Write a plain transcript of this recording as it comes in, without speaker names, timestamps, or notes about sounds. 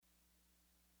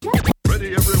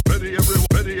Ready everyone. Ready everyone.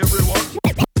 Ready everyone.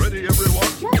 Ready everyone.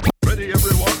 Ready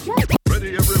everyone.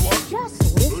 Ready everyone.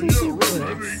 Just listen to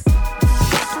this.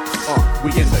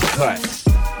 We in the cut.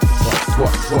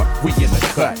 What? We in the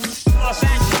cut. Los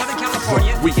Angeles, Southern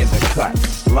California. We in the cut.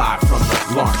 Live from the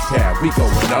Launchpad. We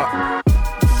going up.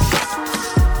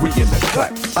 We in the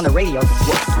cut. On the radio.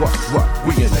 What?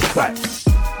 We in the cut.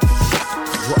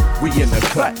 We in the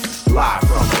cut. Live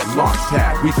from the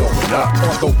Launchpad. We going up.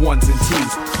 On the ones and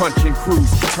twos. Punching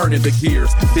crews. Turning the gears.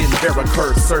 Then Vera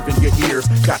curves serving your ears.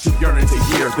 Got you yearning to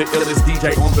hear the illest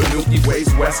DJ on the Milky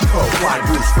Way's West Coast. Fly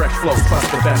blues, fresh flows, plus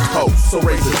the best host. So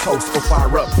raise a toast or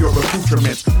fire up your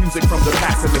accoutrements. Music from the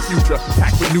past and the future.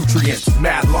 Packed with nutrients.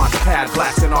 Mad Launchpad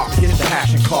blasting off. Hit the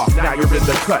hash and cough. Now you're in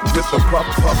the cut with the puff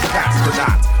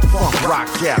astronauts. Funk, rock,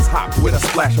 jazz, hop with a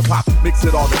splash of pop. Mix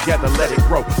it all together, let it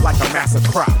grow like a massive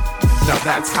crop. Now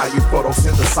that's how you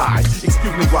photosynthesize.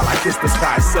 Excuse me while I kiss the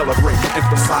sky, celebrate and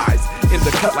emphasize. In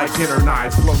the cut like dinner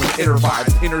knives, blowing inner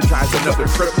vibes. Energize another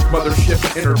trip, mothership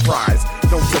enterprise.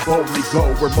 Don't so boldly go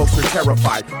where most are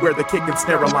terrified. Where the kick and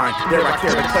snare line, there I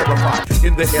care to clarify.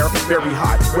 In the air, very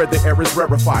high, where the air is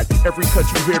rarefied. Every cut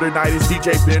you hear tonight is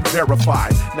DJ Ben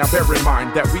verified. Now bear in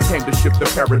mind that we came to shift the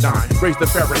paradigm. Raise the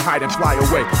Fahrenheit and fly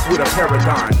away with a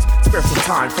paradigm. Spare some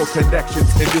time for connections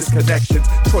and disconnections.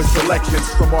 Choice selections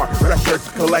from our record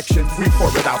collection. We pour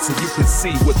it out so you can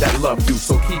see what that love do.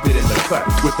 So keep it in the cut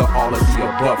with the all of the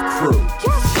above crew.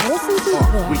 Just listen to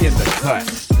this. We in the cut.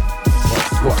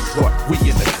 What? We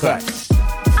in the cut.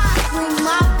 I bring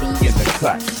my beat. In the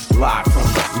cut. Live from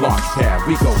the Launchpad.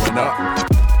 We going up.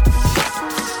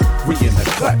 We in the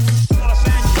cut. Los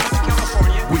Angeles, Southern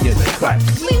California. We in the cut.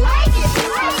 We like it.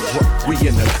 We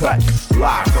in the cut.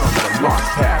 Live from the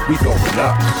Launchpad. We going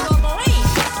up. Don't believe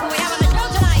what we have on the show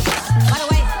tonight. By the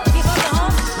way, if you folks at home,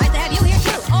 nice to have you here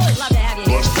too. Always love to have you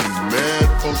here. Busting mad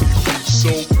funky beats so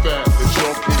fat that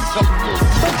y'all can't help it.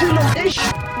 Don't you know this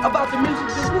about the music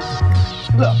business?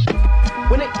 Look,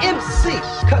 when an MC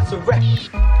cuts a record,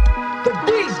 the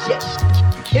DJ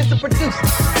is the producer.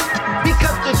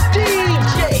 Because the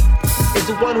DJ is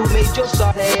the one who made your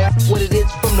song what it is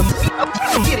from the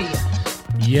idiot.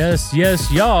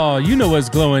 Yes, y'all. You know what's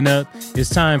glowing up. It's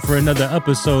time for another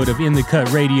episode of In the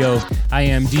Cut Radio. I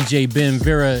am DJ Ben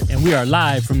Vera, and we are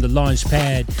live from the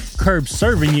Launchpad, curb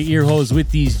serving your ear holes with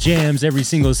these jams every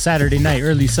single Saturday night,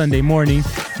 early Sunday morning,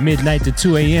 midnight to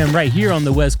 2 a.m. right here on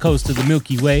the west coast of the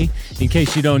Milky Way. In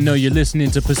case you don't know, you're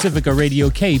listening to Pacifica Radio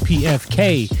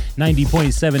Kpfk,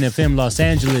 90.7 FM Los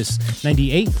Angeles,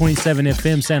 98.7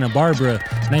 FM Santa Barbara,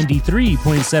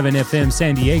 93.7 FM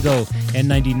San Diego, and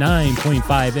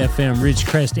 99.5 FM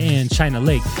Ridgecrest and China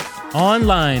Lake.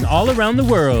 Online all around the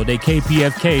world at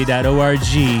kpfk.org.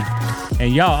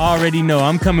 And y'all already know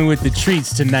I'm coming with the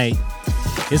treats tonight.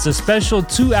 It's a special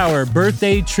 2-hour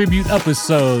birthday tribute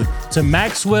episode to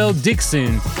Maxwell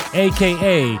Dixon,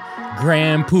 aka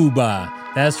Grand Puba.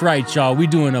 That's right, y'all. We're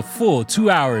doing a full 2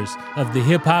 hours of the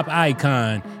hip-hop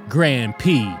icon, Grand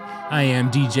P. I am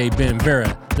DJ Ben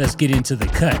Vera. Let's get into the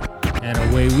cut. And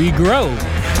away we grow.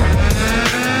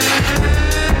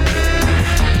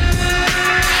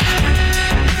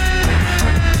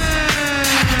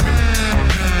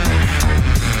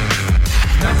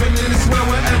 Nothing in this world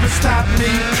will ever stop me.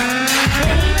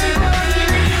 Baby boy, you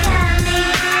know you got me.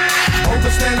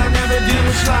 Overstand I'll never deal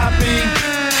with sloppy.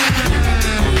 You got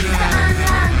the keys to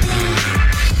unlock me.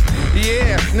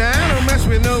 Yeah, now I don't mess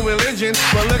with no religion,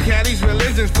 but look how these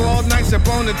religions fall nice up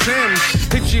on the Thames.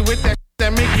 Hit you with that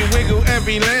make you wiggle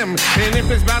every limb. And if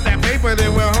it's about that paper,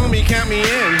 then well, homie, count me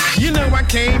in. You know I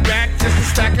came back just to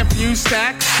stack a few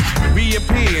stacks,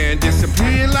 reappear and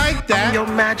disappear like that. I'm your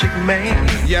magic man.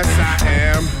 Yes, I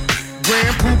am.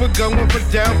 Grand Puba going for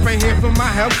Delph, ain't here for my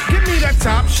help. Give me that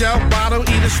top shelf bottle,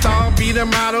 eat a star, be the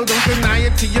model. Don't deny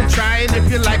it till you try it. If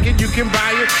you like it, you can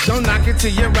buy it. Don't knock it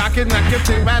till you rock it. Knock your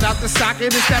thing right out the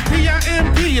socket. It's that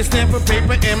P-I-M-P, you stand for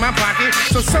paper in my pocket.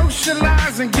 So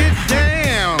socialize and get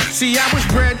down. See, I was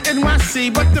bred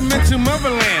NYC, but the mental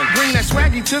motherland. Bring that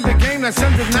swaggy to the game, that's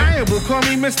undeniable. Call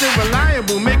me Mr.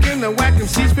 Reliable, making the whack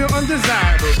MCs feel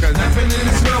undesirable. Cause nothing in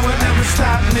this world will ever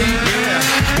stop me. Yeah.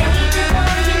 Baby boy,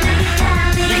 you know you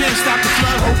got me. You can't stop the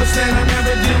flow. Overstand I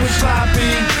never deal with sloppy.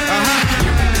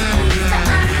 You got the keys to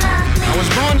unlock me. I was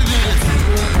born to do this.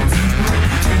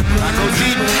 I go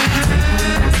deeper.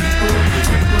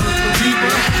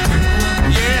 Deeper.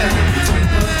 Yeah.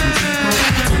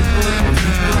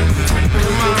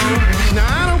 Come on. Now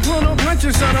I don't pull no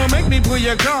punches, so don't make me pull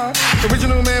your card.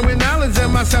 Original man with knowledge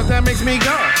of myself, that makes me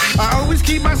God. I always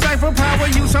keep my cipher power,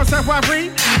 use yourself while free.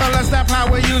 Unless that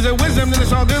power uses wisdom, then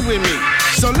it's all good with me.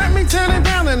 So let me turn it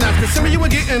down a notch, cause some of you are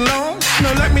getting lost.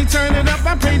 No, let me turn it up,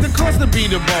 I paid the cost to be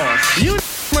the boss. You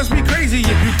must be crazy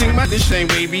if you think my dish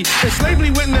ain't wavy. And slavery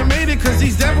wouldn't have made it cause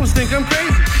these devils think I'm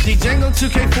crazy. Django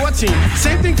 2K14,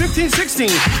 same thing 15, 16.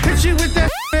 Hit you with that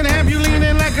and have you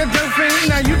leaning like a dolphin.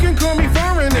 Now you can call me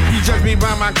foreign if you judge me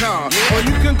by my car. Or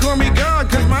you can call me God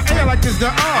cause my air like is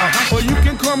the R. Or you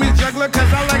can call me juggler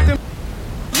cause I like them.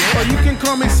 Or you can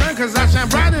call me sun cause I shine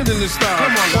brighter than the stars.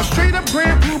 Come on, or straight up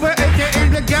Grand Puba, aka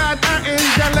the God I am,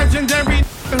 that legendary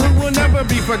who will never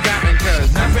be forgotten.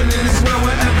 Cause nothing in this world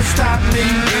will ever stop me.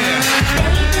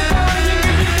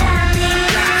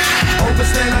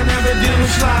 Overstand I never deal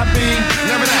with sloppy.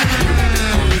 Never that.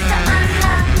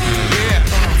 Yeah.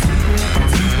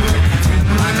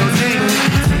 Michael G.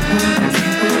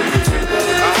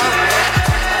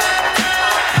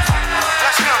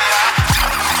 Let's go, y'all.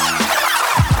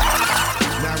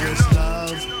 Now it's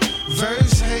love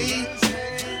versus hate.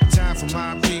 Time for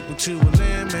my people to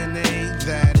eliminate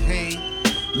that hate.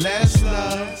 Less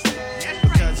love.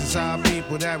 Because it's our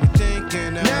people that we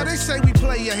thinking of. Now they say we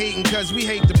play your hating cause we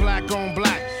hate the black on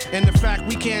black. And the fact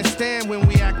we can't stand when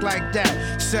we act like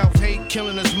that. Self-hate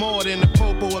killing us more than the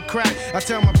popo or crack. I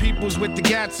tell my peoples with the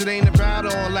gats it ain't about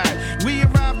all that. We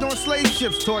arrived on slave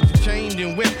ships, tortured, chained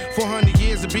and whipped. 400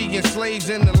 years of being slaves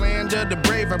in the land of the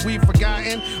brave. Have we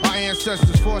forgotten? Our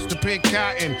ancestors forced to pick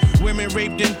cotton. Women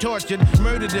raped and tortured,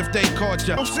 murdered if they caught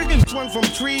ya. I'm singing swung from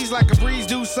trees like a breeze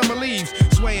do summer leaves.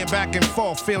 Swaying back and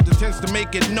forth, failed attempts to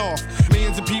make it north.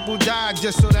 Millions of people died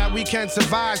just so that we can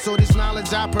survive. So this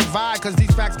knowledge I provide, cause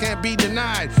these facts can't be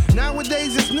denied.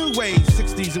 Nowadays it's new ways.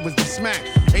 60s it was the smack,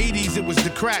 80s it was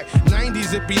the crack,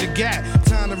 90s it be the gap.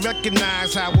 Time to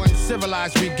recognize how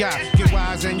uncivilized we got. Get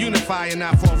wise and unify and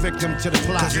not fall victim to the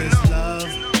plot. Cause it's love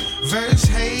versus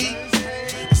hate.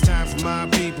 It's time for my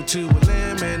people to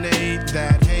eliminate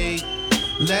that hate.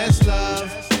 Less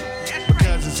love.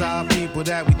 Because it's our people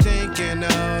that we thinking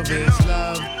of. It's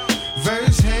love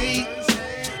versus hate.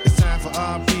 It's time for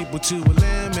our people to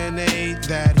eliminate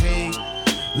that hate.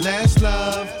 Less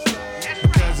love.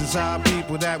 Because it's our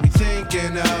people that we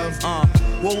thinking of.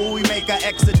 What will we make our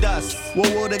exodus?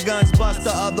 What will the guns bust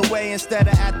the other way instead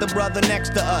of at the brother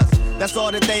next to us? That's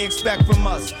all that they expect from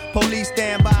us. Police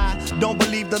stand by, don't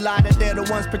believe the lie that they're the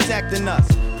ones protecting us.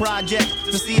 Projects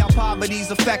to see how poverty's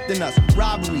affecting us.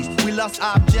 Robberies, we lust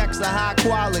objects of high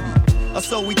quality. Or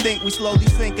so we think, we slowly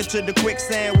sink into the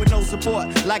quicksand with no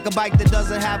support. Like a bike that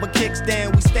doesn't have a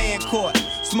kickstand, we stay in court.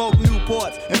 Smoke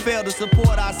Newports and fail to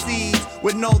support our seeds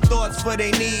with no thoughts for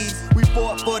their needs. We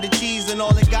fought for the cheese and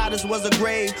all it got us was a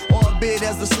grave or a bid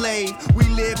as a slave. We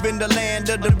live in the land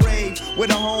of the brave where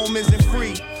the home isn't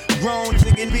free. Grown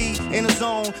to can be in a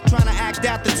zone trying to act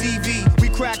out the TV. We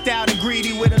cracked out and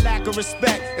greedy with a lack of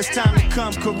respect. It's time to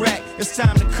come correct. It's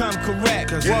time to come correct.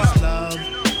 Cause it's love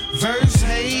versus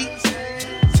hate.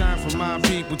 Time for my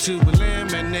people to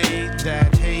eliminate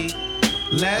that hate.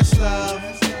 Less love.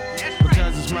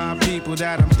 Because it's my people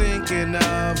that I'm thinking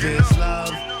of. It's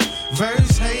love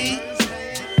versus hate.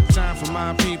 Time for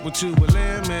my people to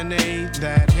eliminate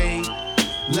that hate.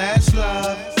 Less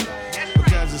love.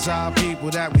 Because it's our people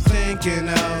that we thinking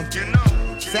of.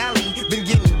 Sally been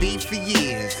getting beef for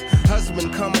years.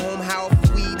 Husband come home house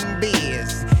weed and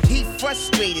beers. He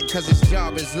frustrated cause his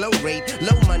job is low rate,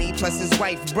 low money, plus his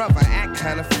wife brother act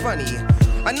kinda funny.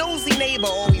 A nosy neighbor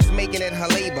always making it her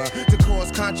labor to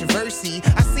cause controversy.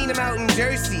 I seen him out in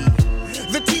Jersey.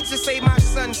 The teacher say my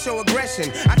son show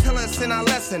aggression. I tell us in our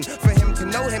lesson for him to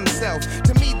know himself.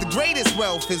 To me the greatest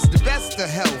wealth is the best of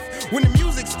health. When the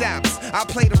music stops, I'll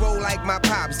play the role like my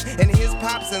pops and his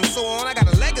pops and so on. I got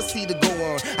a legacy to go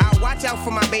on. I'll watch out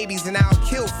for my babies and I'll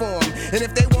kill for them. And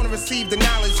if they want to receive the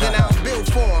knowledge, then I'll build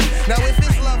for them. Now if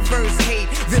it's love versus hate,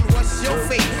 then what's your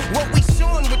fate? What we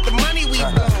showing with the money we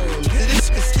blown? This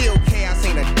is still chaos,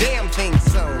 ain't a damn thing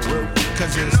so.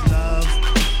 Cause it's love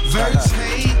versus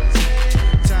hate.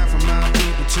 Time for my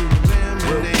people to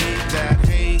eliminate that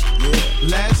hate.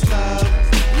 Less love.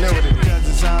 Know what it is. Cause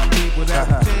it's our people that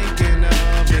we're thinking of.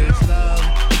 It's love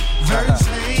versus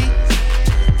hate.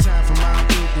 Time for my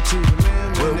people to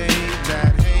eliminate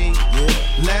that hate.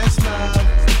 Less love.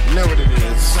 Know what it is.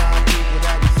 It's our people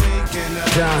that we're thinking of.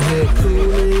 Down here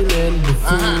cooling and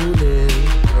buffooning.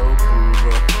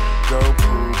 Go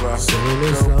Puba, Singing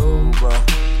it slow.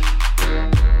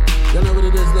 Y'all know what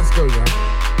it is, let's go, y'all.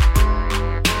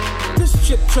 This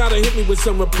chick try to hit me with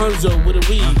some Rapunzel with a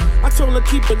weed. I told her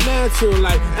keep it natural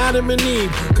like Adam and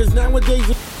Eve. Cause nowadays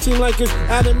it seem like it's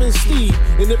Adam and Steve.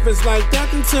 And if it's like that,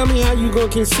 then tell me how you gon'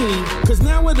 conceive. Cause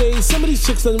nowadays some of these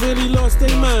chicks done really lost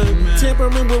their mind.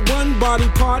 Tampering with one body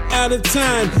part at a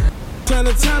time. Trying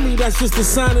to tell me that's just a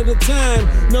sign of the time.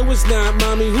 No, it's not,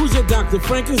 mommy. Who's your Dr.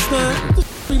 Frankenstein?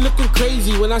 be looking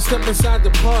crazy when I step inside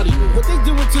the party. What they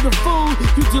doing to the food,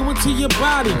 you doing to your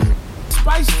body.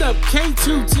 Spiced up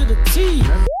K2 to the T.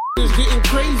 Is getting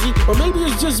crazy, or maybe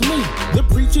it's just me. The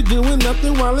preacher doing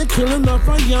nothing while they killing off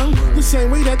our young, the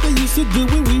same way that they used to do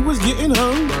when we was getting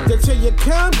hung. They tell you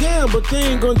calm down, but they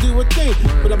ain't gonna do a thing.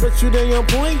 But I bet you they on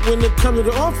point when it come to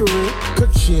the offering.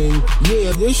 Ka-ching,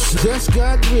 yeah, this just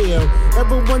got real.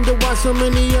 Ever wonder why so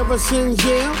many of us in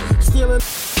jail? Stealing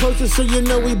closer so you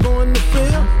know we born to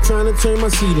fail. Trying to turn my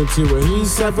seed into a he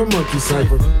cipher, monkey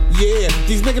cipher. Yeah,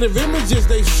 these negative images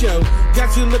they show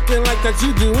got you looking like that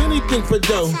you do anything for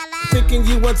dough. Thinking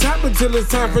you on top until it's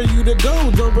time for you to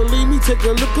go. Don't believe me? Take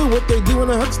a look at what they do in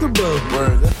the Huxtable.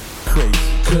 Word, that's crazy.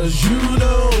 Cause you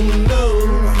don't know,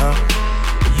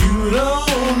 you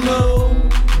don't know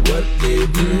what they're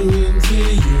doing to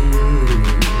you.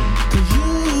 Cause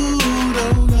you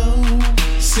don't know,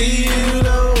 see you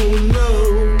don't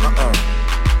know,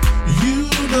 you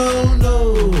don't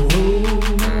know.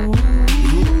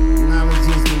 I was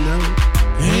just a know,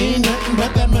 ain't nothing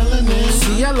but that melanin.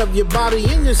 See, I love your body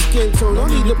and your skin tone. Don't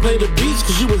need to play the beach,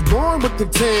 cause you was born with the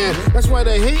tan. That's why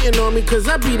they hating on me, cause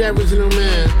I be that original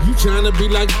man. You tryna be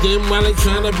like them while they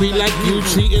tryna be like you.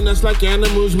 Treating us like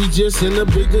animals, we just in a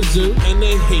bigger zoo. And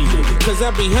they hate it, cause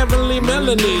I be heavily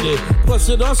melanated. Plus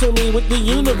it also mean with the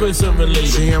universe I'm related.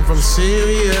 See, I'm from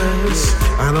Sirius,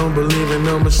 I don't believe in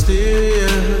no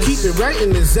mysterious. Keep it right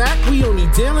in the Zach, we only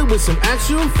dealing with some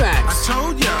actual facts. I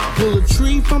told y'all. Pull a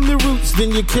tree from the roots,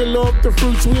 then you kill off the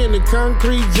fruits. We in the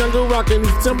concrete jungle, rocking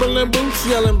Timberland boots,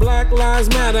 yelling Black Lives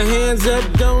Matter, hands up,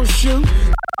 don't shoot.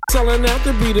 Selling out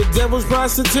to be the devil's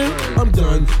prostitute. I'm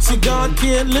done. See, God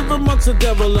can't live amongst the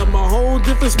devil. I'm a whole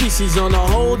different species on a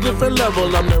whole different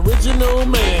level. I'm the original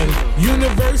man,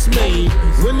 universe made.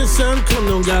 When the sun come,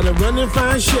 don't gotta run and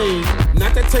find shade.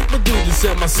 Not that type of dude to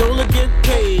sell my soul to get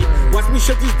paid. Watch me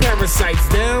shut these parasites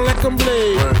down like I'm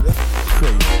Blade.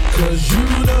 Cause you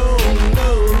don't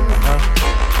know,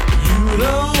 you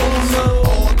don't know.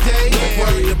 All day,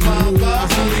 word to mama.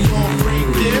 We gon' freak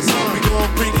this, we gon'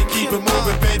 freak it, keep it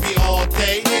moving, baby, all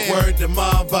day. Word to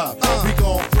mama. We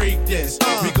gon' freak this,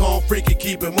 we gon' freak it,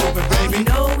 keep it moving, baby. You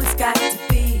know it's got to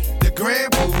be the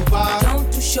Grand Puba.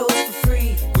 Don't do shows for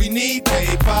free. We need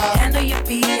paper. Handle your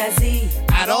B.I.Z.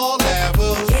 At all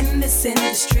levels. In this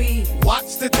industry.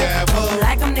 Watch the devil.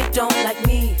 Like them, they don't like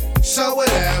me. So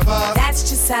whatever. That's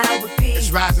just how it be.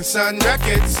 It's Rising Sun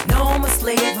Records. No more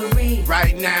slavery.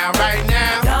 Right now, right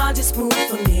now. Y'all just move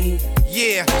for me.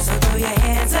 Yeah. So throw your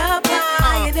hands up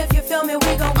high. And if you feel me,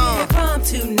 we gon' get it from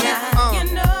tonight.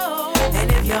 You know.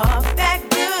 And if you're that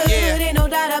good, ain't no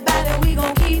doubt about it, we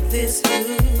gon' keep this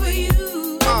good for you.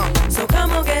 So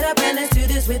come on, get up and let's do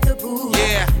this with the pool.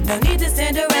 Yeah. No need to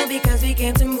stand around because we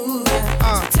came to move.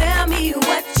 So tell me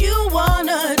what you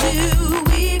wanna do.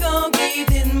 We gon' keep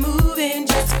it moving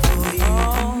just for you.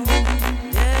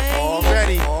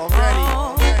 Already.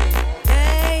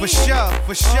 For sure.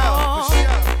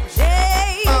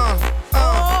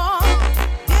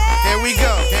 Here we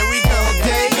go.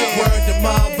 Word to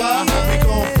mama. We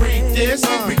gon' freak this.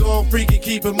 We gon' freak it,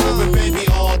 keep it moving, baby,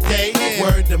 all day.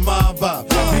 Word to mama.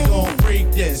 We gon'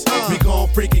 freak this. We gon'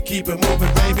 freak it, keep it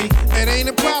moving, baby. It ain't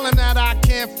a problem that I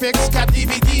can't fix. Got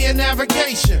DVD and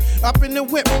navigation up in the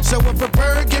whip. So if a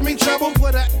bird give me trouble,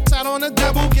 put a out on a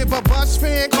double. Give a bus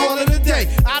fare, call it a day.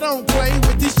 I don't play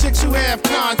with these chicks who have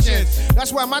conscience.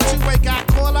 That's why my two-way got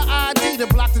caller ID to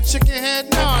block the chicken head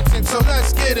nonsense. So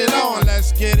let's get it on.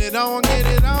 Get it on.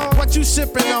 What you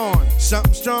sipping on?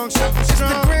 Something strong. It's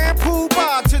the Grand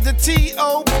Puba to the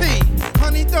T.O.P.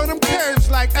 Honey, throw them curves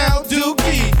like Al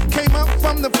Dookie. Came up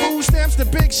from the food stamps to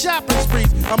big shopping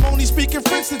sprees. I'm only speaking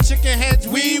French to chicken heads,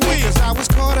 wee. Cause I was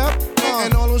caught up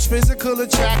in all those physical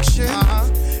attractions.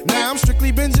 Now I'm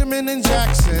strictly Benjamin and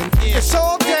Jackson. It's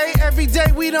all day, every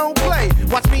day we don't play.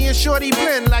 Watch me and Shorty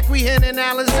blend like we Hen and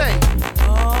Alizé.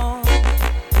 All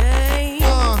day.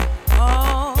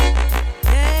 All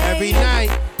day. Every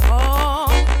night. All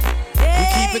day. We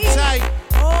keep it tight.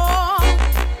 All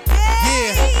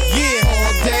day. Yeah.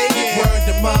 All day. Word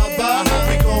to mama.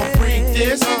 We gon' freak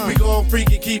this. We gon'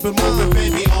 freak it, keep it moving,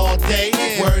 baby, all day.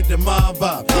 Word to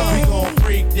mama. We gon'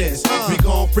 freak this. We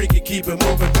gon' freak it, keep it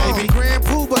moving, baby. Grand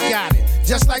Puba got it.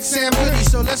 Just like Sam Goody,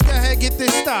 so let's go ahead and get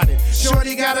this started.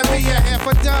 Shorty gotta be a half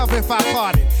a dove if I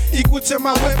caught it. Equal to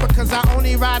my whip because I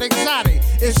only ride exotic.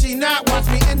 If she not, watch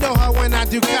me endo her when I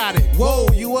Ducati. Whoa,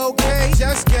 you okay?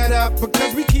 Just get up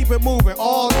because we keep it moving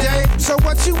all day. So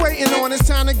what you waiting on? It's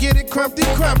time to get it crumpty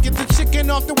crump. Get the chicken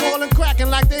off the wall and cracking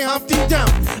like they Humpty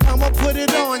Dump. I'ma put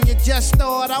it on you, just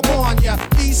thought I warn ya.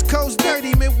 East Coast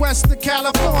dirty, Midwest to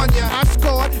California. I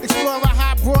scored, explore a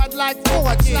hot broad like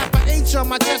Ford. Slap an H on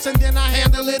my chest and then I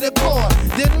handle it a core.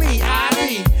 Diddly, I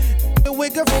be the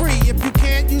wigger free. If you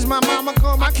can't use my mama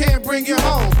comb, I can't bring you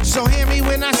home. So hear me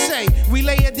when I say, we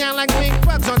lay it down like big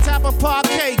bugs on top of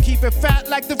parquet. Keep it fat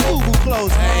like the Fubu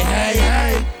clothes. Hey,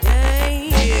 hey,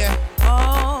 hey. Yeah.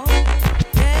 Oh,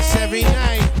 It's every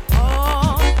night.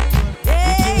 oh,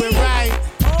 We do it right.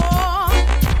 oh,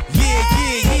 Yeah.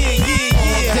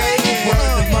 Word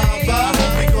to mother,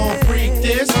 we gon' freak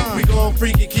this. We gon'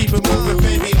 freak it, keep it moving,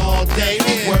 baby, all day.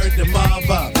 Word to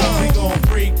mother, we gon'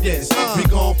 freak this. We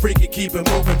gon' freak it, keep it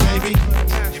moving, baby.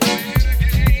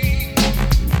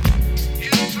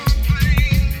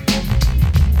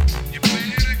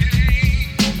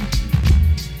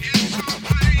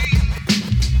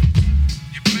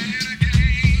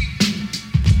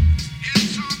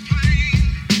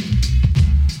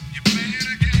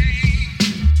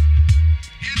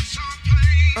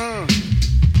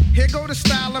 Here go the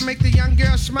style to make the young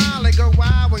girl smile. They go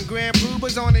wild when Grand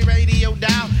Puba's on the radio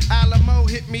dial. Alamo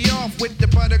hit me off with the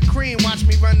buttercream. Watch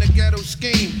me run the ghetto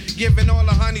scheme, giving all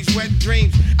the honeys wet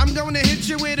dreams. I'm gonna hit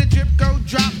you with a drip, go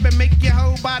drop, and make your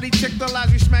whole body tickle as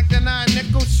we smack the 9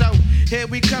 nickel. So here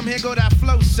we come, here go that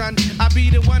flow, son. I be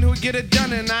the one who get it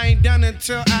done, and I ain't done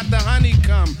until after honey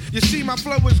come. You see, my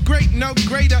flow is great, no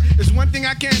greater. There's one thing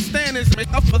I can't stand is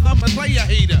I'm a player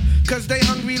hater, cause they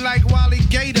hungry like Wally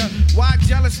Gator. Why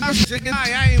jealous?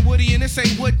 I ain't Woody and this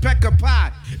ain't woodpecker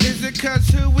pie. Is it cause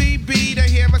who we be? They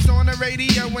hear us on the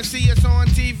radio and see us on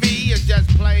TV. It's just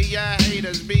player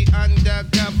haters be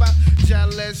undercover.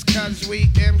 Jealous cause we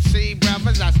MC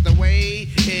brothers. That's the way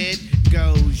it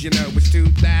goes. You know it's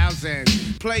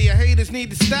 2000. Player haters need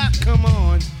to stop, come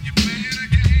on. You play the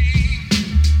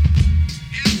game.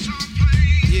 It's on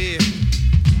play. Yeah.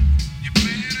 You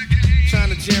play the game. Trying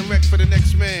to jam wreck for the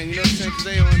next man, you know what I'm saying? Cause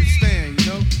they don't understand,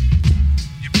 you know?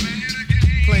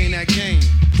 Playing that game.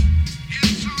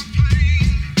 It's on play.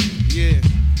 Yeah.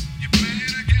 You playing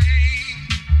the game.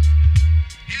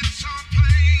 It's on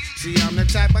play. See, I'm the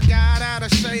type of guy that'll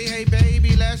say, hey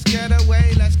baby, let's get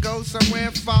away, let's go somewhere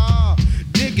far.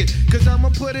 Dig it, cause I'ma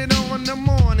put it on the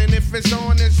morning. If it's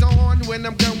on, it's on. When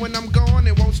I'm gone,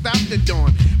 it won't stop the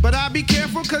dawn. But I be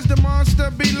careful cause the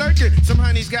monster be lurking. Some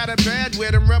honeys got it bad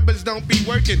where them rubbers don't be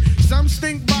working. Some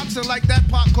stink boxer like that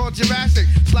pot called Jurassic.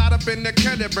 Slide up in the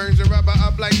cut, it burns the rubber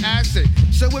up like acid.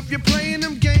 So if you're playing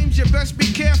them games, you best be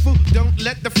careful. Don't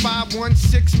let the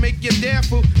 516 make you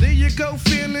darefull. There you go,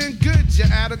 feeling good,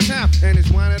 you're out of town. And it's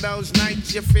one of those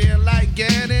nights you feel like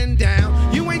getting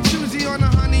down. You ain't choosy on the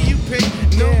honey you pick.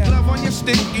 No glove on your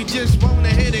stick, you just wanna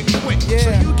hit it quick.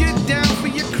 So you get down for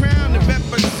your crown to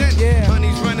represent.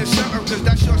 Honey's running something, cause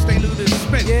that's your stay loot is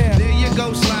spent. There you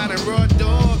go, sliding raw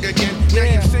dog again. Now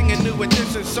you're singing new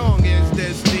edition song. Is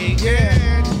this the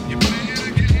end? You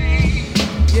playing the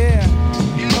game.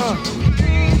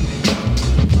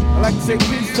 I'd like to say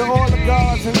peace to all the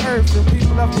gods on earth and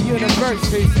people of the universe.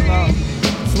 Peace and love.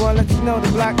 Just wanna let you know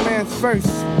the black man's first.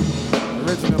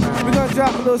 Original man. We're gonna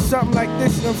drop a little something like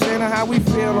this, you know what I'm saying, on how we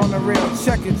feel on the real.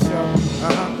 Check it, yo.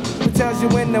 Who tells you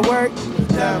when to work? The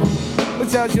devil. Who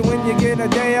tells you when you get a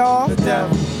day off? The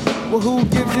devil. Well, who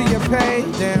gives you your pay?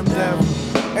 The damn devil.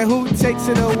 And who takes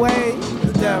it away?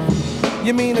 The devil.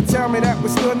 You mean to tell me that we're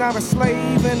still not a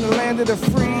slave in the land of the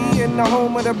free, in the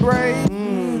home of the brave?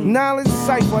 Knowledge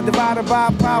cipher divided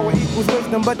by power equals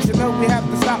wisdom, but you know we have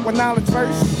to stop with knowledge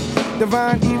first.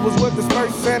 Divine evils will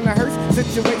disperse and the hearse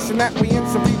situation that we in.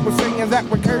 Some people saying that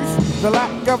we're cursed. The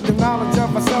lack of the knowledge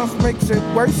of ourselves makes it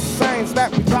worse. Science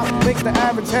that we drop makes the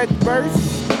average head burst.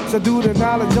 So do the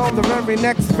knowledge on the very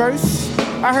next verse.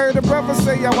 I heard a brother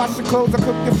say, I wash your clothes, I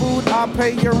cook your food, I'll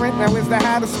pay your rent. Now is that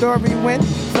how the story went?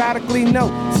 Emphatically no.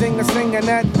 Singer singing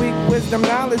that weak wisdom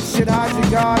knowledge shit. Haji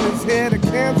God is here to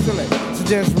cancel it. So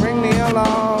just ring the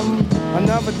alarm.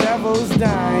 Another devil's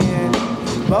dying.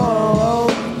 Whoa,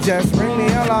 just ring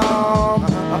the alarm.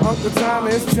 Uncle Tom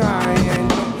is trying.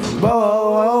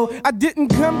 Whoa, I didn't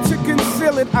come to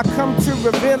conceal it, I come to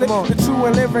reveal it. The true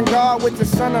and living God with the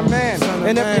Son of Man.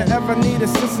 And if you ever need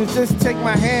assistance, just take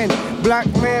my hand. Black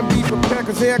man, be prepared,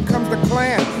 cause here comes the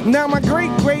clan. Now my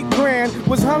great-great-grand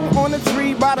was hung on a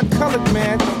tree by the colored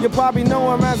man. You probably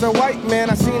know him as a white man.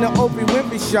 I seen an Oprah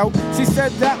Winfrey show. She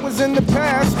said that was in the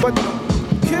past, but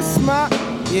kiss my...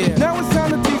 Now it's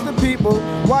time to teach the people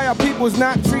why our people's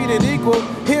not treated equal.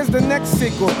 Here's the next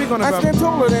sequel. I stand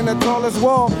taller than the tallest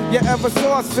wall you ever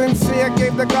saw. Sincere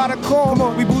gave the God a call. Come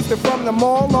on, we boosted from the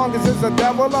mall. Long as it's a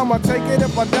devil, I'ma take it.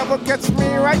 If a devil catch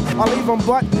me right, I'll leave him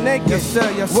butt naked. Yes, sir,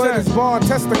 yes, Word is born,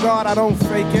 test the God, I don't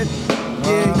fake it.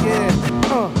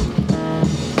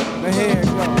 Now here it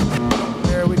go.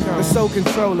 There we go. The soul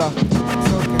controller. The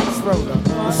soul controller.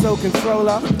 The soul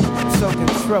controller. The soul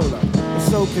controller. the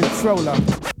soul controller.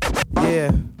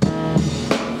 Yeah.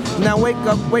 Now wake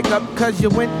up, cause you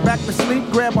went back to sleep.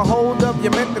 Grab a hold of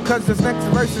your mental, cause this next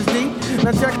verse is deep.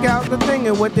 Now check out the thing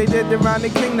and what they did to Ronnie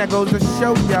King. That goes to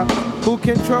show ya who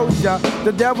controls ya.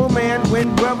 The devil man,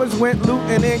 when brothers went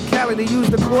looting in Cali, they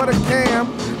used the quarter cam,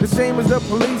 the same as the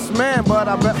policeman. But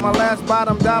I bet my last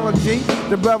bottom dollar G,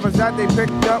 the brothers that they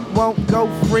picked up won't go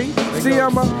free. See,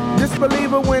 I'm a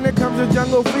disbeliever when it comes to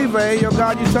jungle fever. Hey, yo,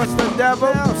 God, you trust the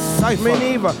devil? Me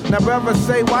neither. Now, brothers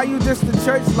say, why you diss the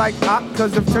church like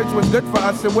cause if church was good for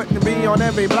us, it wouldn't be on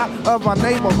every block of our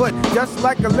neighborhood. Just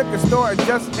like a liquor store, it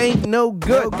just ain't no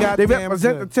good. They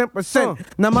represent the 10%.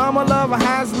 Now, mama lover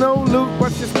has no loot,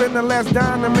 but she spend the last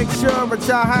dime to make sure a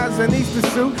child has an Easter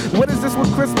suit. What is this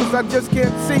with Christmas? I just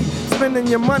can't see. Spending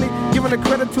your money, giving the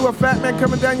credit to a fat man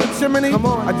coming down your chimney. Come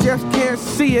on, I just can't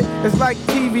see it. It's like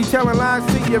TV telling lies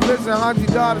to your vision. Haunty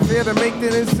daughter's here to make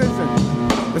the incision.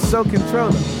 The soul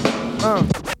controller.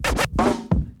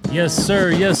 Yes,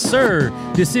 sir. Yes, sir.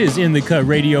 This is In The Cut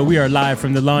Radio. We are live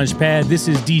from the Launchpad. This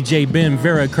is DJ Ben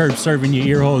Vera Kerb serving your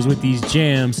ear holes with these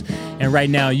jams. And right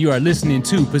now you are listening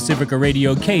to Kpfk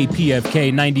Radio,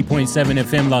 Kpfk, 90.7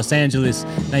 FM Los Angeles,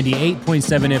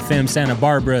 98.7 FM Santa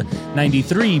Barbara,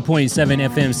 93.7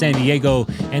 FM San Diego,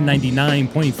 and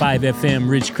 99.5 FM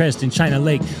Ridgecrest and China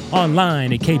Lake.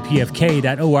 Online at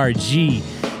kpfk.org.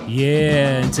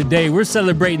 Yeah, and today we're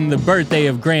celebrating the birthday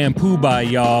of Grand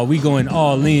Puba, y'all. We going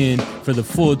all in for the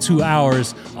full 2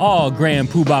 hours, all Grand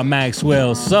Puba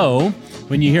Maxwell. So,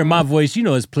 when you hear my voice, you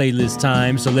know it's playlist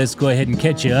time, so let's go ahead and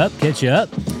catch you up.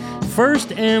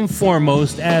 First and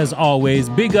foremost, as always,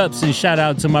 big ups and shout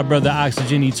out to my brother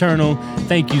Oxygen Eternal.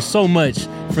 Thank you so much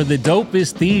for the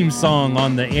dopest theme song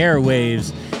on the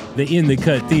airwaves, the In The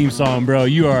Cut theme song, bro.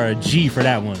 You are a G for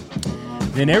that one.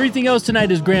 Then everything else tonight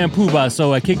is Grand Puba,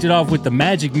 so I kicked it off with the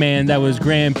Magic Man, that was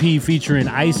Grand P featuring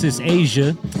Isis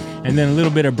Asia, and then a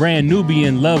little bit of Brand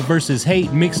Nubian Love vs.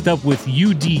 Hate mixed up with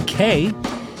UDK,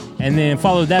 and then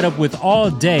followed that up with All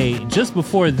Day, just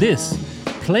before this,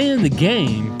 Playing the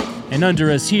Game, and under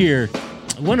us here,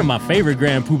 one of my favorite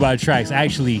Grand Puba tracks,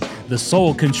 actually, The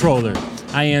Soul Controller.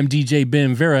 I am DJ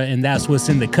Ben Vera, and that's what's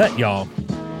in the cut, y'all.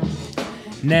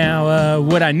 Now,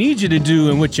 what I need you to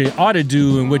do and what you ought to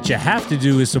do and what you have to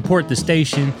do is support the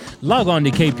station. Log on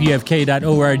to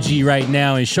kpfk.org right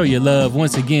now and show your love.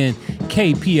 Once again,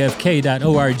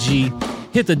 kpfk.org.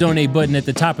 Hit the donate button at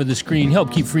the top of the screen.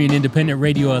 Help keep free and independent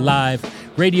radio alive.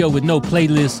 Radio with no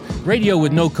playlists. Radio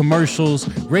with no commercials.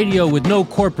 Radio with no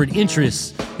corporate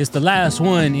interests. It's the last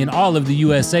one in all of the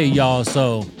USA, y'all.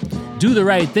 So do the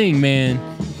right thing, man.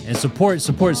 And support.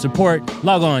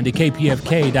 Log on to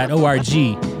kpfk.org,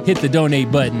 hit the donate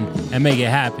button, and make it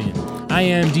happen. I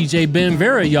am DJ Ben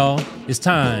Vera, y'all. It's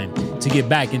time to get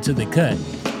back into the cut.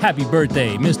 Happy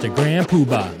birthday, Mr. Grand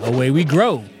Puba. Away we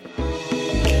grow.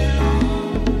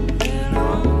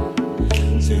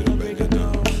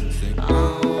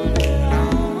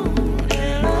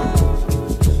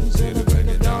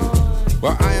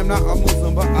 Well, I am not a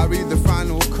Muslim, but I read the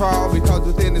final call, because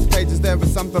within its pages there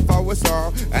is something for us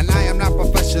all. And I am not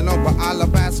professional, but I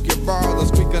love basketball. The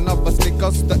squeaking of a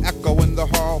sneakers, the echo in the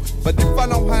hall. But if I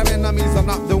don't have enemies, I'm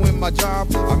not doing my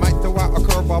job. I might throw out a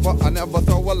curveball, but I never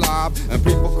throw a lob. And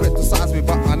people criticize me,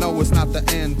 but I know it's not the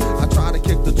end. I try to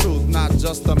kick the truth, not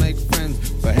just to make friends.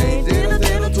 But hey,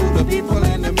 diddle to the people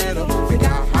in the middle. We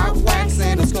got hot wax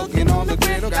and it's cooking on the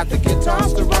griddle. Got the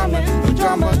guitars to rumming, the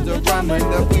drummers to drumming,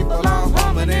 the people all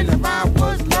humming, and the vibe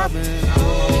was loving.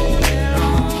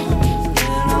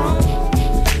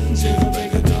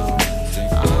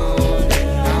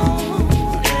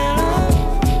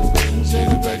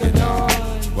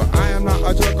 Well, I am not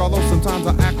a jerk, although sometimes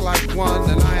I act like one.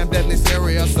 And I am deadly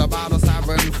serious about us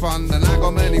having fun. And I go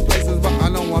many places, but I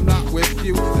know I'm not with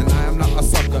you. And I am not a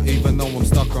sucker, even though I'm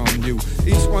stuck on you.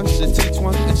 Each one should teach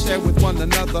one and share with one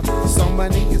another. So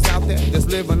many is out there that's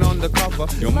living undercover.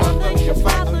 Your mother, your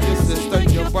father, your sister,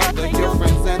 your brother, your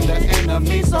friends and their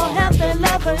enemies all have their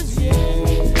lovers, yeah.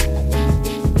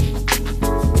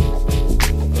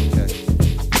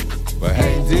 But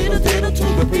hey, diddle to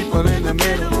the people in the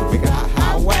middle. We got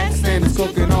hot wax and it's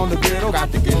cooking on the griddle.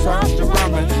 Got the guitars to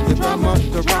rumming, the drummer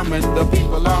to rumming, the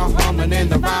people all humming and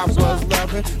the vibes was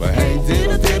loving. But hey,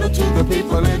 diddle to the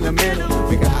people in the middle.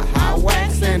 We got hot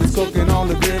wax and it's cooking on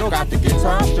the griddle. Got the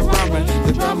guitars to rumming,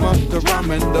 the drummer to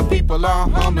rumming, the people all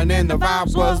humming and the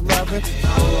vibes was loving.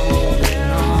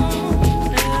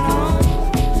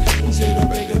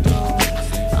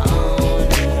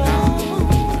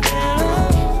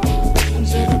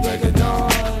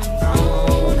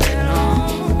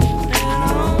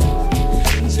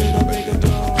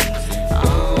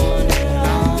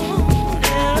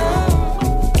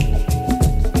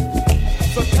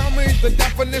 the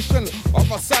definition of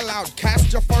a sellout.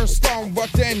 Cast your first stone,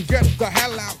 but then get the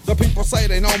hell out. The people say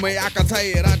they know me, I can tell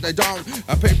you that they don't.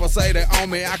 And people say they own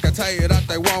me, I can tell you that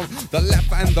they won't. The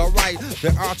left and the right, they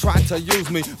all try to use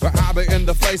me, but I'll be in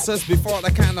the faces before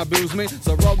they can abuse me.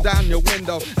 So roll down your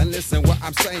window and listen what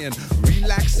I'm saying.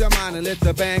 Relax your mind and let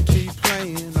the band keep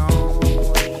playing on.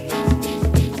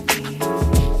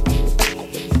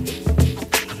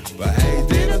 But hey,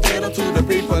 diddle to the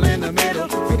people in the middle.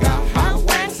 We got hot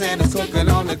wax and it's cooking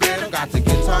on the griddle. Got the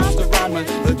guitars to drumming,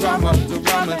 the drummer to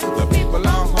drumming. The people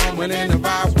on home and in the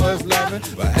vibes was loving.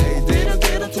 But hey,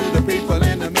 diddle to the people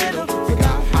in the middle. We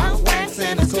got hot wax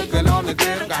and it's cooking on the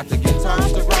griddle. Got the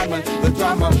guitars to drumming, the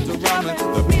drummer to drumming.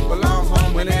 The people on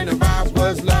home and in the vibes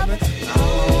was loving.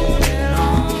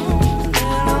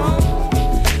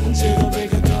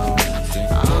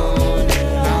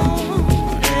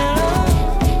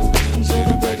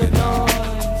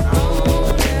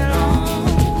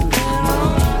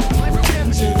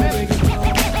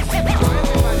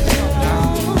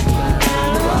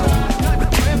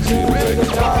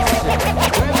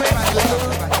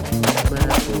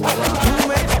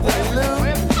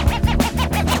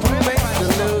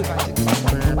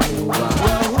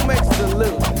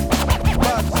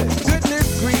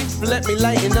 Let me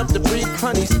lighten up the brief.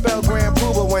 Honey, spell Grand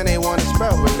Puba when they want to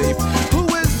spell relief. Who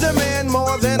is the man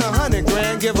more than 100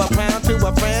 grand? Give a pound to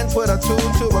a friend, put a tool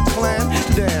to a clan.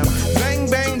 Damn, bang,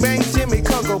 bang, bang, Jimmy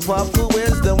Cocoa Puff. Who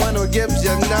is the one who gives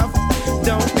you enough?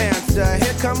 Don't answer,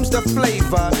 here comes the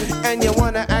flavor. And you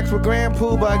wanna ask what Grand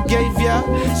Puba gave ya?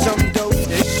 Some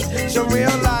dope-ish, some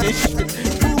real life.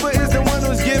 Puba is the one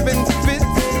who's giving fits.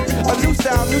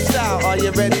 A new style, are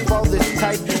you ready for this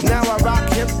type? Now I rock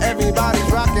hip,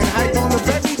 everybody's rocking hype. On the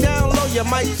very down low, you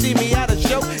might see me at a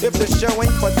show. If the show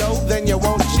ain't for dough, then you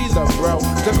won't, she's a bro.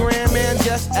 The grand man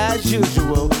just as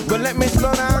usual. But let me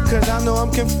slow down, cause I know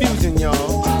I'm confusing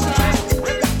y'all.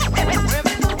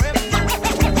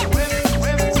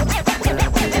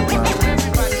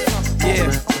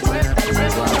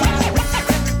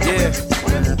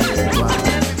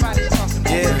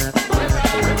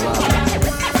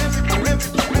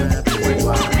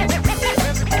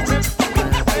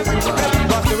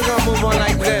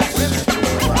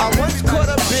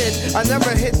 I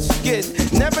never hit skid,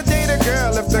 never date a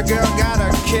girl if the girl got a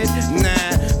kid.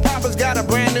 Nah, Papa's got a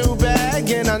brand new bag,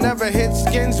 and I never hit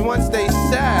skins once they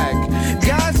sag.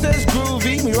 God says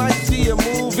groovy, we might see a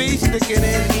movie, stick it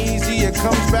in easy, it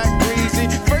comes back breezy.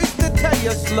 First to tell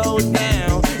you slow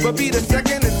down, but be the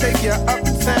second to take you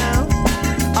uptown.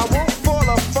 I won't fall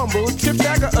or fumble, trip,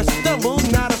 dagger, or stumble.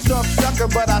 Not a soft sucker,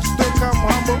 but I still come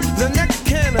humble. The next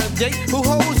candidate who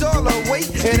holds all the weight,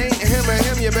 it ain't him or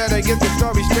him, you better get the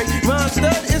story straight. Ron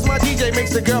Stud is my DJ,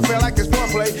 makes the girl feel like it's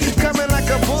foreplay. Coming like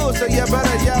a bull, so you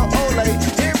better yell Olay.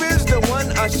 Here is the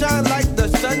one, I shine like the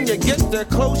sun. You get the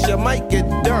close, you might get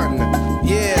done.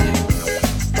 Yeah.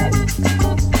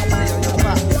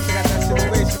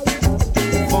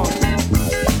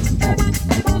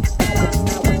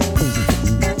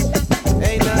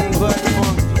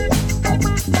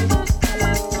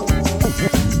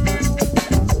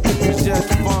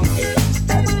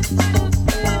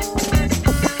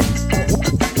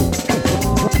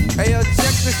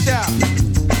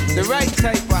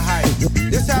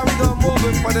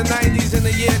 For the 90s and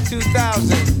the year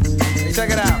 2000. Hey, check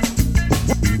it out.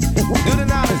 Do the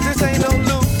knowledge, this ain't no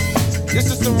loop. This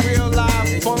is some real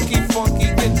live, funky,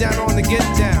 get down on the get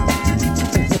down.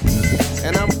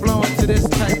 And I'm flowing to this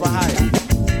type of hype.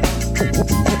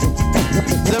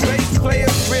 The bass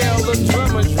player's real, the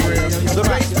drummer's real. The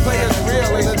bass player's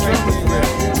real and the drummer's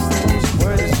real.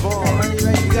 Word is born.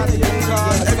 You got the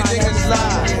guitars, everything is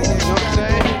live. You know what I'm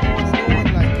saying?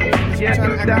 Yeah,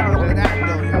 no doubt.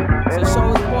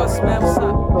 Man, what's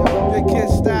up? Big Kid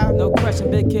style. No question,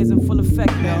 Big Kid's in full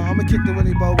effect, man. Yo, I'ma kick the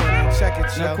Willie Bow and check it,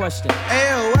 yo. No question.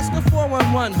 Ayo, what's the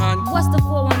 411, hun? What's the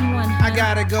 411, hun? I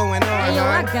got it going on, Hey, yo,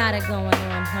 hun. I got it going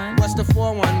on, hun. What's the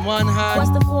 411, hun?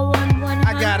 What's the 411, hun?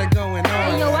 I got it going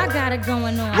on. Hey, yo, I got it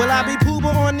going on. Well, I be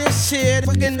Puba on this shit.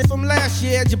 Forgetting it from last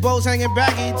year. Jabos hanging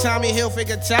baggy. Tommy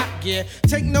Hilfiger top gear.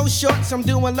 Take no shorts. I'm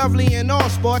doing lovely in all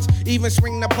sports. Even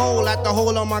swing the pole at the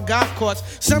hole on my golf course.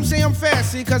 Some say I'm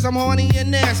fancy cause I'm horny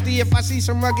and nasty. If I see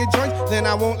some rugged joints, then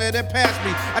I won't let it pass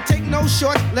me. I take no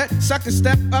shorts. Let suckers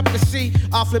step up to see.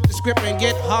 I'll flip the script and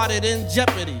get harder than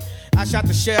Jeopardy. I shot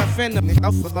the sheriff in the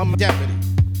I'm a deputy.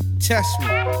 Test me.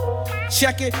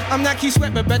 Check it. I'm not Keith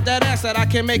Sweat, but bet that ass that I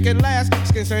can make it last.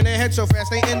 Skins turn their head so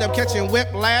fast they end up catching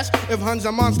whiplash. If Hun's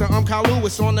a monster, I'm Carl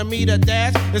Lewis on the meter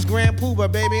dash. It's Grand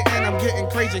Puba, baby, and I'm getting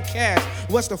crazy cash.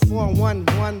 What's the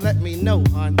 411? Let me know,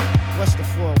 hun. What's the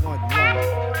 411?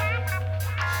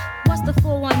 What's what's the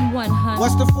 411, hun?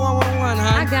 What's the 411,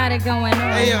 hun? I got it going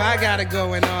on. Hey, yo, I got it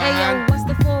going on, Hey, hun. yo, what's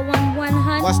the 411,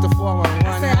 hun? What's the 411,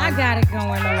 I said, hun? I got it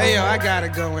going on. Hey, yo, I got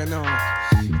it going on.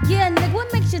 Yeah, nigga,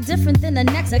 what makes you different than the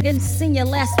next? I didn't seen you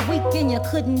last week and you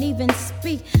couldn't even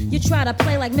speak. You try to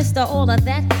play like Mr. All of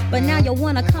that, but now you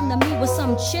wanna come to me with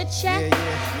some chit chat?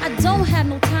 I don't have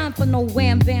no time for no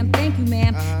wham bam, thank you,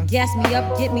 ma'am. Gas me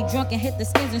up, get me drunk and hit the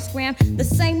skins and scram. The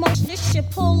same old shit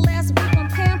pulled last week on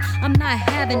Pam. I'm not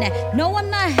having that. No, I'm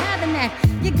not having that.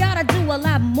 You gotta do a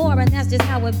lot more, and that's just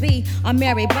how it be. I'm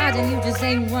Mary Biden, you just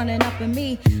ain't running up in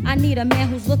me. I need a man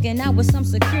who's looking out with some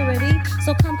security.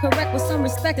 So come correct with some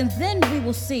respect, and then we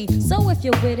will see. So if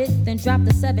you're with it, then drop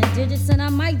the 7 digits, and I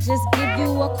might just give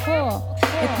you a call.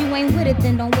 If you ain't with it,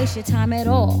 then don't waste your time at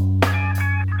all.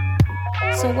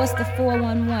 So what's the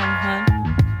 411, huh?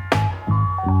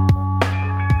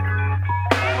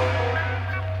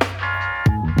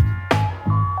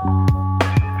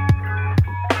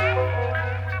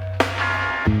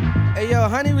 Hey, yo,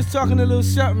 honey was talking a little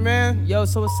something, man. Yo,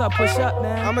 so what's up? Push up,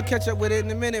 man. I'ma catch up with it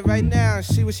in a minute right now and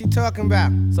see what she talking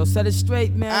about. So set it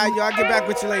straight, man. Alright, yo, I'll get back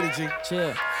with you later, G.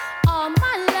 Chill. All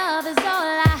my love is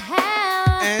all I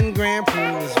have. And Grand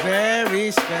Pool is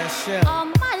very special. All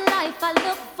my life I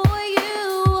look for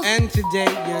you. And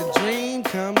today your dream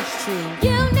comes true.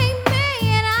 You need me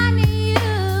and I need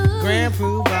you. Grand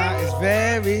Puba is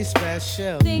very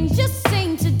special. Things just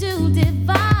seem to do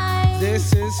divine.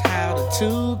 This is how the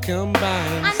two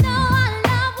combine. I know our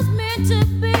love was meant to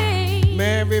be.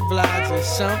 Mary Blige is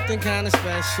something kind of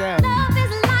special. Love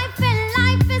is life and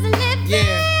life is living.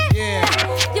 Yeah, yeah.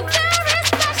 You're very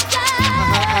special.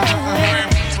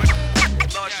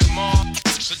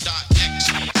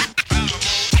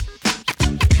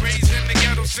 Raised in the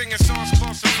ghetto singing songs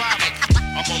for survival.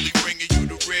 I'm only bringing you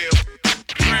the real.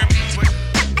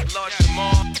 Lord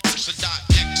Jamal, Sadat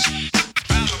X.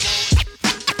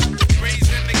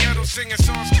 Raised in the ghetto singing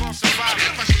songs for survival.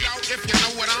 If you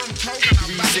know what I'm talking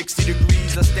about. 360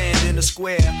 degrees, I stand in the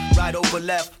square, right over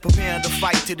left, preparing to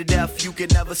fight to the death. You can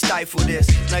never stifle this,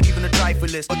 not even a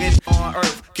trifleist. Again on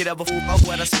earth, could ever fool up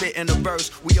when I spit in the verse.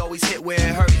 We always hit where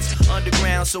it hurts,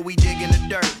 underground, so we dig in the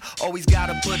dirt. Always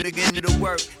gotta put it into the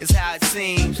work, it's how it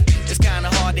seems. It's kinda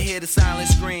hard to hear the silent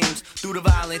screams through the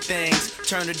violent things.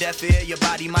 Turn a deaf ear, your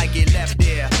body might get left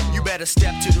there. You better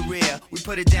step to the rear. We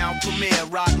put it down, premiere,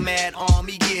 rock mad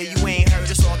army gear. You ain't heard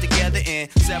us all together in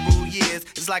several years.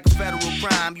 It's like a federal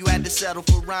crime. You had to settle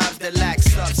for rhymes that lack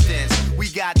substance. We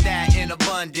got that in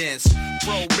abundance.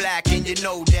 Pro-black and you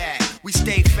know that. We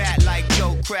stay fat like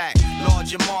Joe Crack. Lord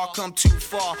Jamal come too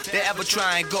far. They ever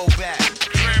try and go back.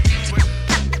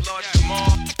 Lord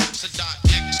Jamal, Sadat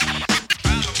X.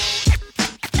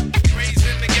 Raised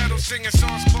in the ghetto singing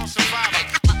songs for survival.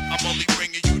 I'm only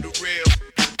bringing you the real.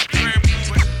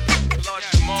 Lord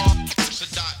Jamal,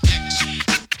 Sadat X.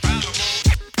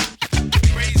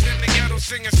 Raised in the ghetto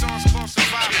singing songs for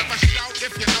survival.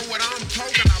 If you know what I'm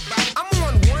talking about. I'm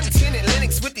on 110 at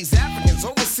Lennox with these Africans,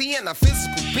 overseeing our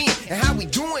physical being and how we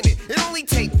doing it. It only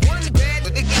take one bad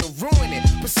but it can ruin it.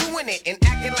 Pursuing it and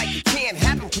acting like it can't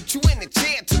happen. Put you in the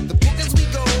chair to the book as we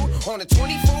go on a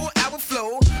 24-hour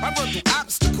flow. I run through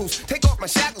obstacles, take off my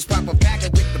shackles, pop a back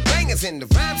with the bangers and the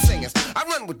rhyme singers. I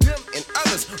run with them and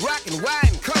others, rocking wide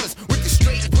in colors with the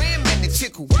straight rim and the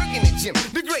chick who work in the gym.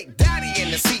 The great Dottie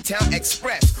and the C-Town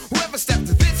Express. Whoever steps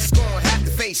to this is gonna have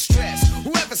to face stress.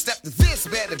 Whoever steps to this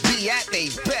better be at their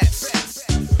best.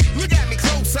 Look at me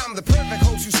close, I'm the perfect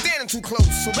host. You standing too close,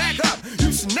 so back up.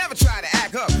 You should never try to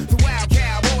act up. The wild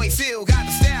cowboy still got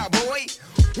the style, boy.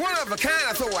 One of a kind,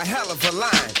 I throw a hell of a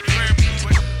line.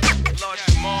 Lord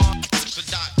Jamal,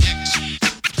 Sadat X.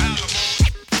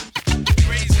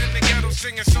 Raised in the ghetto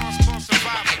singing songs for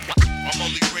survival. I'm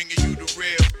only bringing you the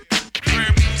real.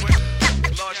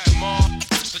 Lord Jamal,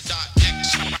 Sadat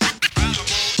X.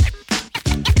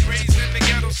 Raised in the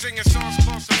ghetto singing songs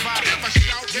for survival.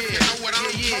 If you know what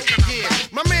I'm talking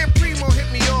about. My man Primo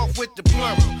hit me off with the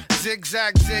plural.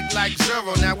 Zigzag, zig like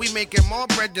Zero. Now we making more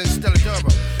bread than Stella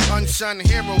Duro. Unsung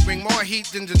hero, bring more heat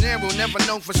than De Niro. Never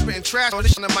known for spitting trash. Oh,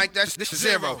 this on the mic, this is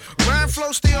zero. Rhyme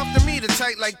flow stay off the meter,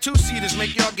 tight like two-seaters.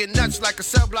 Make y'all get nuts like a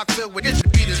cell block filled with itchy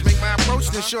beaters. Make my approach,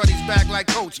 then shorty's back like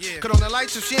coach. Cut on the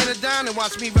lights if she ain't a dime and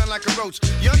watch me run like a roach.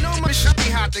 Y'all know my shit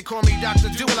be hot, they call me Dr.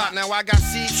 Do-A-Lot. Now I got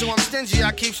seeds, so I'm stingy.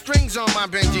 I keep strings on my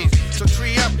Benjis. So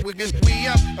tree up, we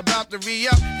up, about to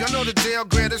re-up. Y'all know the deal,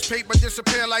 grab this paper,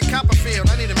 disappear like Copperfield.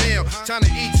 I need a meal, time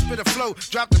to eat, spit a flow,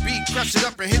 drop the beat, crush it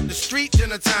up and hit the street,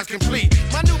 dinner time's complete.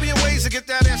 My Nubian ways to get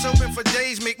that ass open for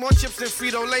days, make more chips than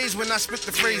Frito-Lays when I spit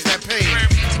the phrase that pays.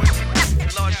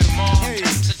 Lord Jamal,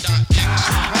 Sadat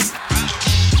X.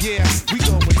 Yeah, we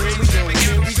going in, we going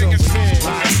in, we sing it.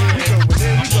 We going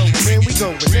in, we going in, we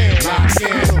going in. Lock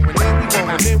in. We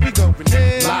going in, we going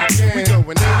in. Lock in. We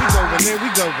going in, we going in, we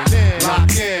going in.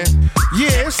 Lock in.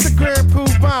 Yeah, it's the Grand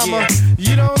Puba.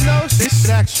 You don't know? This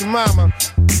ask your mama.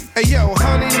 Hey yo,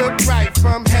 honey look right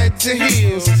from head to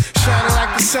heels. Shining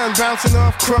like the sun bouncing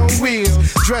off chrome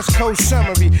wheels. Dress code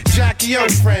summery, Jackie O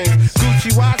frames.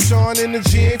 Gucci watch on in the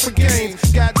G ain't for games.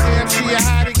 Goddamn, she a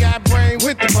hottie, got brain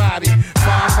with the body.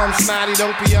 Far from snotty,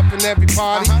 don't be up in every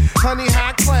party. Honey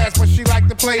high class, but she like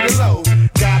to play the low.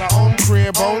 Got her own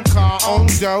crib, own car, own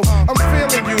dough. I'm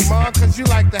feeling you, ma, cause you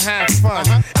like to have fun.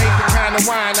 Ain't the kind of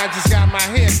wine, I just got my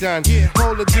hair done.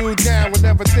 Hold a dude down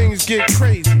whenever things get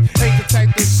crazy. Ain't the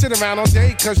type to sit around all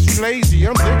day cause you lazy.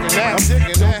 I'm digging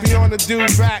that. Don't be on the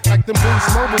dude back like the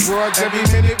Boost Mobile broads every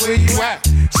minute where you at.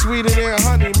 Sweeter than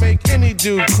honey, make any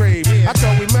dude crave. I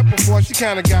thought we met before, she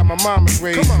kinda got my mama's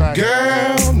raised. Come on, like,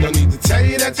 girl, no need to tell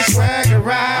you that you swagger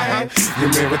right. Your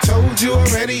mirror told you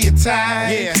already you're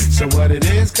tired. So what it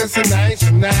is, cause tonight's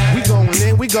your night. We going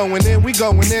in, we going in, we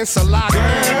going in, so lock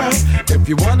girl, if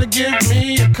you wanna give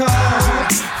me a call,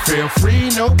 feel free,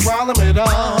 no problem at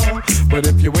all. But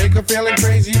if you wake up feeling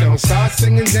crazy, don't start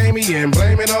singing Jamie and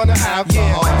blame it on the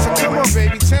alcohol. So come on,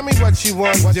 baby, tell me what you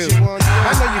want to do.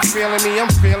 I know you feeling me, I'm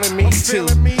feeling me too.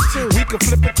 We could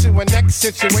flip it to a next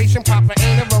situation. Papa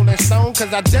ain't a rolling stone,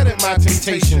 cause I deaded my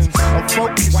temptations. I'm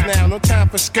focused now, no time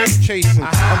for skirt chasing.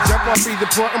 I'm jump off be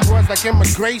deporting boys like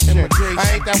immigration.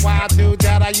 I ain't that wild dude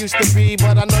that I used to be,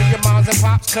 but I know your moms and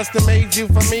pops custom made you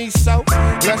for me, so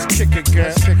let's kick it, girl.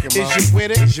 Is you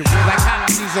with it? Like hot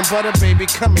season butter, baby,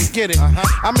 come and get it.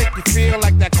 I make you feel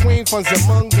like that queen from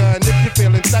Zamunga. And if you're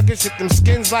feeling thuggish, hit them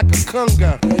skins like a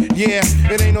kunga. Yeah,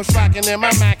 it ain't no slacking in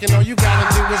my mackin'. All you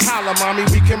gotta do is holler, mommy,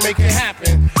 we can make it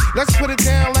happen. Let's put it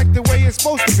down like the way it's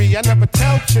supposed to be. I never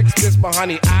tell chicks this, but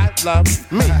honey, I love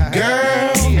me.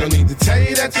 Girl, no need to tell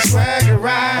you that you swagger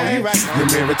right. Your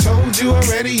mirror told you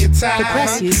already you're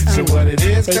tired. So what it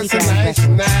is, cause tonight's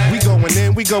your night. We going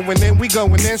in, we going in, we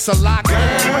going in, so lock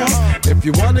girl. If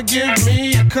you wanna give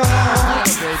me a call,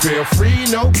 feel free,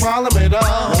 no problem at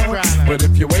all. But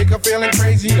if you wake up feeling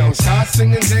crazy, don't start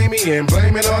singing Jamie and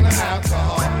blame it on the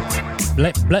alcohol.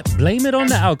 Blame it on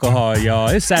the alcohol, y'all.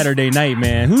 It's Saturday night,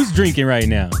 man. Who's drinking right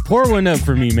now? Pour one up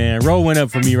for me, man. Roll one up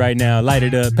for me right now. Light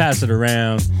it up. Pass it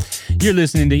around. You're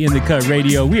listening to In the Cut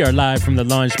Radio. We are live from the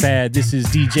Launchpad. This is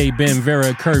DJ Ben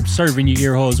Vera Curb serving your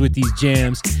ear holes with these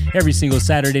jams every single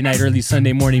Saturday night, early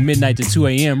Sunday morning, midnight to 2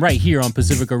 a.m. right here on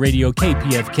Pacifica Radio,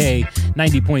 Kpfk,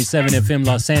 90.7 FM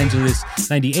Los Angeles,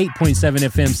 98.7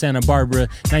 FM Santa Barbara,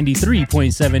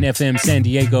 93.7 FM San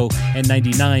Diego, and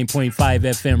 99.5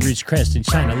 FM Ridgecrest and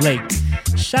China Lake.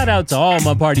 Shout out to all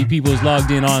my party peoples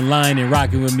logged in online and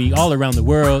rocking with me all around the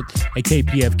world at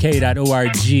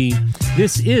kpfk.org.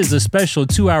 This is a special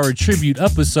 2-hour tribute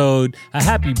episode, a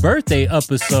happy birthday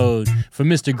episode for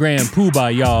Mr. Grand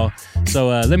Puba, y'all. So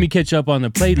let me catch up on the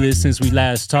playlist since we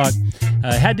last talked.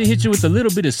 Had to hit you with a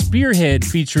little bit of Spearhead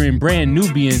featuring Brand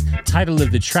Nubian. Title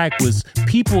of the track was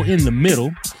People in the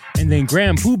Middle. And then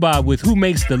Grand Puba with Who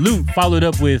Makes the Loot, followed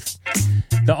up with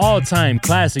the all-time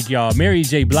classic, y'all, Mary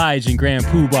J. Blige and Grand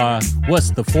Puba,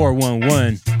 What's the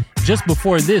 411? Just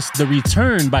before this, The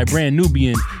Return by Brand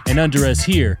Nubian, and under us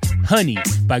here, Honey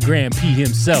by Grand P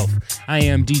himself. I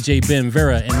am DJ Ben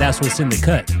Vera, and that's what's in the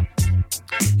cut.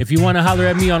 If you want to holler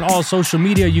at me on all social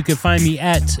media, you can find me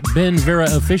at Ben Vera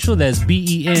Official. That's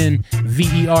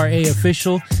BenVera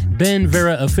Official.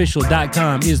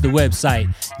 BenVeraOfficial.com is the website.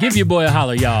 Give your boy a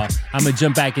holler, y'all. I'm going to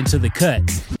jump back into the cut,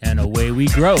 and away we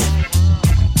grow.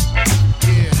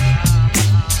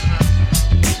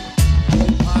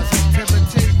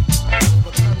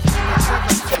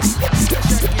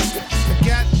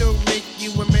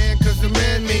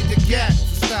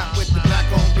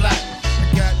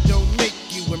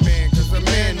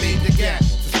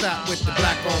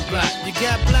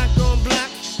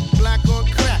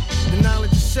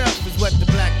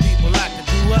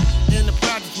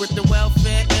 With the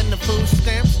welfare and the food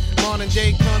stamps, modern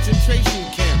day concentration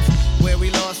camps, where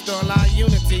we lost all our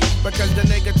unity because the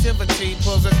negativity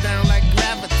pulls us down like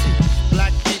gravity.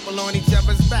 Black people on each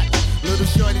other's back, little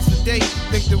shorties today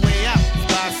think the way out is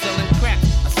by selling crack.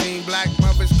 I seen black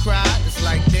mothers cry, it's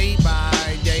like day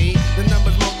by day the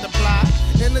numbers multiply,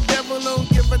 and the devil don't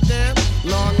give a damn.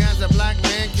 Long as a black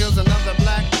man kills another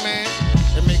black man,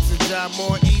 it makes the job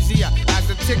more easier. As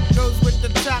the tick goes with the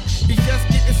top, he's just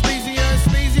getting sleazier and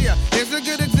sleazier. Here's a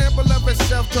good example of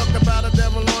itself. Talk about a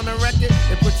devil on the record,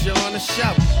 it puts you on the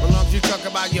shelf. As long as you talk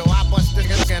about, yo, I bust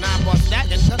this and I bust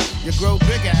that, and you grow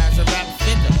bigger as a rap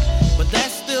figure. But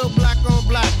that's still black on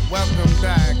black. Welcome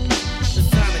back. It's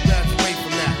time to graduate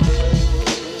from that.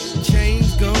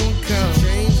 Chains go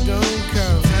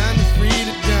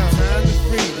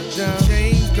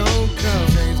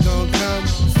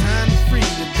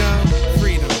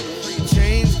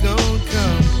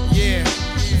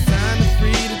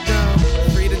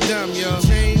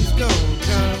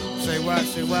I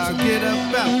said, well, get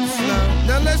up out the slum.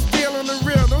 Now let's deal on the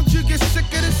real. Don't you get sick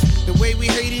of this? The way we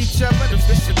hate each other,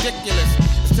 it's ridiculous.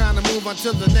 It's time to move on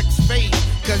to the next phase.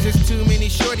 Cause there's too many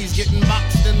shorties getting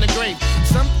boxed in the grave.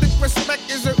 Some think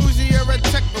respect is a Uzi or a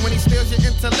tech, but when he steals your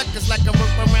intellect, it's like a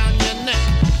rope around your neck.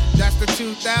 That's the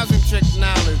 2000 trick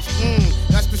knowledge.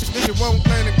 That's the shit you won't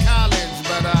learn in college.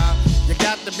 But you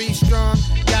got to be strong,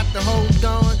 got to hold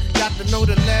on, got to know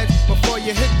the ledge before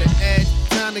you hit the edge.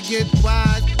 Time to get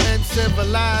wise and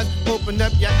civilized. Open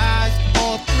up your eyes,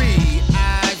 all three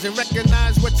eyes, and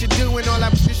recognize what you're doing. All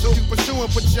that shit you pursuing,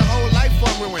 put your whole life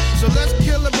on ruin. So let's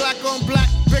kill a black on black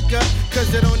bicker,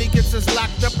 cause it only gets us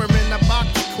locked up or in the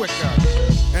box quicker.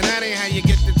 And that ain't how you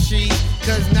get the cheese,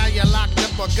 cause now you're locked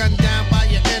up or gunned down by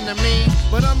your enemy.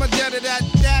 But I'ma get it at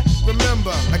that.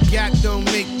 Remember, a cat don't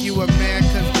make you a man,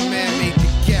 cause the man made the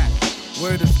cat.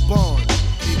 Word is born.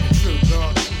 Keep it true,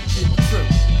 dog. Keep it true.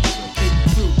 Keep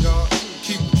it true, dog.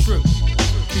 Keep it true.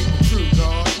 Keep it true,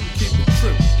 dog. Keep it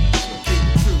true. Keep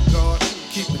it true, dog.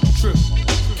 Keep it true.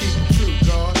 Keep it true,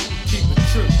 dog. Keep it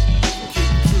true. Keep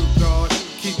it true, dog.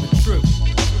 Keep it true.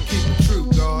 Keep it true,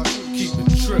 dog. Keep it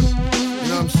true. You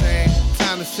know what I'm saying?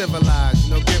 Time to civilize.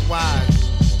 You know, get wise.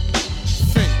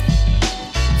 Think.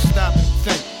 Stop and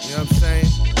think. You know what I'm saying?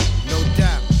 No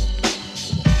doubt.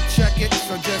 Check it,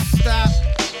 so just stop,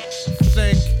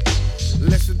 think,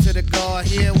 listen to the guard,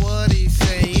 hear what he's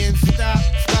saying. Stop,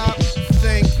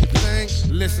 think,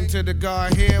 listen to the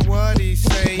guard, hear what he's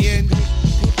saying.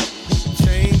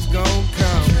 Change gon'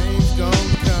 come,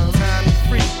 time to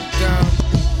freedom.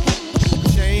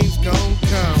 Change gon'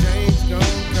 come,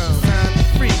 time to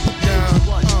freedom.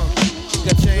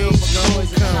 Change gon' come,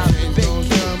 it's time to freedom.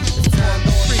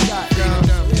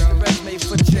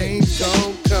 Change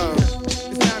gon' come.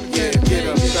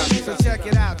 So check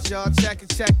it out, y'all. Check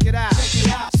it out.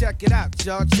 Check it out,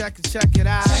 y'all. Check it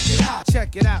out.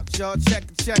 Check it out, y'all. Check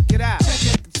it out. Check it out.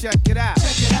 Check it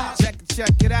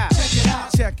out.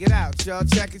 Check it out, y'all.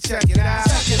 Check it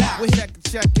out. We check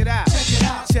it out.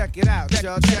 Check it out,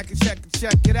 y'all. Check it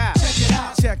out.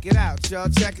 Check it out, y'all.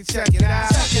 Check it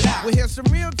out. We hear some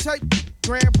real type.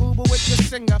 Grand Puba with the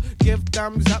singer. Give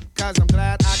thumbs up, cause I'm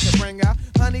glad I can bring her.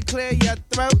 Honey, clear your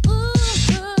throat.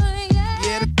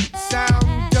 Yeah, the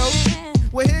sound dope.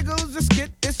 Well, here goes the skit.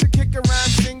 It's a kick around,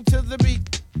 sing to the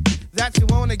beat that you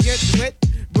wanna get with.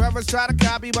 Brothers try to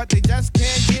copy, but they just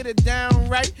can't get it down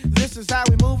right. This is how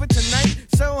we move it tonight.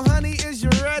 So, honey, is you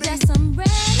ready? Yes, I'm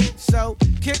ready. So,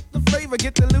 kick the flavor,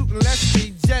 get the loot, and let's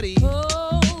be jetty.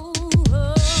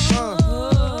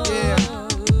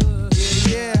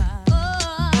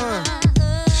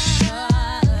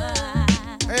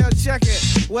 Hey, yo, check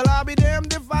it. Well, I'll be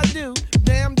damned if I do,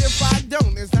 damned if I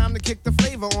don't. It's time to kick the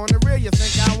flavor on the real. You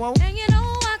think I won't? And you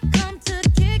know I come to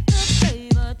kick the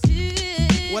flavor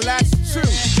too. Well, that's true.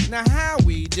 Now how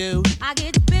we do? I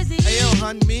get busy. Hey, yo,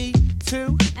 hun, me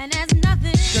too. And that's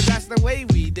nothing. Cause that's the way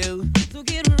we do. So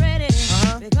get ready.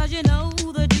 Because you know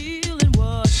the deal and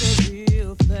what's the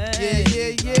real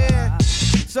thing. Yeah.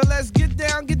 So let's get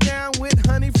down with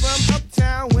honey from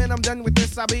uptown. When I'm done with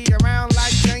this, I'll be around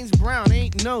like James Brown.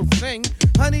 Ain't no thing.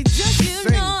 Honey, just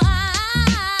sing. Know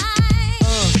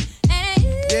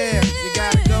yeah, you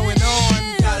got it going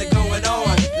on. Got it going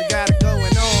on. You got it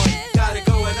going on. Got it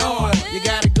going on. You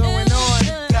got it going on.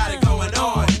 Got it going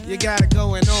on. You got it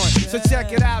going on. So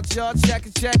check it out, y'all. Check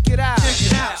it out. Check it out.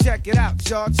 Check it out,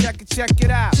 y'all. Check it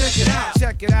out. Check it out.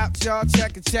 Check it out, y'all.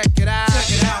 Check it out.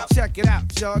 Check it out. Check it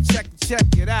out, y'all. Check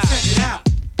it out. Check it out.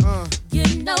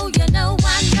 You know, I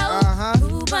know.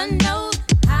 Puba knows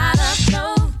how to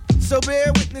flow. So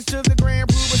bear witness to the grand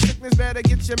Puba sickness. Better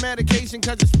get your medication,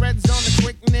 cause it spreads on the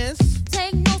quickness.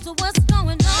 Take notes of what's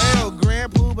going on. Hell,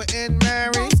 grand Puba and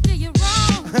Mary. Don't steer you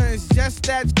wrong. It's just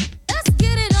that. Let's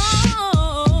get it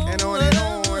on. And on and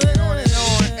on and on and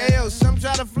on. Ayo, some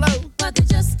try to flow, but they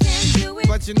just can't do it.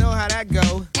 But you know how that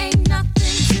go. Ain't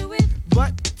nothing to it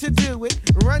but to do it,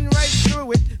 run right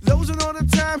through it. Those who know the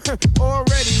time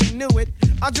already knew it.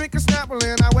 I drink a Snapple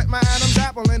and I wet my Adam's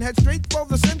apple and head straight for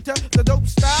the center. The dope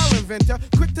style inventor,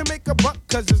 quick to make a buck,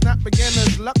 cause it's not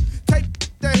beginner's luck. Type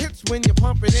that hits when you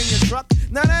pump it in your truck.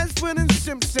 Now that's Winning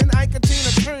Simpson, Ike,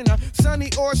 Tina Turner, Sonny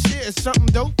or shit is something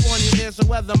dope on your ear. So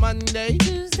whether Monday,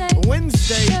 Tuesday,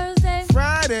 Wednesday, Thursday,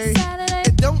 Friday, Saturday,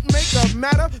 it don't make a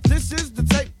matter. This is the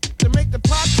tape to make the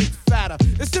pocket fatter.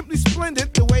 It's simply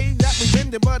splendid the way that we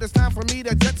bend it, but it's time for me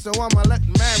to jet, so I'ma let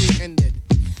Mary end it.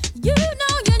 You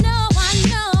know, I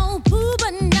know.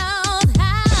 Puba knows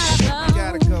how to go. You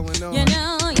got it going on. You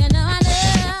know, I know.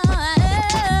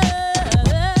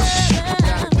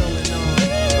 Got it going on.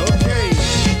 Okay.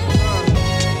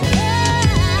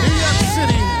 New York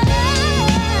City.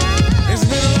 It's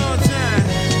been a long time.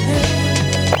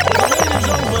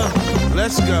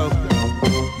 let's go.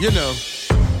 You know.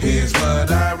 Here's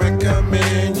what I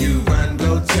recommend. You run,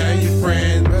 go tell your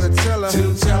friends. Better tell her.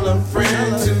 To tell a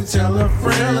friend, to tell a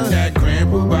friend that Grand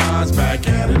Puba's back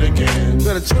at it again.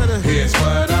 Better Twitter. Here's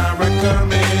what I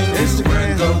recommend.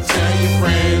 Instagram. You run, go tell your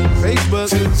friends. Facebook.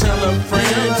 To tell a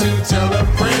friend, to tell a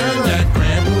friend that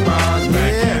Grand Puba's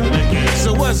back at it again.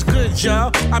 So what's good,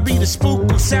 y'all? I be the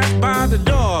spook who sat by the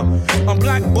door. I'm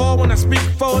blackball when I speak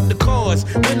for the cause.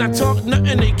 When I talk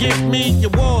nothing, they give me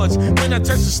awards. When I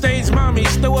touch the stage, mommy,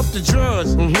 throw up the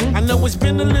drawers. I know it's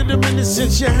been a little minute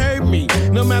since you heard me.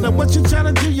 No matter what you try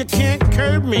to do, you can't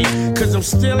curb me. Cause I'm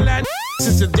still that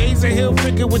since the days of Hill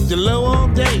Figure with the low all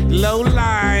day, low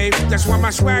life. That's why my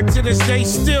swag to this day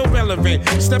still relevant.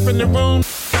 Step in the room,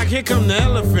 like here come the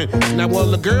elephant. Now while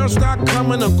the girls start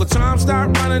coming, Uncle Tom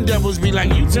start running, devils be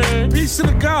like, you turn. Peace to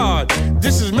the God.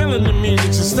 This is melanin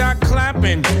music, so start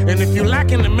clapping. And if you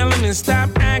lacking the melanin, stop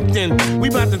acting. We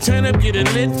about to turn up, get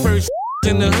it lit first.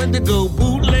 In the hood to go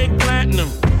bootleg platinum.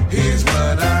 Here's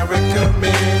what I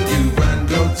recommend. You run,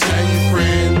 go tell your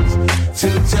friends. To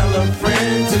tell a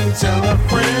friend, to tell a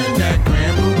friend that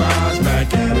Grand Puba's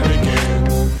back at it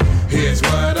again. Here's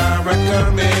what I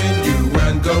recommend. You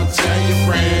run, go tell your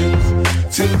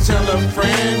friends. To tell a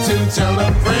friend, to tell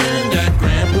a friend that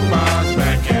Grand Puba's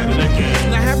back at it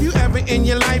again. Now have you ever in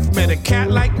your life met a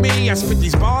cat like me? I spit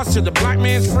these bars till the black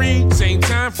man's free. Same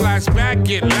time, flashback,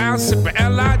 get loud, sippin'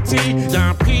 L.I.T.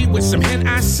 Don P with some hen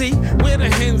I see. Where the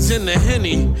hens in the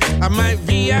Henny? I might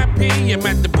VIP, I'm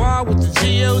at the bar with the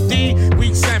G.O.D.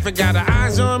 Weak Cypher got her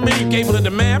eyes on me. Gave her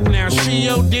the map, now she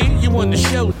O.D. You on the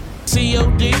show.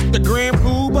 C.O.D. the Grand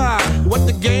Puba. What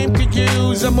the game could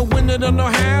use. I'm a winner, don't know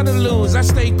how to lose. I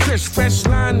stay crisp, fresh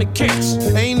line the kicks.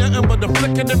 Ain't nothing but the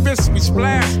flick of the wrist. We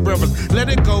splash, brothers. Let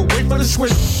it go, wait for the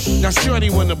switch. Now shorty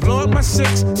wanna blow up my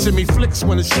six. Send me flicks,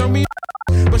 wanna show me.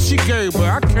 But she Gerber,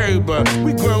 I curb her.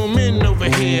 We grown men over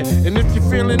here. And if you're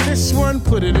feeling this one,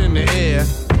 put it in the air.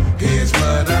 Here's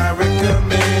what I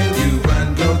recommend. You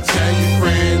run, go tell your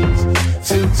friends.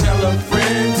 To tell a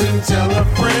friend, to tell a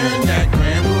friend that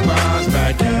Grand Puba's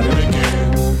back at it again.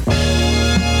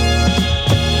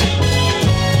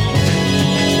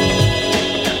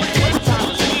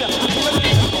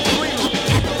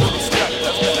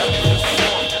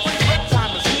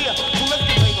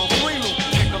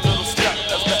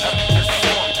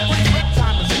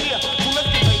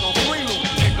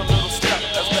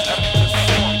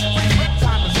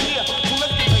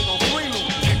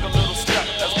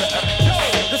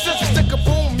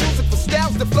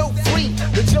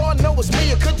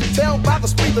 Tell by the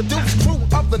speed, the Duke's crew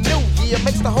of the new year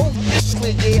makes the whole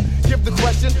clear, yeah. Give the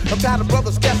question, I'm tired of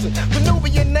brothers guessing. The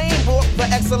Nubian name brought the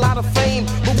X a lot of fame,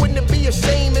 but wouldn't it be a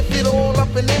shame if it all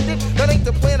up and ended? That ain't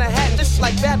the plan I had, just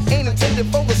like that ain't intended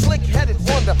for the slick-headed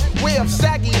wonder. Wear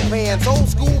saggy pants, old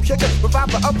school kicker without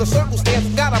the other circumstance.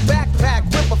 Got a backpack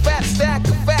with a fat stack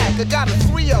of fag. I got a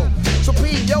 3-0, so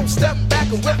P.O. step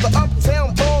back and whip the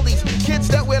uptown ballies. Kids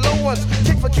that wear low ones,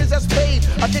 kick for kids that's paid.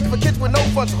 I kick for kids with no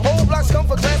funds. Whole blocks come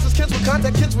for classes, kids with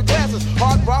contact, kids with glasses.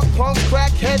 Hard rock, punks,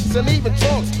 crackheads, and even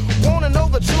drunks. Wanna know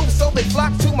the truth, so they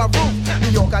flock to my roof. New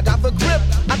York, I got the grip.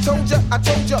 I told ya,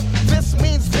 this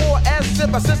means war as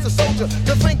if I assist a soldier.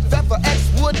 To think that the X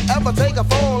would ever take a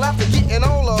fall after getting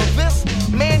all of this,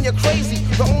 man, you're crazy.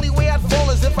 The only way I'd fall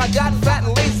is if I got fat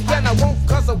and lazy. Then I won't,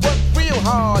 cause I work real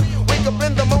hard. Wake up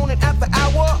in the morning at the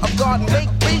hour of God and make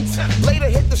beats. Later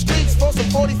hit the streets for some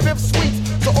 45th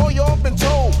suites. So all y'all been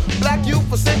told, black youth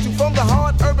for sent you from the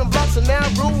hard urban blocks and now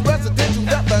rule residential.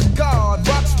 That the God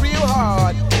rocks real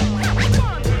hard.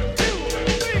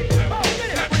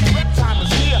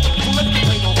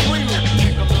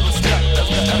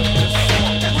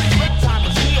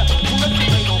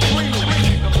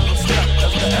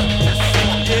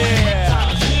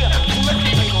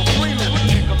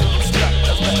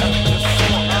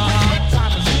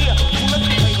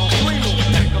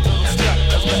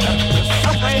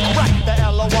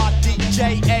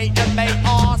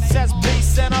 J-A-M-A-R says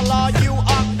peace and Allah. You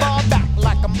are far back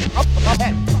like I'm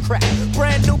head crack.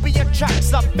 Brand Nubian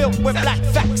tracks are built with black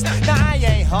facts. Now I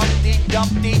ain't Humpty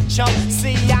Dumpty chump.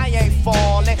 See, I ain't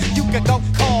falling. You can go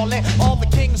calling all the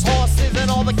king's horses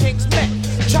and all the king's men.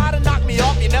 Try to knock me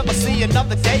off, you never see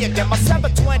another day again. My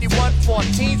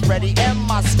 721-14's ready and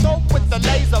my scope with the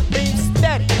laser beam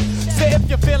steady. Say if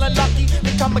you're feeling lucky,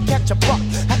 then come and catch a buck.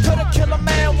 I could've killed a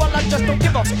man, well I just don't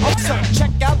give a fuck. So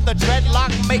check out the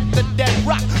dreadlock, make the dead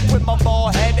rock. With my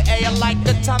bald head, air like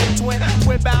the Tommy twin.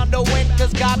 We're bound to win,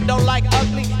 cause God don't like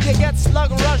ugly. You get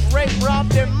slug, rush, rape,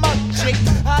 robbed, and mug chick.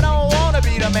 I don't wanna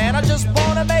be the man, I just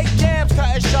wanna make jams.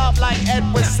 Cut it sharp like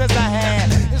Edward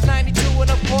Scissorhand. It's 92 and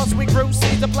of course we grew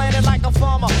seeds, a planet like a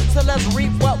farmer. So let's reap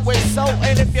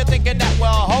And if you're thinking that we're a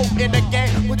hoe in the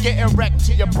game, we're getting wrecked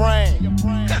to your brain.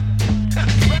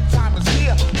 Time is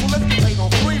here, so let's play on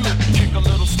freely. Kick a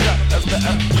little step as the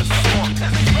F gets swung.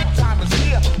 Time is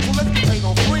here, so let's play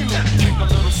on freely. Kick a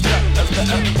little step as the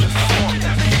F gets swung.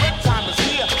 Time is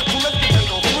here, so let's play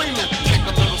on freely. Kick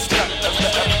a little step as the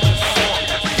F gets swung.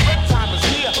 Time is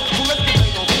here, so let's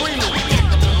play on freely. Kick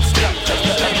a little step as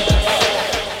the F gets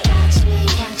swung.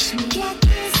 Catch me, get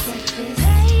this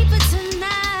paper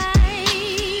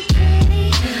tonight.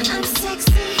 Pretty, I'm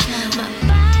sexy, my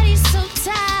body's so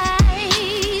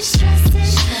tight.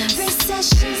 Stresses,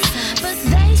 recessions, but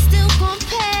they still gon'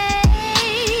 pay.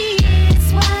 It's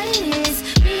what it is,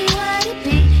 be what it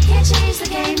be. Can't change the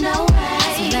game, no way.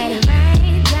 So let it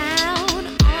rain down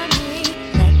on me.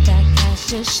 Let that cash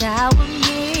just shower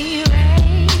me.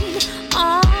 Rain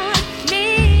on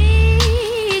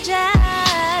me,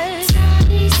 just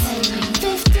 20s,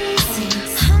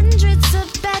 50s, hundreds of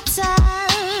better.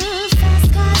 Fast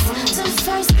cars to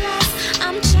first class,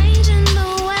 I'm changing the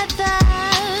weather.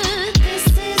 This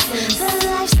is the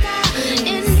lifestyle, in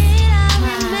it I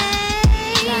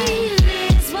remain.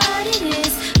 It's what it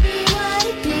is, be what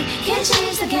it be. Can't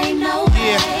change the game, no way.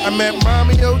 Yeah, I met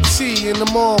Mommy OT in the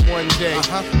mall one day.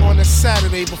 On a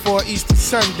Saturday before Easter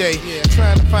Sunday.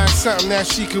 Trying to find something that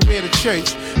she could wear to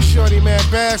church. Shorty mad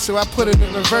bad, so I put it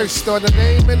in reverse. Store the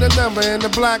name and the number in the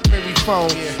BlackBerry phone.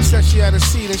 Said she had a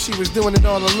seat and she was doing it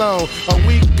all alone. A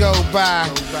week go by.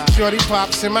 Shorty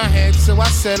pops in my head, so I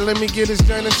said, let me get this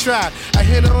joint a try. I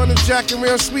hit her on the jacket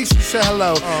real sweet, she said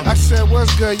hello. I said,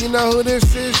 what's good, you know who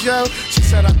this is, yo? She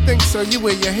said, I think so, you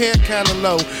wear your hair kinda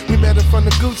low. We met her from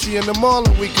the Gucci in the mall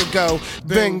a week ago.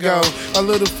 Bingo, a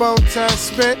little phone time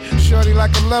spent. Shorty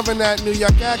like I'm loving that New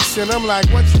York accent. I'm like,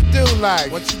 what you do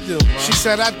like? What you do, man? She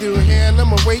said, I do hair and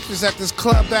I'm a waitress at this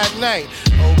club that night.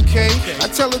 Okay, I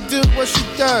tell her dude what she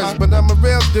does, but I'm a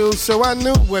real dude, so I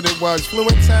knew what it was. Flew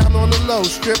in town on the low,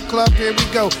 strip club, here we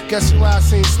go. Guess who I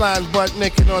seen sliding butt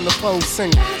naked on the pole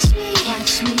singing?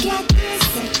 Catch me, get this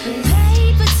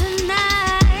paper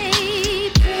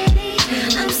tonight. Pretty,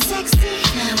 I'm sexy,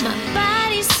 my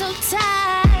body's so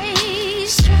tight.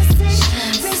 Stresses,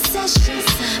 recessions,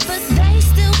 but they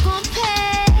still gon'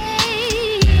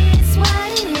 pay. It's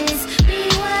what it is, be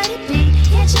what it be.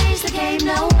 Can't change the game,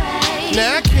 no way.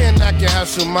 Now I can't knock your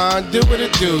hustle, man. Do what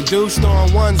it do. Dudes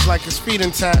throwing ones like it's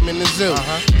feeding time in the zoo.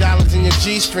 Dollars in your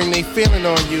G-string, they feeling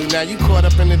on you. Now you caught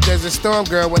up in the Desert Storm,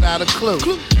 girl, without a clue.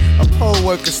 A pole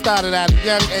worker started at a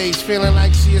young age, feeling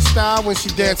like she a star when she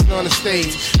dancing on the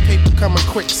stage. Paper coming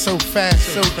quick, so fast,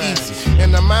 so easy.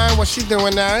 In her mind, what she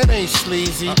doing now, it ain't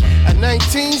sleazy. At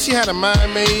 19, she had her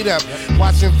mind made up.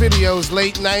 Watching videos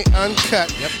late night,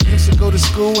 uncut. Used to go to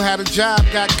school, had a job,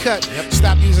 got cut.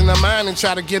 Stop using her mind and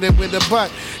try to get it with her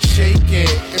butt. Shake it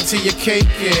until you cake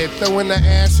it. Throwing the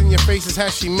ass in your face is how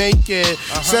she make it.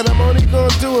 Said I'm only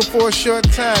gonna do it for a short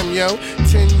time, yo.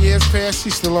 10 years past,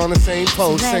 she's still on the same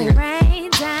pole singing. Rain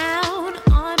down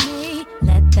on me.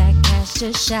 Let that cash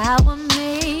just shower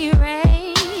me.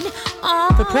 Rain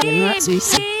on For Praying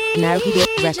Ratsus, now he did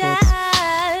records.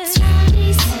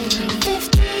 20s,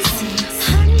 50s,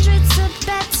 hundreds of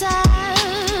better.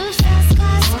 Fast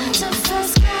cars to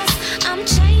first class, I'm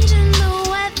changing the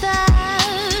weather.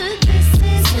 This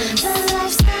is the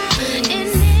lifestyle, in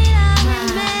it I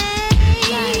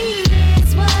remain.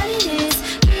 It's what it is,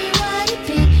 be what it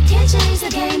be. Can't change the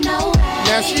game, no way.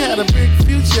 Now she had a big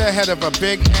future ahead of her,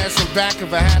 big ass and back of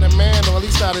her. Had a man, all he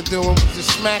started doing was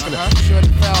just smacking her. Shorty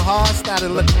fell hard, started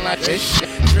looking like this shit.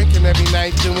 Drinking every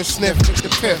night, doing sniff with the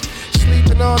pip.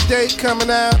 Sleeping all day, coming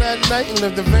out at night and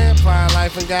lived a vampire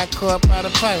life and got caught by the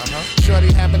pipe.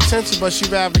 Shorty had potential, but she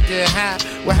rather get high.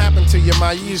 What happened to you,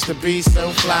 ma? You used to be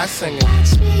so fly singing.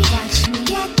 Catch me,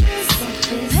 get this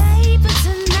paper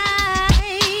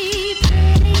tonight.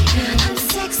 Pretty, I'm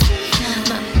sexy,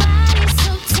 my body's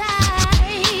so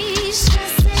tight.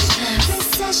 Stresses,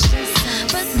 recessions,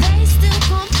 but they still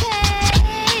gon' pay.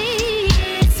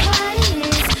 It's what it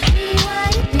is, be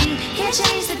what it be. Can't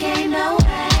change the game, no way.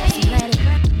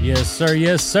 Yes, sir.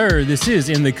 Yes, sir. This is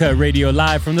In the Cut Radio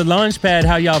live from the Launchpad.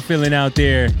 How y'all feeling out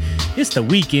there? It's the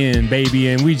weekend, baby,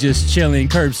 and we just chilling,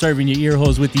 curb serving your ear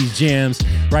holes with these jams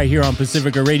right here on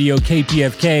Pacifica Radio,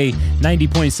 Kpfk,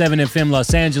 90.7 FM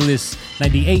Los Angeles,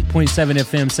 98.7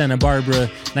 FM Santa Barbara,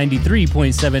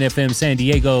 93.7 FM San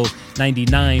Diego,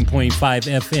 99.5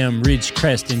 FM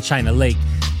Ridgecrest and China Lake.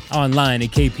 Online at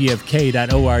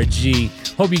kpfk.org.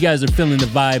 Hope you guys are feeling the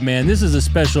vibe, man. This is a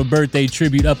special birthday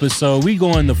tribute episode. We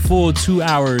going the full 2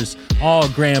 hours, all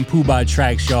Grand Puba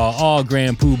tracks, y'all. All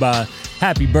Grand Puba.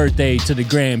 Happy birthday to the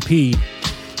Grand P.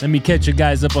 Let me catch you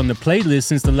guys up on the playlist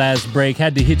since the last break.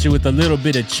 Had to hit you with a little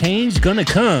bit of Change Gonna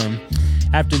Come.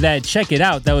 After that, check it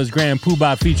out. That was Grand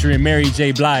Puba featuring Mary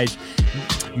J. Blige.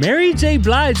 Mary J.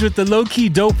 Blige with the low-key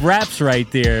dope raps right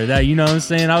there. That, you know what I'm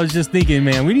saying? I was just thinking,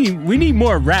 man, we need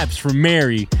more raps from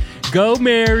Mary. Go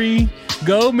Mary,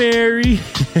 go Mary.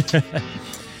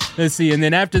 Let's see, and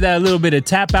then after that, a little bit of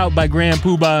Tap Out by Grand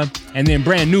Puba, and then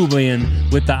Brand Nubian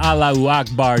with the Allahu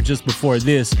Akbar just before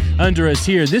this. Under us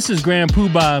here, this is Grand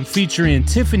Puba featuring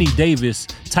Tiffany Davis.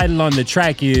 Title on the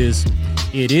track is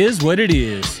It Is What It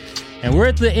Is. And we're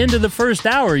at the end of the first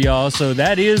hour, y'all, so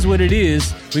that is what it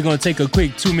is. We're going to take a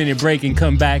quick 2-minute break and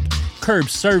come back. Curb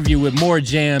serve you with more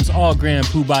jams, all Grand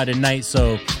Puba tonight,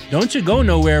 so don't you go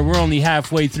nowhere. We're only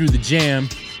halfway through the jam.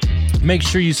 Make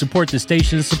sure you support the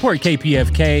station, support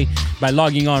Kpfk by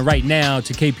logging on right now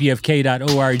to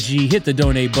kpfk.org. Hit the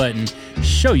donate button,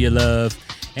 show your love.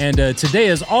 And today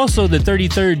is also the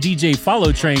 33rd DJ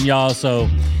Follow Train, y'all, so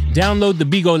download the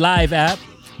Bigo Live app.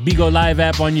 Bigo Live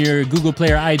app on your Google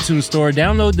Play or iTunes store.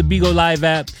 Download the Bigo Live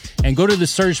app and go to the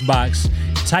search box.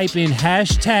 Type in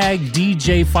hashtag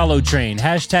DJ Follow Train.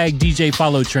 Hashtag DJ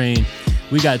Follow Train.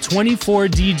 We got 24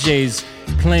 DJs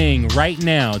playing right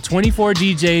now. 24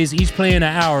 DJs, each playing an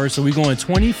hour. So we're going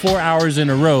 24 hours in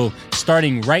a row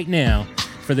starting right now.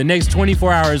 For the next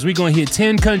 24 hours, we're going to hit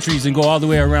 10 countries and go all the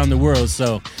way around the world.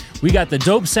 So we got the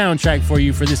dope soundtrack for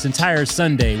you for this entire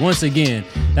Sunday. Once again,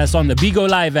 that's on the Bigo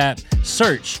Live app.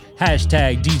 Search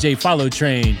hashtag DJ Follow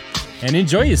Train and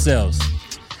enjoy yourselves.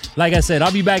 Like I said,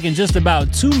 I'll be back in just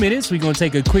about 2 minutes. We're going to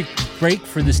take a quick break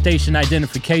for the station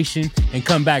identification and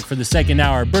come back for the second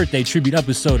hour birthday tribute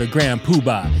episode of Grand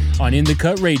Puba on In The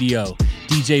Cut Radio.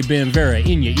 DJ Ben Vera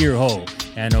in your ear hole.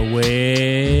 And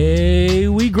away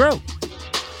we grow.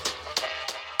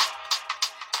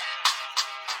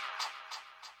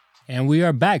 And we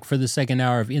are back for the second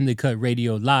hour of In The Cut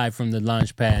Radio live from the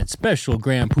Launchpad special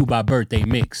Grand Puba birthday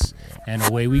mix. And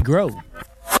away we grow.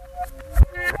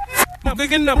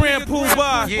 Picking up Grand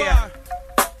Puba. Yeah.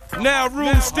 Now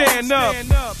rules stand up.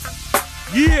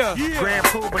 Yeah. Grand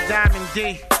Puba Diamond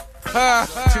D.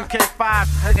 2K5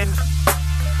 hugging.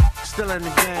 Still in the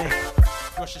game.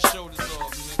 Brush your shoulders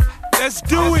off, man. Let's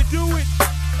do it.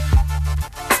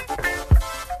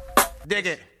 Dig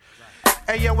it.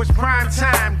 Hey yo, it's prime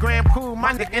time, Grand Puba,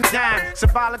 my nigga and dime.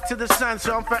 Symbolic to the sun,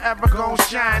 so I'm forever gon'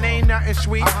 shine. Ain't nothing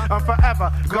sweet, I'm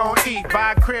forever gon' eat.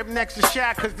 Buy a crib next to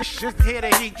Shaq, cause this shit here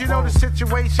to heat. You know the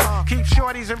situation, keep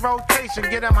shorties in rotation.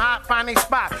 Get them hot, find a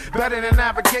spot, better than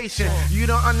navigation. You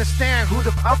don't understand who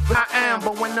the fuck I am,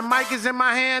 but when the mic is in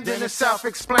my hand, then it's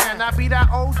self-explained. I be that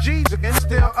OG, again,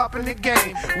 still up in the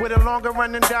game. With a longer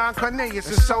running down Cornelius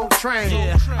and Soul Train.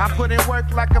 I put in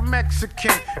work like a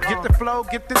Mexican. Get the flow,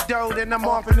 get the dough, then I'm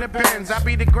off in the bins. I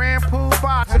be the Grand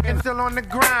Puba, and still on the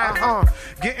grind.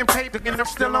 Getting paper, and I'm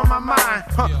still on my mind.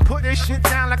 Put this shit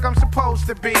down like I'm supposed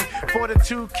to be. For the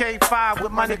 2K5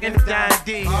 with my nigga and the Dime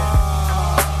D.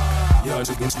 Y'all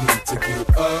niggas need to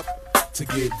get up, to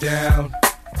get down.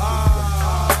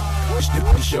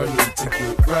 Y'all need to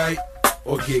get right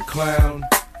or get clown.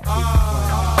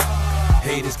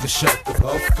 Haters can shut the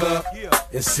fuck up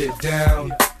and sit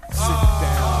down.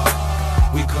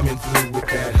 We coming through with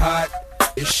that hot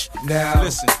ish now.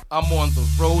 Listen, I'm on the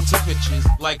road to riches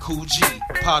like Cool G.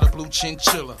 Powder blue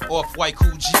chinchilla, off-white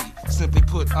Cool G. Simply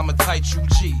put, I'm a tight true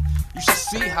G. You should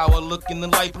see how I look in the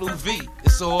light blue V.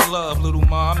 It's all love, little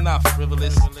ma, I'm not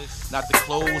frivolous. Not the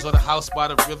clothes or the house by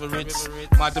the river, it's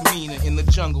my demeanor in the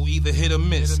jungle, either hit or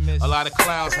miss. A lot of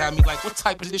clowns have me like, what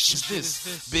type of dish is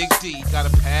this? Big D, got a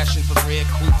passion for red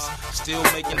coops. Still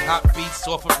making hot beats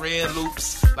off of red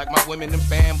loops. Like my women in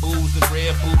bamboos and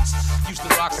red boots. Used to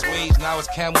rock suede, now it's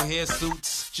camel hair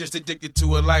suits. Just addicted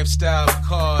to a lifestyle of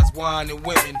cars, wine and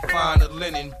women. Find a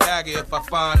linen bagger if I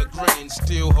find a grinning.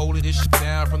 Still holding this shit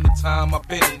down from the time I've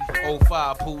been in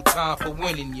 05, pool time for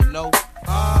winning, you know.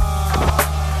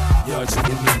 Y'all just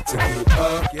need to get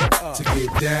up, to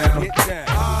get down.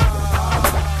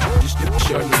 Just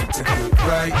y'all need to get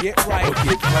right, or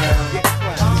get clown.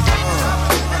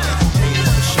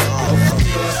 Haters can shut the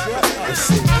fuck up and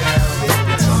sit down.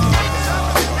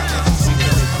 We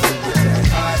coming through with that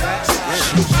hot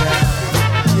shit down.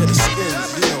 Yeah, the skins,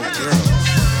 you know, girls.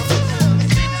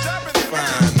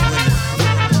 Fine women.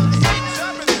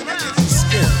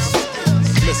 Skins.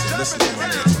 Listen to my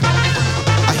name.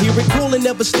 I hear it cool Ballin',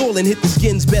 never stolen, hit the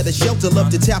skins better. Shelter, love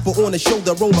to tap her on the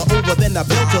shoulder, roll her over, then I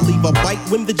belt her. Leave a bite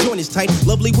when the joint is tight,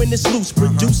 lovely when it's loose.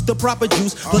 Produce the proper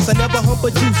juice, plus I never hump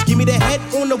a juice. Give me the head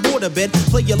on the waterbed,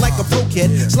 play you like a pro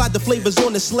kid. Slide the flavors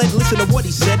on the sled, listen to what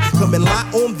he said. Come and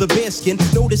lie on the bearskin,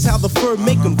 notice how the fur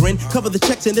make him grin. Cover the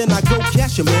checks and then I go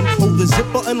cash him in. Hold the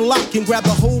zipper, unlock and grab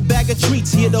the whole bag of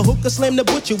treats. Here the hooker, slam the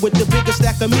butcher with the bigger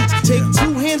stack of meats. Take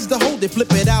 2 hands to hold it,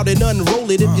 flip it out and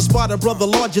unroll it. If you spot a brother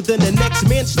larger than the next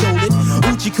man stole it.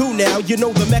 Uchi cool now, you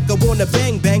know the Mecca wanna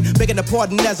bang bang. Begging a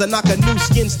pardon as I knock a new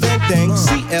skin stank thang.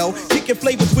 CL, kicking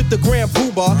flavors with the Grand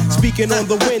Puba. Speaking on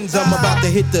the winds, I'm about to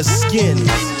hit the skins.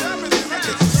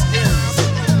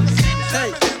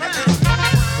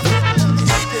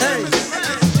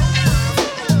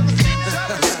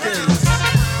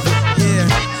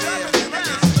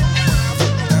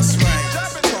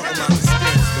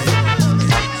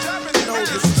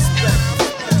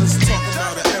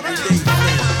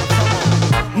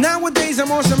 I'm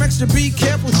on some extra, be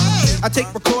careful. I take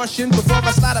precautions before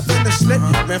I slide up in the slit.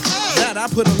 Man, that I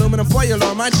put aluminum foil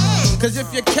on my cause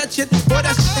if you catch it, boy,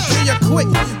 that's to kill you quick.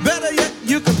 Better yet,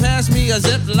 you can pass me a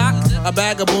Ziploc, a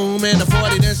bag of boom, and a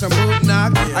 40, then some boot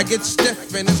knock. I get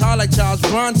stiff and it's hard like Charles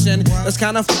Bronson. That's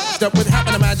kind of f***ed up with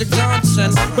happened to Magic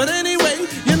Johnson. But anyway,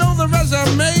 you know the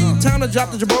resume. Time to drop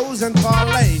the jabos and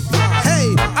parlay.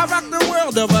 Hey, I rock the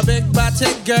world of a big body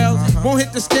girl. Won't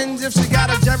hit the skins if she got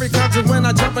a Jerry curl. Cause when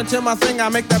I jump into my thing, I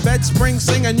make the bed spring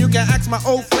sing. And you can ask my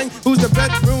old fling, who's the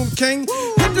bedroom king.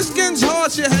 Hit the skins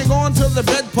hard, she hang on to the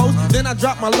bedpost. Then I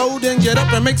drop my load and get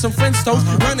up and make some French toast.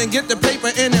 Run and get the paper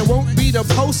and it won't be the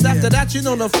post. After that, you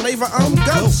know the flavor, I'm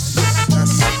ghost.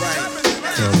 That's right.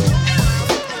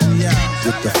 Yeah.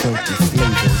 With the funky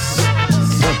flavors.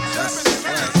 That's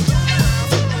right.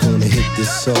 Gonna hit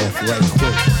this off right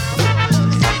quick.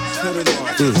 Put it on.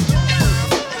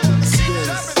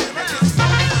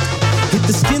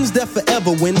 The skins that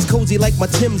forever wins, cozy like my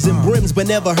Timbs and brims, but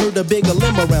never heard a bigger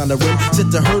limb around the rim. Sit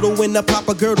the hurdle in the pop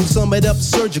a girdle, sum it up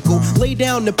surgical. Lay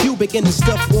down the pubic and the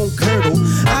stuff won't curdle.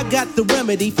 I got the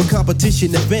remedy for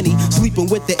competition, if any. Sleeping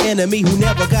with the enemy who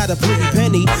never got a pretty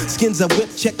penny. Skins I whip,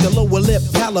 check the lower lip,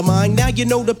 Palomine. Now you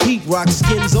know the Pete Rock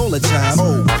skins all the time.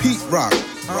 Oh, Pete Rock.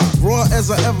 Raw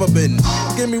as I ever been.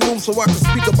 Give me room so I can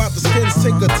speak about the skins,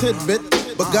 take a tidbit.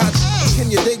 But God, can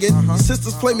you dig it?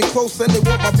 Sisters play me close and they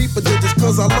want my beeper digits.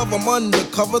 Cause I love them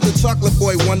undercover, the chocolate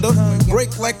boy wonder.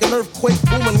 Break like an earthquake,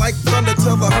 booming like thunder.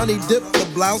 Tell the honey dip the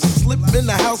blouse. Slip in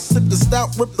the house, sip the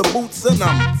stout, rip the boots and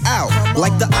I'm out.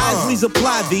 Like the Isleys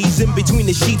apply these in between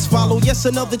the sheets. Follow yes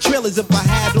another trailers if I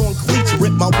had on cleats.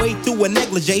 Rip my way through a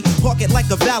negligee, park it like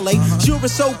a valet. Sure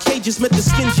it's okay, just met the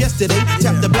skins yesterday.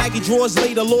 Tap the baggy drawers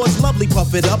later, Lord's lovely,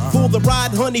 puff it up. For the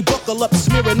ride, honey, buckle up,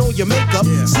 smearing on your makeup.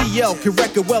 CL can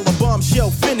wreck it well, a bombshell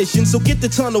finishing. So get the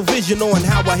tunnel vision on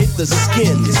how I hit the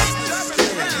skins.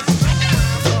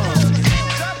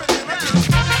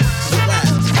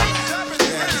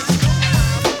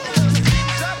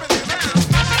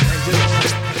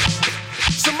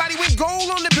 Somebody went gold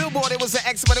on the billboard, it was an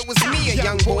X, but it was me. A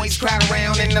young boys crowd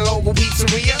around in the local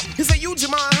pizzeria. He said, you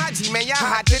Jamal Haji, man, y'all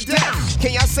hot to death.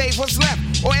 Can y'all save what's left?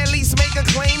 Or at least make a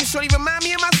claim? Shorty remind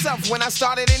me of myself when I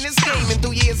started in this game. In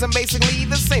 3 years, I'm basically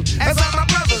the same as all my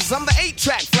brothers. I'm the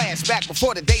 8-track flashback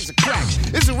before the days of crack.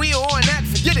 Is it real or not?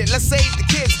 Forget it, let's save the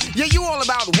kids. Yeah, you all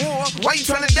about war. Why you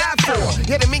trying to die for?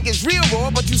 Yeah, the mink is real raw,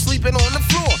 but you sleeping on the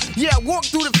floor. Yeah, I walk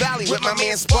through the valley with my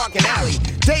man Spark and Alley.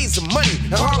 Days of money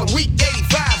and Harlem Week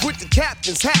 85 with the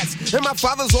captain's hats and my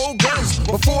father's old guns.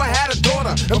 Before I had a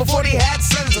daughter and before they had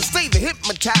sons, I stayed to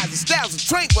hypnotize. The styles of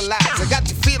tranquilize. I got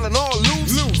you feeling all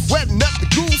loose, wetting up the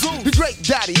goose. The great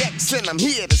Daddy X, and I'm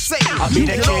here to say I'll be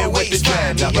the kid with the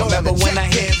dread. I remember when I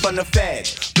hid from the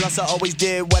feds. Plus I always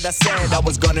did what I said I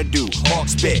was gonna do. Hawk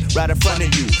spit right in front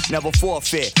of you, never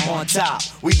forfeit. On top,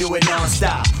 we do it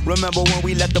non-stop. Remember when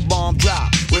we let the bomb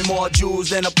drop with more jewels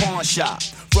than a pawn shop.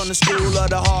 From the school of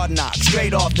the hard knocks,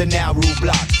 straight off the Nauru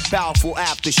block. Powerful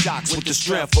aftershocks with the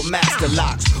strength of master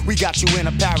locks. We got you in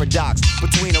a paradox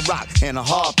between a rock and a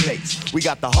hard place. We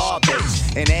got the hard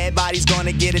base, and everybody's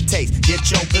gonna get a taste.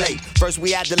 Get your plate. First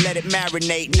we had to let it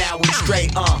marinate, now we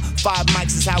straight. 5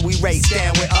 mics is how we rate.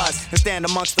 Stand with us and stand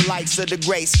amongst the likes of the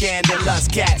great scandalous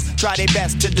cats. Try their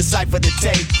best to decipher the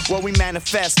tape. What we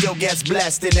manifest still gets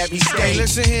blessed in every state. Hey,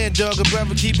 listen here, dog, a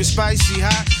brother, keep it spicy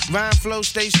hot. Rhyme flow,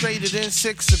 stay straighter than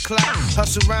 6 o'clock.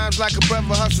 Hustle rhymes like a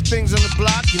brother, hustle things on the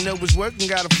block. You know it's working,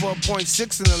 got a 4.6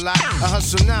 in the lot. I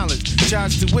hustle knowledge,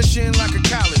 charge tuition like a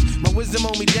college. My wisdom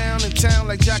hold me down in town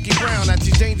like Jackie Brown. I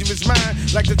teach dangerous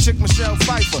mind like the chick Michelle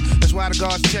Pfeiffer. That's why the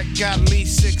guards check got at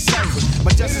least 6 ciphers.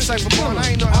 My justice cipher born,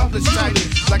 I ain't no helpless type.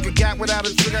 Like a gap without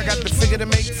a trigger, I got the figure to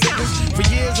make figures. For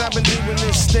years I've been doing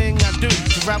this thing I do.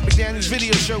 The Ralph McDaniels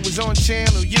video show was on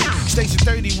Channel U. Station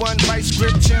 31, right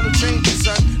script, channel changes,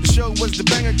 son. The show was the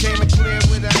banger, came in clear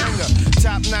with a hanger.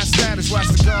 Top notch status,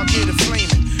 watch the guard get it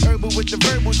flaming. Herbal with the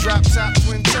verbal, drop top,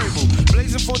 twin turbo.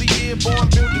 Blazing for the year, born,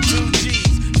 built the 2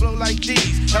 G's. Flow like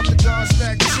these, help the guard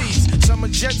stack cheese. Summer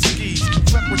jet skis,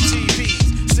 truck with TVs.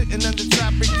 Sitting under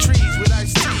tropic trees with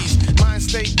iced teas. Mind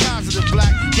state positive,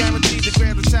 black, guaranteed to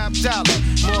grab the top dollar.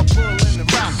 More pull in the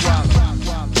rock waller.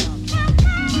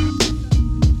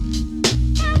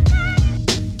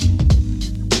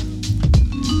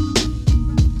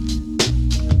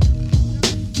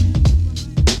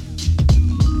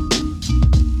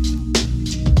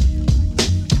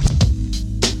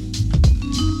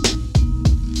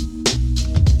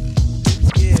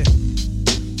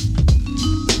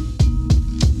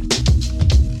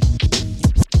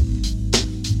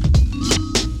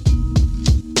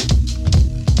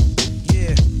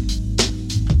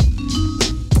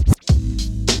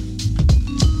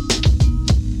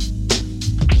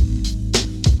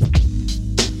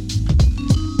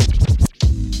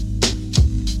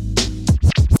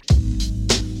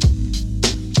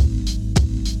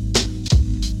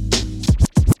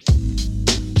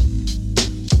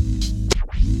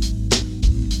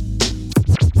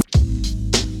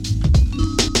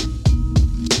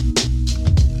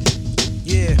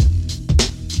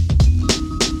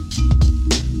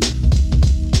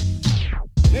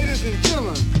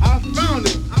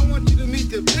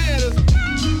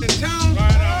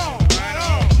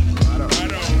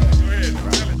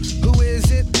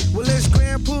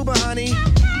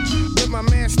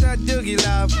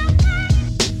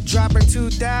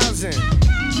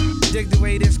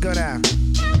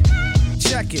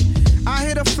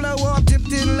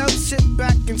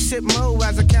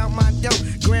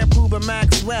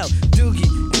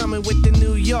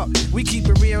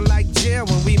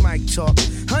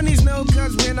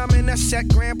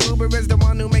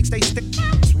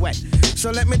 So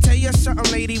let me tell you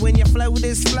something, lady, when your float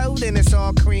is floating, it's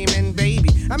all creaming, baby.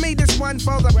 I made this one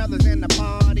for the brothers in the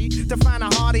party to find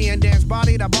a hearty and dance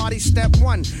body to body. Step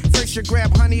 1, first you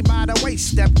grab honey by the waist.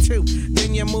 Step 2,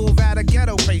 then you move at a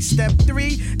ghetto pace. Step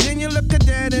 3, then you look her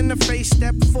dead in the face.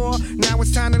 Step 4, now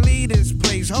it's time to leave this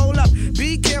place. Hold up,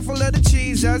 be careful of the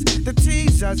cheesers, the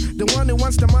teasers, the one who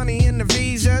wants the money and the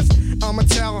visas. I'ma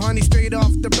tell honey straight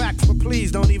off the back, but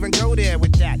please don't even go there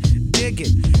with that. Dig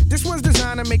it. This one's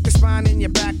designed to make the spine in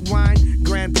your back whine.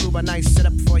 Grand Puba, nice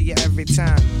setup for you every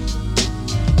time.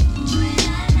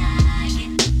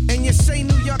 And you say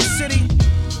New York City.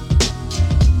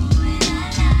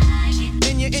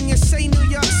 And you say New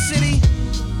York City.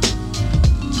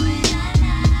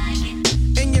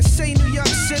 And you say New York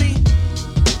City.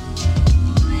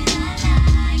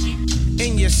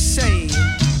 And you say,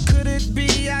 could it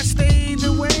be I stayed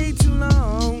away too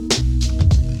long?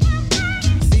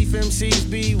 Thief MCs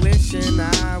be wishing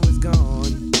I was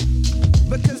gone,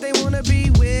 because they wanna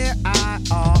be where I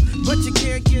are, but you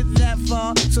can't get that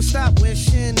far. So stop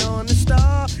wishing on the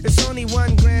star. It's only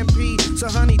one Grand Prix, so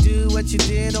honey, do what you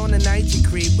did on the night you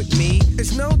creep with me.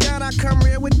 It's no doubt I come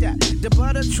real with that, the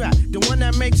butter trap, the one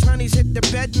that makes honeys hit the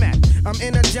bed mat. I'm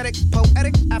energetic,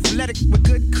 poetic, athletic, with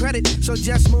good credit, so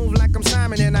just move like I'm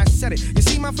Simon and I said it. You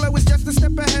see my flow is just a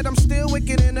step ahead, I'm still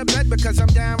wicked in the bed, because I'm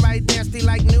downright nasty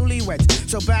like newlyweds.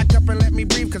 So back up and let me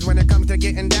breathe, cause when it comes to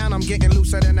getting down, I'm getting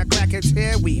looser than a crackhead's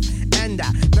hair weave. And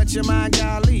I bet your mind,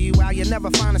 golly, wow, you never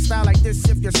find a style like this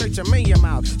if you're searching me your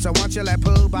mouth. So once you let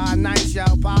Puba nice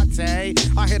y'all party,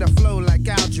 I hit a flow like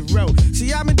Al Jarreau.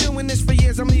 See, I've been doing this for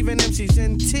years, I'm leaving MCs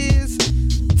in tears,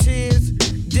 tears,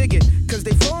 dig it, cause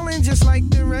they falling just like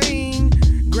the rain.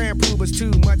 Grand Puba's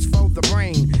too much for the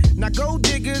brain. Now go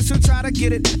diggers who try to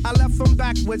get it, I left them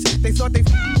backwards. They thought they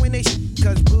when they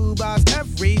cause Puba's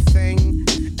everything,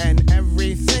 and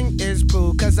everything is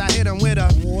Pooh. Cause I hit them with a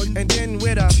 1 and then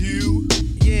with a 2.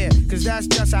 Yeah, cause that's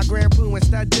just how Grand Pooh and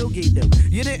Stud Doogie do.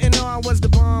 You didn't know I was the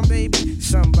bomb, baby?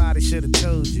 Somebody should've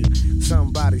told you.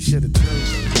 Somebody should've told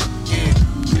you. Yeah.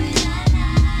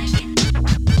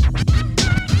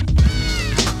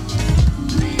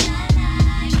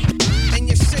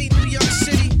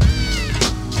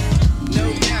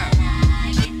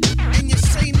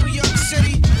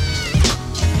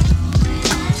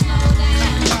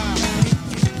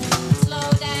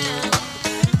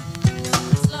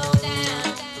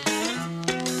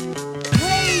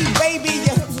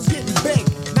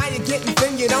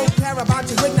 About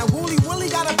your wig. Now Wooly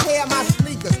got a pair of my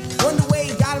sneakers. Wonder where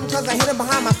he got them, cause I hit him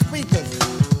behind my speakers.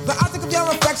 The object of your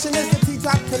affection is the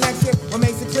T-top connection. What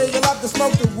makes it clear you love to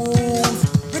smoke the rules.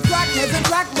 The crackheads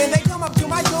Crack men, they come up to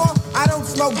my door. I don't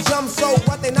smoke jump, so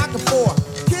what they knocking for?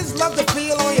 Kids love to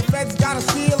feel on your feds, got a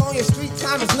seal on your street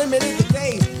time is limited to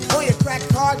days. On your crack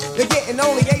card, they're getting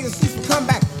only agencies for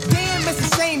comeback. Damn,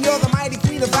 Mrs. Shane, you're the mighty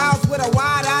queen of vows with a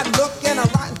wide-eyed look and a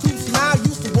rotten tooth smile.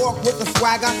 Used to walk with a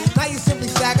swagger, now you simply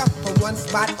stagger from one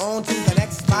spot on to the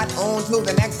next spot, on to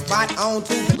the next spot, on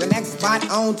to the next spot,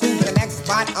 on to the next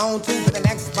spot, on to the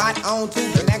next spot, on to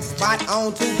the next spot,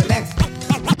 on to the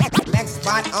next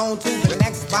spot, on to the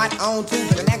next spot, on to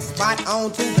the next spot,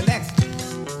 on to the next.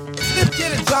 Slip,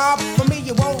 get a job, for me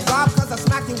you won't rob, cause I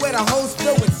smack you with a hose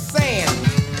filled with sand.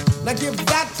 Now give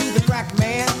that to the crack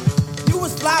man. You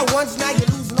was fly once, now you're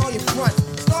losing all your fronts.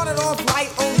 Started off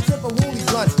light, only tip of woolly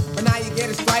blunts, but now you get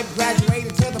a stripe,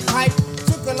 graduated to the pipe.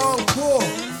 Took a long pull,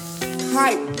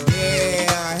 hype,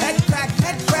 yeah. Head crack,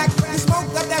 you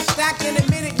smoked up that stack and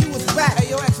admitted you was back. Hey,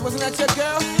 yo, ex, wasn't that your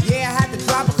girl? Yeah, I had to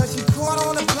drop her cause she caught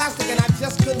on the plastic and I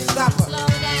just couldn't stop her. Slow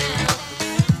down,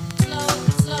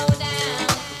 slow down.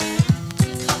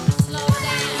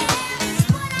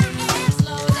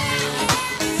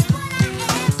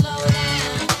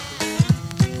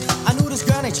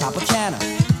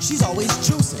 Kpfk. She's always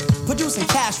juicing, producing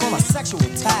cash from a sexual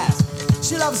task.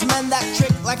 She loves men that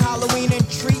trick like Halloween and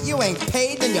treat. You ain't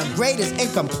paid, then your grade is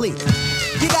incomplete.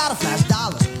 You gotta flash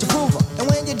dollars to prove her, and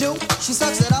when you do, she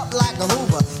sucks it up like a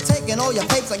Hoover, taking all your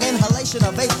papes like inhalation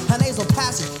of vape. Her nasal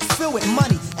passage filled with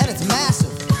money, and it's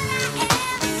massive.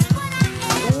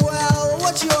 Well,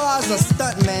 what you are is a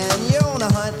stunt man. You're on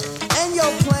a hunt, and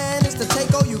your plan is to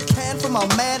take all you can from a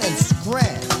man and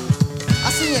scram.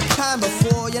 I've seen your kind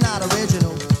before, you're not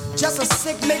original. Just a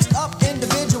sick, mixed up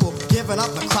individual. Giving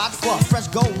up the crotch for a fresh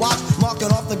gold watch.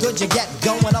 Marking off the goods you get,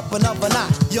 going up another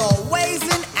notch. Your ways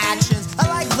and actions are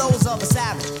like those of a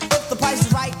savage. If the price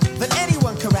is right, then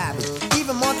anyone can rap it.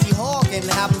 Even Monty Hall can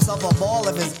have himself a ball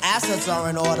if his assets are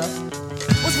in order.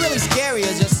 What's really scary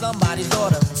is just somebody's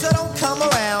daughter. So don't come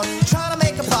around trying to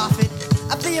make a profit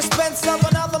at the expense of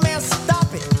another man.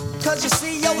 Stop it. Cause you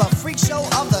see, you're the freak show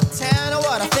of the town. And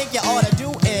what I think you ought to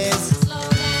do is slow down.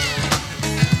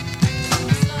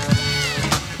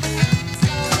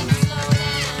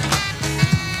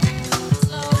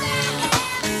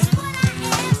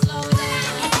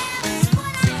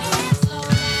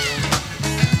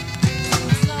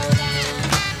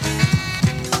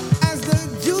 As the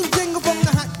juice jingle from the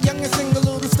hot young and single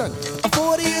little stunt. A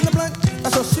 40 in the blunt,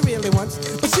 that's what she really wants.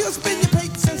 But she'll spin your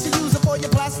paint since you use it for your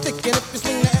plastic. And if you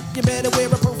swing the F, you better wear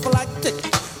a prophylactic.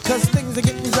 Cause things are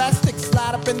getting drastic.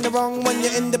 Slide up in the wrong when you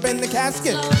end up in the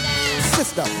casket.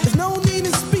 Sister, there's no need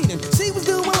in speeding. She was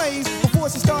doing lays before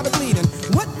she started bleeding.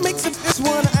 What makes a bitch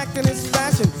wanna act in his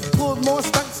fashion? Pulled more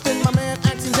stunts than my man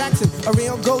Action Jackson. A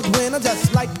real gold winner,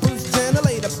 just like Bruce Jenner.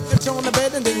 Laid a bitch on the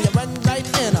bed and then you run right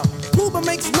in her. Puba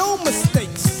makes no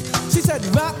mistakes. She said,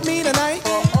 rock me tonight.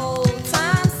 For old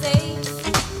time's sake.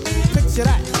 Picture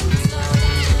that.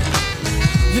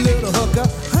 You little hooker.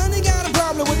 Honey got a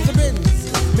problem with the bins.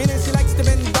 Meaning she likes to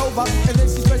bend over and then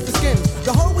she spreads the skin.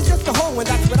 The hoe was just a hoe and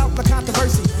that's without the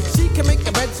controversy. She can make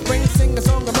a bed spring, sing a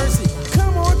song of mercy.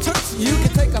 Come on, Toots, you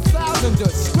can take 1,000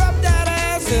 just scrub that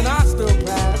ass and I still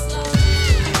pass.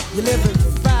 You living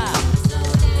fast.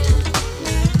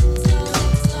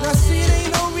 Now see, it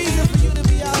ain't no reason for you to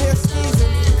be out here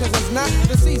sneezing, cause it's not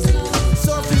the season.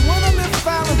 So if you wanna live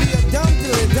foul and be a dumb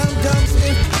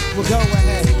stiff, well go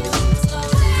ahead.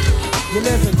 You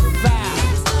living fast.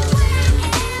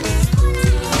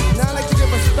 Now I'd like to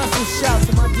give a special shout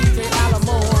to my DJ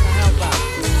Alamo on the help out.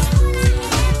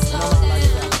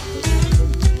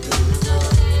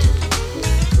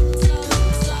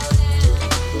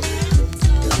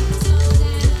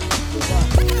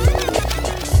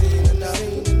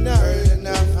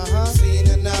 Seen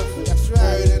enough, that's right.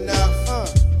 Heard enough,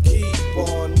 keep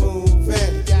on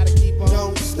moving. Gotta keep on,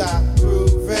 don't stop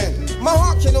grooving. My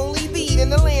heart can only beat in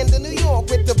the land of New York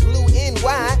with the blue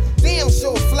NY. Damn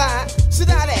sure fly.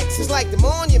 Sadat X is like the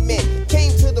monument.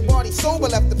 Came to the party sober,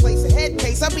 left the place a head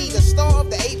case. I be the star of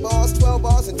the 8 bars, 12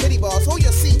 bars, and titty bars. Hold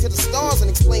your seat to the stars and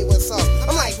explain what's up.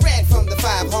 I'm like red from the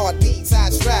 5 heartbeats I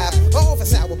strive. My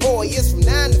office hour boy is from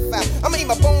 9 to 5. I made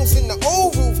my bones in the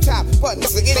old rooftop, but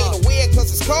it ain't a weird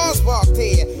cause it's cars parked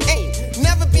here. Ain't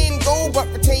never been gold but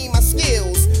retain my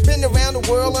skills. Been around the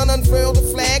world and unfurled the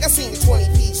flag. I seen the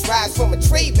 20-piece rise from a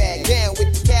tray bag down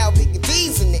with the Kpfk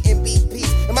D's and the MVPs.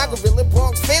 And my gorilla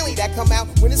Bronx family that come out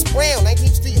when it's brown.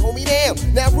 19th Street, hold me down.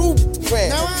 Now Rube Crown.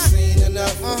 Now seen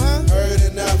enough, heard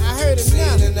enough, I heard seen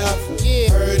enough. enough,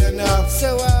 heard enough.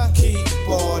 So keep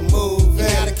on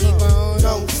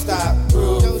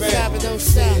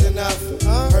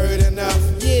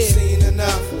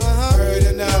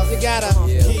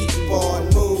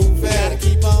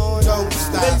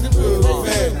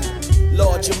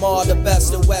them all the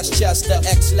best of Westchester.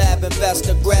 Ex-lab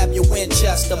investor, grab your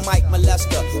Winchester. Mike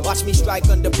molester, watch me strike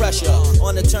under pressure.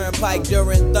 On the turnpike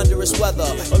during thunderous weather.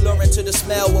 Alluring to the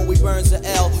smell when we burns the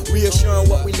L. Reassuring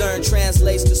what we learn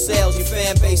translates to sales. Your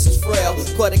fan base is frail.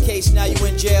 Caught a case, now you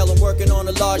in jail. I'm working on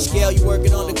a large scale. You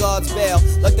working on the God's bail.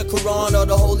 Like the Quran or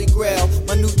the Holy Grail.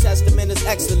 My New Testament is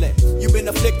excellent. You've been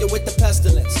afflicted with the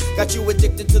pestilence. Got you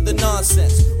addicted to the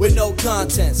nonsense with no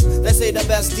contents. They say the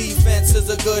best defense is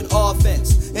a good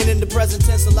offense. And in the present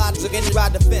tense, a lot of any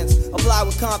right defense. Apply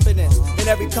with confidence. In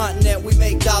every continent, we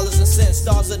make dollars and cents.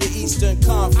 Stars of the Eastern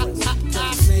Conference.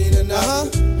 Seen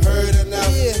enough, heard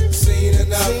enough, seen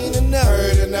enough,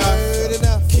 heard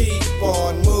enough. Keep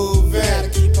on moving,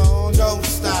 keep on, don't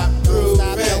stop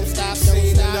grooving.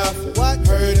 Seen enough,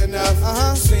 heard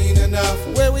enough, seen enough,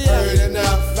 where we heard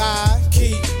enough.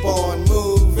 Keep on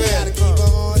moving, keep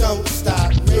on, don't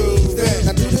stop grooving.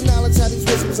 Now do the knowledge how these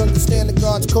wisdoms understand the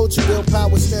God's culture. Real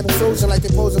power standing frozen like they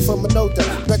posing for Minota.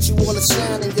 Bet you all a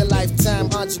shine in your lifetime.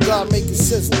 Aren't you God make it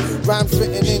sizzle? Rhymes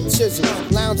written in chisel.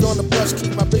 Lounge on the brush,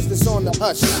 keep my business on the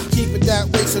hush. Keep it that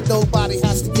way so nobody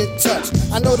has to get touched.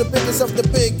 I know the biggest of the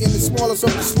big and the smallest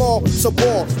of the small. So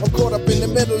ball, I'm caught up in the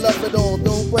middle of it all.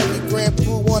 Don't worry, Grand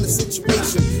Poo on the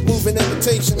situation. Moving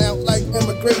invitation out like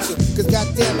immigration. Cause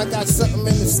goddamn, I got something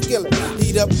in the skillet.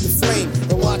 Heat up the flame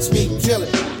and watch me kill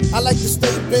it. I like to stay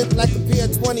bent like a pair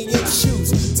of 20-inch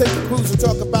shoes. Take a cruise and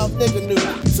talk about nigga news.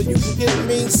 So you can get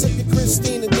mean, sip your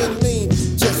Christine and then lean.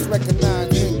 Just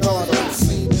recognize you ain't God on the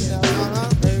scene. I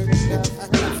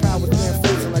can fly with damn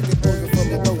frozen like they frozen from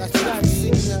the boat.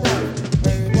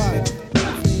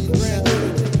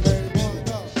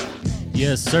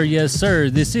 Yes, sir.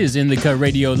 This is In The Cut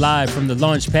Radio live from the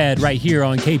Launchpad right here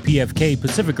on Kpfk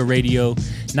Pacifica Radio,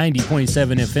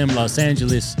 90.7 FM Los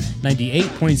Angeles,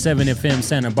 98.7 FM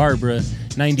Santa Barbara,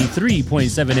 93.7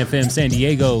 FM San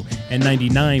Diego, and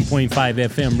 99.5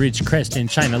 FM Ridgecrest and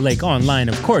China Lake. Online,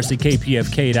 of course, at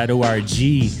kpfk.org.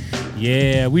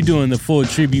 Yeah, we're doing the full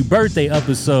tribute birthday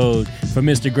episode for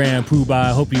Mr. Grand Puba.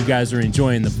 I hope you guys are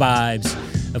enjoying the vibes.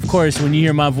 Of course, when you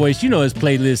hear my voice, you know it's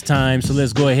playlist time, so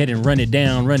let's go ahead and run it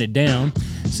down.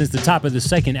 Since the top of the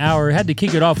second hour, I had to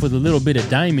kick it off with a little bit of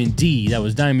Diamond D. That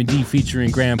was Diamond D featuring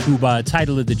Grand Puba.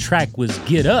 Title of the track was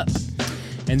Get Up.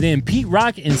 And then Pete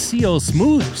Rock and CL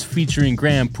Smooth featuring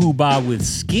Grand Puba with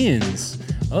Skins.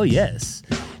 Oh, yes.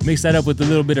 Mix that up with a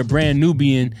little bit of Brand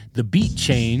Nubian, The Beat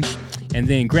Change. And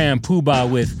then Grand Puba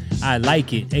with I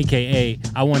Like It, a.k.a.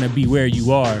 I Want to Be Where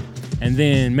You Are. And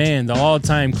then, man, the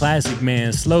all-time classic,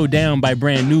 man, Slow Down by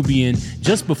Brand Nubian.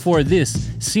 Just before this,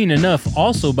 Seen Enough,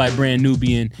 also by Brand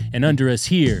Nubian. And under us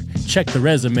here, Check the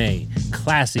Resume.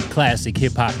 Classic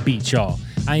hip-hop beat, y'all.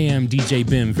 I am DJ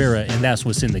Ben Vera, and that's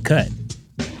what's in the cut.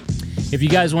 If you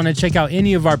guys want to check out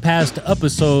any of our past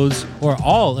episodes or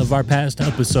all of our past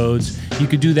episodes, you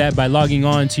could do that by logging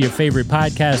on to your favorite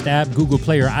podcast app, Google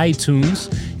Play or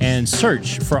iTunes, and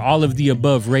search for All of the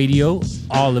Above Radio,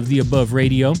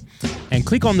 and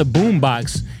click on the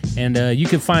boombox, and you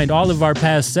can find all of our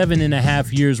past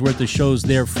 7.5 years worth of shows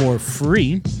there for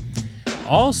free.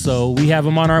 Also, we have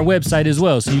them on our website as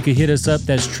well, so you can hit us up.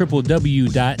 That's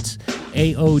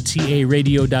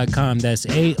www.aotaradio.com. That's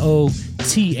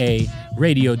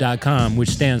AOTAradio.com, which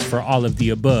stands for All of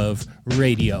the Above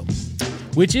Radio.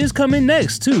 Which is coming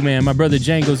next, too, man. My brother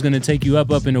Django's going to take you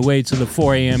up and away to the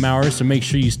 4 a.m. hour, so make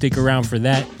sure you stick around for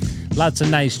that. Lots of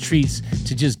nice treats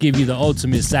to just give you the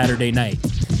ultimate Saturday night.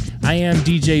 I am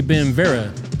DJ Ben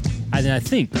Vera, and I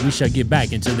think we shall get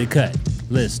back into the cut.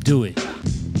 Let's do it.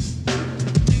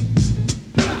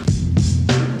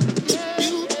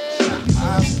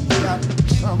 I've got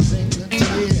something to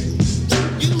tell you.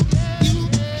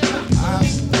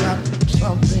 I've got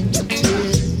something to tell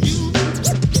you.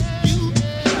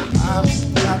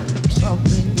 I've got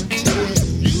something to tell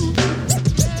you.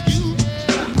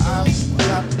 I've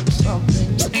got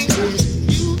something to tell you.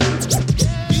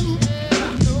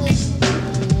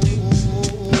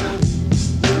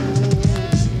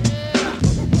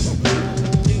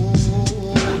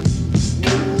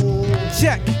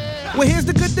 Check. Well, here's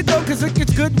the good to go, cause it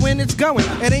gets good when it's going.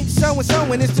 It ain't so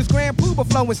and it's just Grand Puba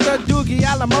flowing. Stud Doogie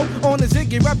Alamo on the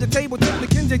Ziggy. Rub the table, tip the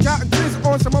Kinsey, jot and twist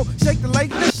on some more. Shake the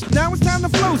lake. Now it's time to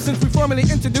flow since we formally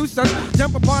introduced us.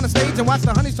 Jump upon the stage and watch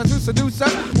the honeys try to seduce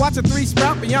us. Watch a three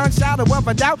sprout beyond shadow of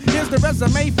a doubt. Here's the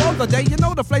resume for the day. You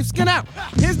know the flavor skin out.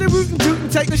 Here's the root and toot and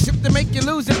take the ship to make you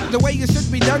lose it. The way it should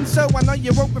be done, so I know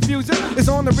you won't refuse it. It's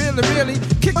on the really.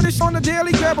 Kick this on the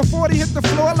daily. Grab a 40, hit the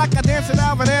floor like I dance at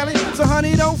Alvin Alley. So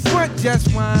honey, don't front, just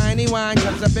whiny wine.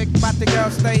 cause a big body girl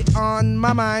stay on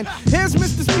my mind. Here's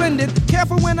Mr. Splendid,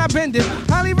 careful when I bend it.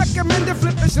 Highly recommended,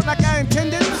 flip this shit like I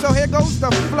intended. So here goes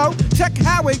the flow, check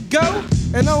how it go,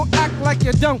 and don't act like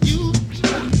you don't. You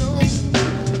know.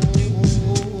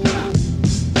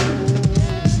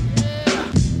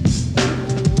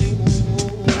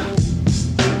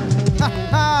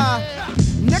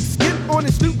 Next, get on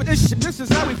the stupid shit. This is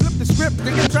how we flip the script.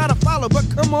 They can try to follow, but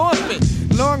come on, it.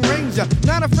 Long Ranger,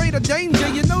 not afraid of danger.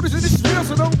 You notice that it's real,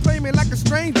 so don't play me like a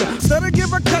stranger. Instead of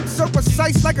give a cut so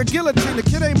precise like a guillotine. The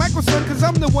kid ain't Michael son, cause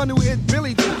I'm the one who hit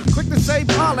Billy Jean. Quick to say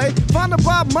parlay, find a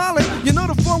Bob Marley. You know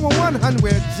the 411,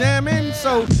 we're jamming.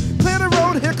 So clear the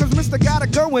road here, cause Mr. Gotta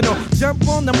going on. Jump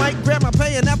on the mic, grab my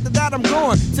pay, and after that I'm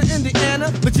going to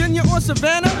Indiana, Virginia, or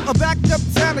Savannah, or back up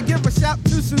town to give a shout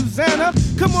to Susanna.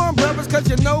 Come on, brothers, cause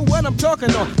you know what I'm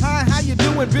talking on. Hi, how you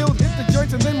doing? Build, hit the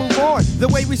joints, and then move on. The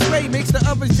way we sway makes the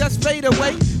others just fade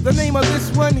away. The name of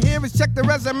this one here is Check the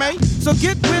Resume. So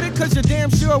get with it, cause you damn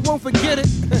sure won't forget it.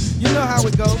 You know how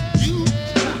it goes.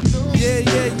 Yeah.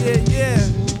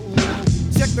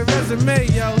 Check the resume,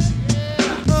 yo.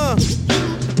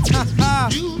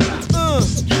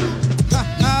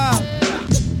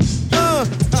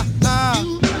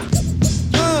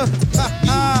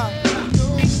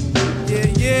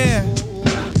 Yeah.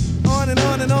 On and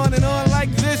on and on and on like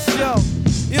this, yo.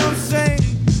 You know what I'm saying?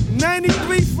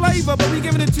 93 flavor, but we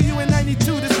giving it to you in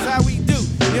 92. This is how we do.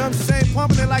 You know what I'm saying?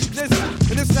 Pumping it like this,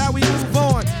 and this is how we move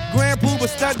on. Grand Puba,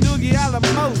 Stud Doogie,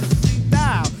 Alamo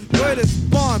style. Word is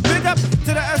born. Big up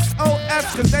to the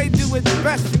SOS, cause they do it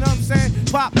best. You know what I'm saying?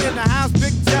 Pop in the house,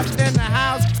 Big Jeff in the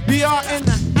house, BR in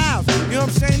the house. You know what I'm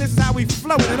saying? This is how we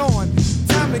flowing it on.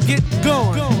 Time to get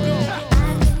going.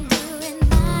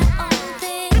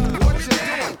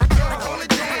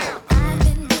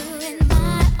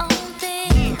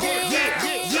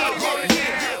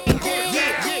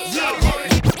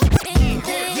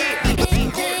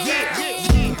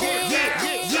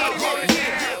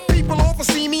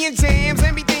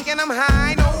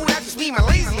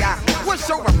 What's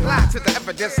your reply to the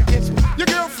evidence against you? Your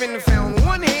girlfriend found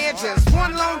one hair, just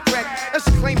one long thread. And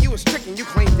she claimed you was tricking, you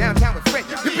claimed downtown with Fred.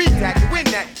 You beat that, you win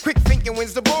that. Quick thinking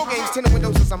wins the ball games. Tinted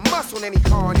windows is a must on any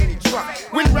car and any truck.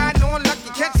 When riding on lucky,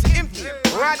 catch you empty.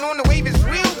 Riding on the wave is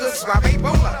real good, Suave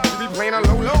Bola. You be playing a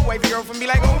low, wavy girlfriend be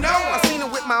like, oh no. I seen her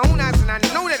with my own eyes and I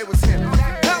know that it was him.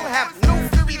 Hell have no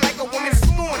fury like a woman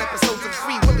sworn. Episodes of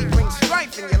Free Willy bring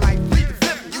strife in your life. Plead the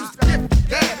fifth and use the gift,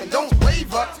 dab, and don't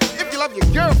waver. If you love your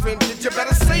girlfriend, you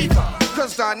better save her.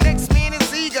 Cause our next man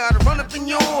is eager to run up in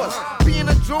yours. Be in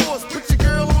the drawers, put your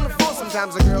girl on the floor.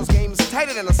 Sometimes a girl's game is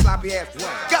tighter than a sloppy ass.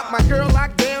 Got my girl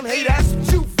locked down, hey, that's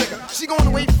what you figure. She gonna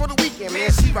wait for the weekend,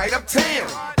 man, she right uptown.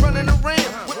 Running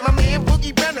around with my man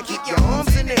Boogie Brown to keep your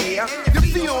arms in the air. Your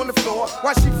feet on the floor,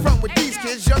 while she front with these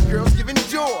kids, your girl's giving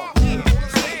joy.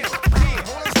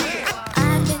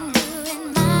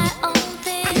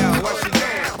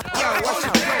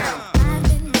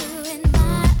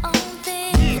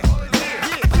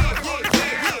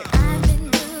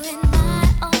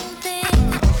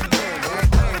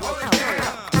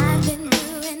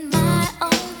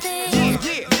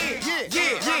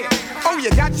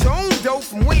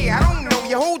 From where? I don't know.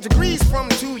 You hold degrees from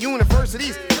 2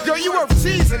 universities. Girl, you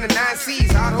overseas in the 9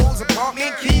 C's. Hot holes,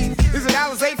 apartment keys. Is it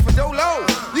 $8 for Dolo?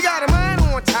 You got a mind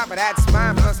on top of that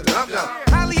spine plus a lump.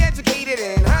 Highly educated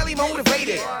and highly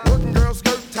motivated. Working girl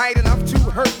skirt tight enough to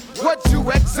hurt. What you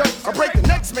exert or break the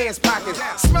next man's pockets.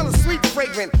 Smelling sweet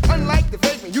fragrant. Unlike the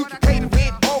vagrant, you can pay the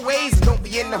rent always. And don't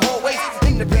be in the hallways.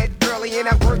 In the bed early and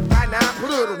at work by 9.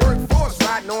 Put her to workforce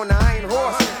riding on the iron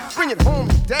horse. Bring it home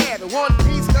to dad in one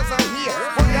piece cause I'm here.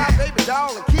 For y'all baby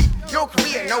doll and keep your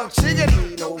career. No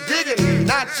chiggity, no diggity,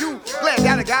 not you. Glad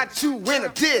that I got you when I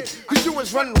did. Cause you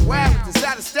was running wild with this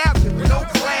out of style kid with no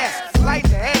class. Light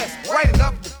the ass, right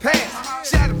up the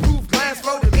past. Shatterproof glass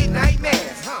for the midnight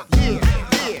mass. Yeah.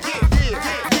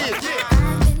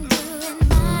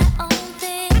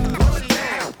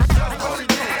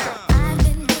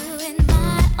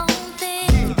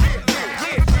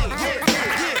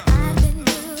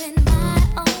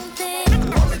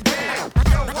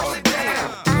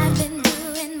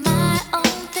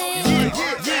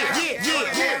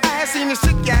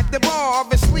 The bar,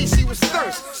 obviously she was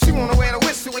thirst. She wanna wear the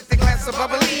whistle with the glass of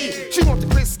bubbly. She want the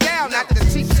Criscal, not the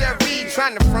t-shirt read.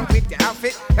 Trying to front with the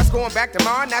outfit that's going back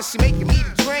tomorrow. Now she making me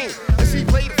the train. And she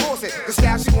played the faucet. The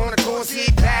style she wanna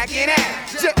corset back in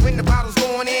that. Jet when the bottle's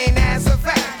going in as a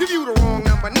fact. Give you the wrong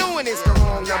number, knowing it's the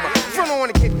wrong number. Front on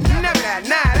the kid, never that,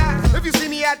 nah. If you see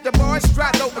me at the bar, it's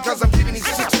dry low because I'm giving these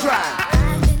chicks dry.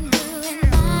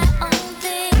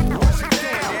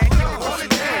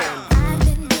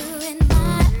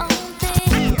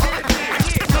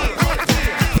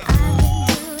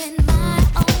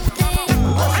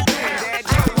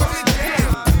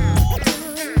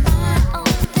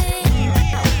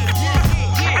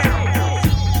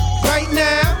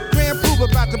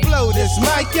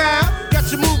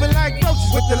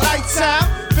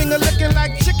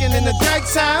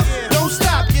 time. Don't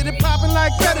stop, get it poppin'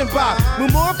 like Red and Bob.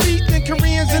 With more feet than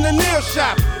Koreans in the nail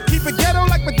shop. Keep it ghetto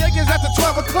like bodegas after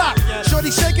 12 o'clock.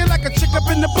 Shorty shaking like a chick up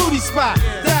in the booty spot.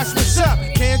 That's what's up.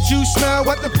 Can't you smell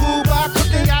what the Puba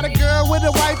cooking? Got a girl with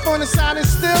a wife on the side and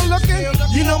still looking.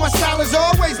 You know my style is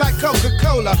always like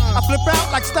Coca-Cola. I flip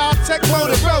out like Star Trek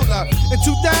Motorola. In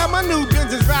 2000 my new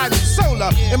Benz is riding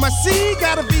solar. And my C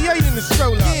got a V8 in the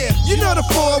stroller. You know the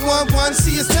 411.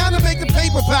 See, it's time to make the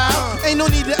paper pile. Ain't no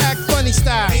need to act funny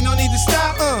style. Ain't no need to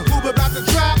stop. Puba about to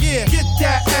drop. Get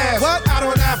that ass. What? Out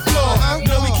on that floor.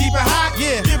 Know we keep it hot.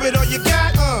 Give it all you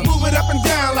got. Move it up and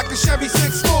down like a Chevy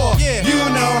 6-4. You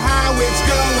know how it's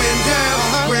going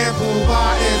down. Grand Puba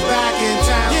is back in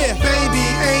town. Baby,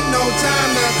 ain't no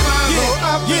time to climb. Go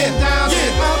up and down,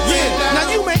 up and down.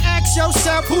 Now you may ask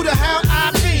yourself who the hell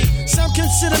I be. Some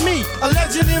consider me a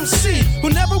legend MC who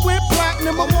never went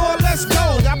platinum or more or less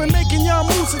gold. I've been making y'all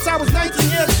moves since I was 19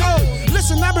 years old.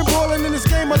 Listen, I've been ballin' in this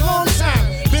game a long time.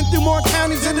 Been through more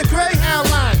counties than the Greyhound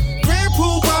line. Grand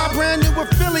Puba, brand new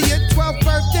affiliate. 12th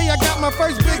birthday, I got my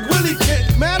first Big Willie kit.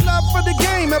 Mad love for the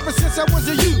game ever since I was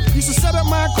a youth. Used to set up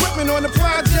my equipment on the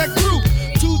project group.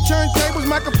 2 turntables,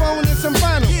 microphone, and some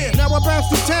vinyl. Now I bounce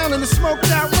through town in the smoked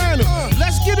out rental.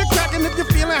 Let's get it crackin' if you're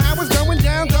feeling how it's going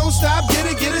down. Don't stop, get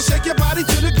it, shake your body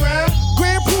to the ground.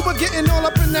 Grand Puba getting all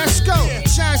up in that skull.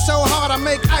 Shine so hard I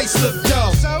make ice look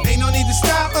dull. Ain't no need to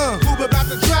stop, Puba about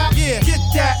to drop. Get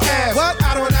that ass, what?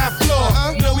 Out on that floor.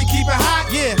 Know we keep it hot,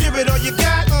 give it all you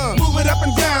got. Move it up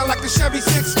and down like the Chevy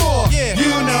 6-4. You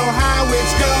know how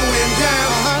it's going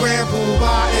down. Grand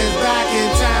Puba is back in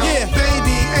town.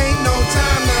 Baby, ain't no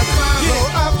time to climb. Go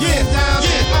up and down,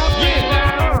 up and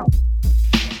down.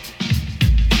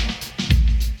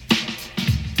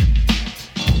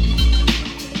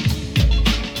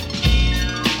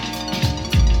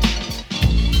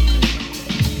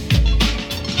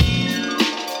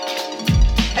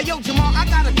 Hey yo, Jamal, I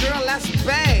got a girl that's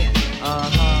bad.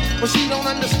 But she don't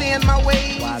understand my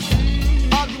ways.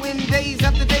 Arguing days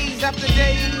after days after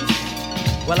days.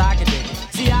 Well, I can dig it.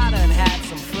 See, I done had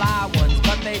some fly ones,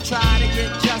 but they try to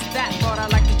get just that. Thought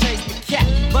I'd like to chase the cat,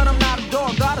 but I'm not a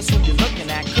dog goddess who you're looking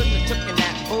at. Couldn't have taken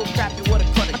that bull crap, you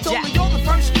would've cut a jack. I told her you're the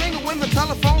first stringer when the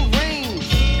telephone rings.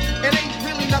 It ain't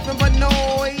really nothing but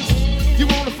noise. You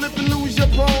wanna flip and lose your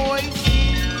poise.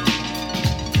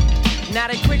 Now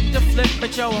they quick to flip,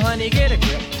 but yo, honey, get a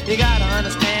grip. You gotta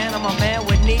understand, I'm a man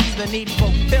with needs that need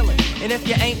fulfilling. And if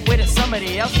you ain't with it,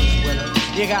 somebody else is willing.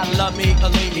 You gotta love me or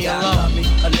leave me alone. Love me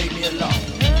or leave me alone.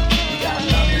 You gotta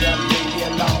love me or leave me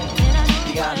alone.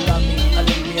 You gotta love me or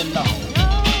leave me alone.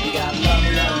 You gotta love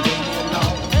me or leave me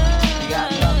alone. You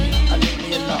gotta love me or leave me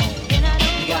alone.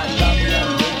 You gotta love me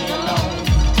or leave me alone.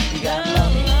 You gotta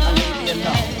love me or leave me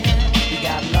alone. You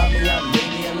gotta love me or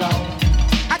leave me alone.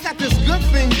 I got this good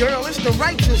thing, girl, it's the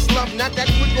righteous love, not that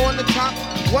quick on the top.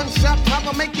 One shot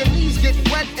popper make your knees get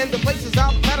wet, and the places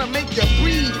I'll better make you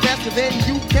breathe faster than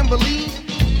you can believe.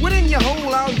 Within your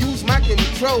hole, I'll use my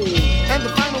control, and the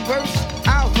final verse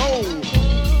I'll hold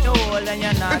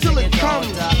until it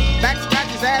comes. Back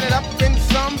scratches added up in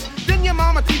sums. Then your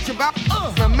mama teach you about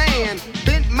a man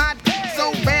bent my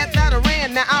so bad that I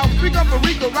ran. Now I'll freak up a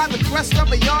Rico, ride the crest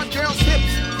of a yard girl's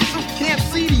hips. You still can't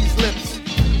see these lips.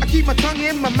 I keep my tongue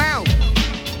in my mouth,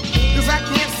 cause I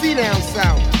can't see down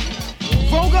south.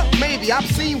 Vulgar? Maybe. I've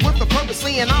seen what the purpose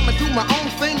saying I'ma do my own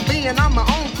thing, being I'm my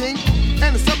own king,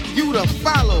 and it's up to you to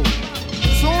follow.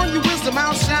 So on your wisdom,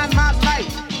 I'll shine my light,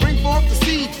 bring forth the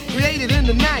seed created in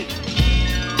the night.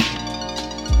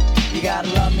 You gotta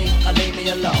love me or leave me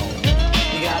alone.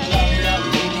 You gotta love me or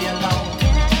leave me alone.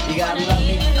 You gotta love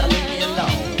me or leave me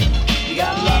alone. You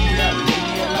gotta love me or leave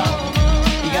me alone.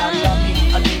 You gotta love me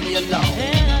or leave me alone.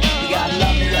 You gotta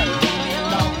love me or leave me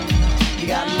alone. You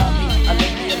gotta love me or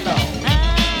leave me alone.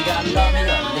 You gotta love me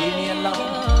or leave me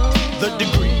alone. The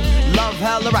degree, love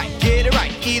hella right, get it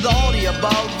right. Either all the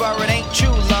above or it ain't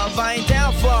true love. I ain't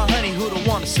down for a honey who don't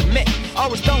wanna submit.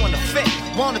 Always throwing a fit,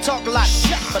 wanna talk a lot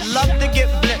shit, but love to get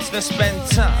blitzed and spend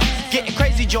time getting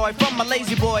crazy joy from my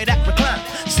lazy boy that recline.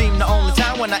 Seem the only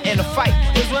time when I in a fight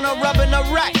is when I'm rubbing her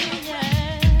right.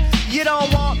 You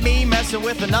don't want me messing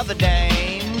with another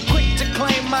dame, quick to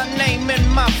claim my name and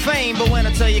my fame. But when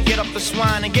I tell you get off the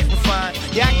swine and get refined,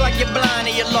 you act like you're blind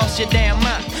and you lost your damn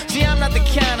mind. See, I'm not the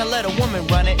kind to let a woman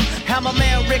run it. How my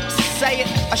man Rick say it,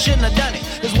 I shouldn't have done it.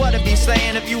 Is what I'd be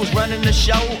saying if you was running the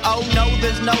show. Oh no,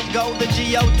 there's no go, the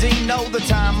G-O-D, know the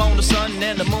time on the sun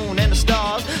and the moon and the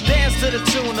stars. Dance to the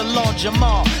tune of Launch them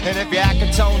all. And if you're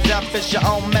acting tone deaf, it's your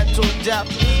own mental death.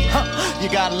 You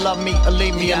gotta love me or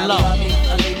leave me alone. You gotta love me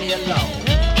or leave me alone.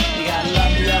 You gotta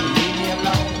love me or leave me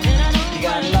alone. You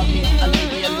gotta love me or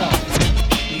leave me alone.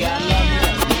 You gotta love me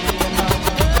or leave me alone.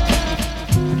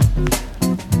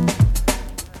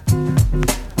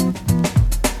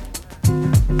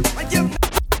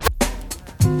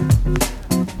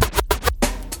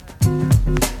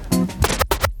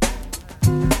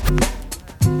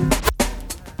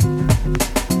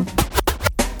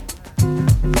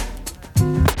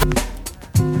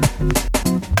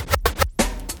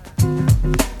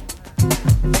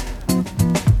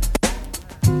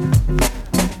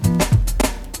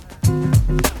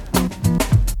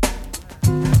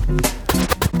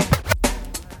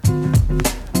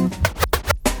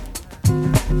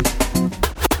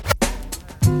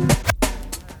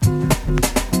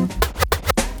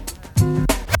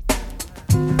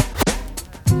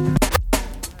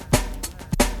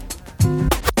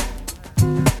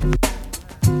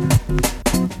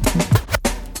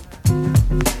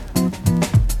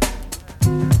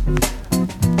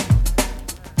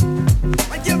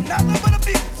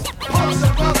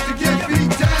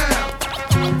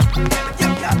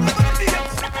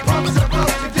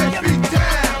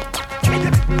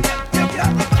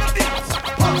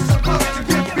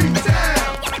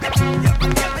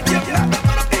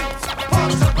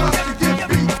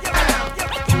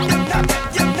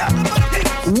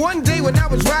 One day when I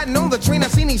was riding on the train, I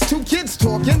seen these two kids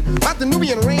talking about the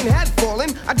Nubian rain had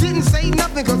fallen. I didn't say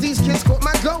nothing cause these kids caught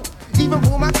my goat. Even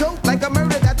pull my coat like a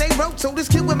murder that they wrote. So this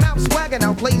kid with mouth swagger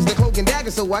now plays the cloak and dagger.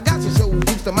 So I got to show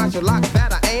used to martial lock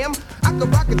that I am. I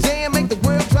could rock a jam, make the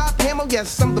world drop camo.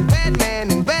 Yes, I'm the bad man,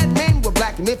 and bad men were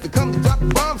black. And if it comes to dropping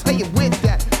bombs, hey, you with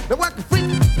that. Now I can freak,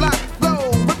 fly,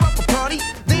 flow, rip up a party,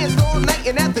 dance all night,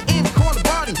 and at the end, call the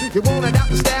party. You wanted out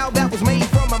the style that was made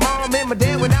from my mom and my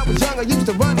dad. When I was young, I used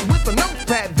to run with a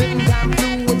notepad. Then time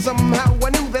flew, and somehow I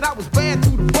knew that I was bad to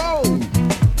the bone.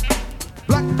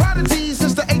 Black prodigy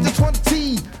since the age of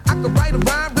 20. I could write a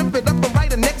rhyme, rip it up, and write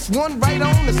the next one right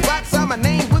on the spot. Sign my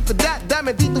name with the dot,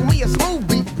 diamond D through me a smooth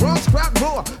beat. Bronx crowd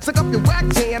roar, suck up your whack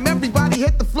jam, everybody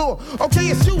hit the floor. Okay,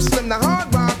 it's you, Slim, the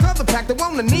hard rock, cover pack, the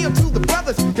one to kneel to the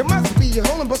brothers. You must be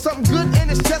holding but something good in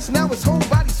his chest, now his whole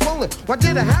body's swollen. Why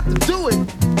did I have to do it?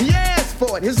 He asked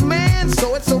for it, his man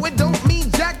saw it, so it don't mean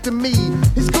jack to me.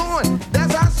 He's gone,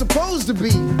 that's how it's supposed to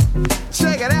be.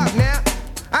 Check it out now.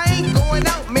 I ain't going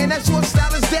out, man, that short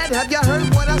style is dead. Have y'all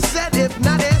heard what I said? If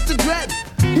not, ask the dread.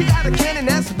 He got a cannon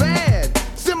that's bad,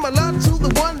 similar to the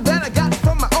one that I got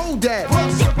from my old dad.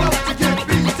 What's about to get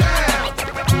beat down?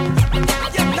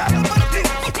 You're not about to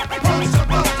what's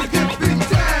about to get beat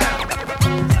down?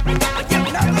 You're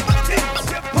not about to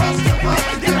what's about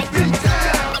to get beat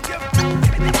down?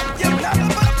 You're not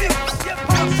about to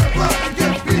what's about to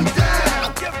get beat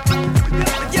down?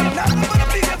 You're not about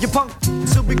to you punk,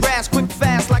 super grass, quick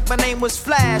fast, like my name was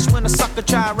Flash. When a sucker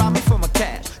try to rob me for my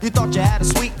cash, you thought you had a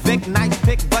sweet Vic, nice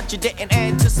pick, but you didn't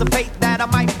anticipate that I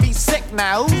might be sick.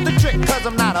 Now who's the trick? Cause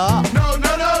I'm not a up. No.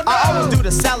 I always do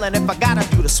the selling if I gotta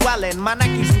do the swelling. My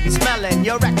Nikes will be smelling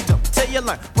your rectum till you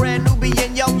learn. Brand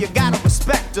Nubian, yo, you gotta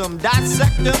respect them,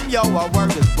 dissect them, yo. A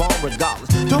word is born regardless.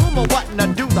 To whom or what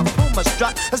and do the Puma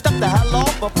strut and step the hell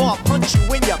off before I punch you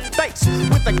in your face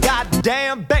with a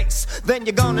goddamn bass. Then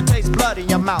you're gonna taste blood in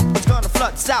your mouth. It's gonna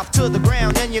flood south to the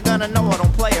ground, and you're gonna know I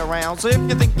don't play around. So if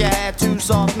you think you had two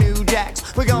soft new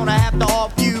jacks, we're gonna have to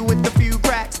off you with a few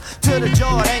cracks to the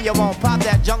jaw, and you won't pop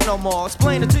that junk no more.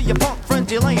 Explain it to your punk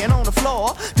friends, you're laying on the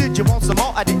floor. Did you want some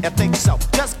more? I didn't think so.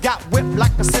 Just got whipped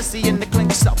like a sissy in the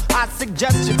clink, so I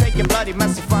suggest you take your bloody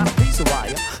mess and find a piece of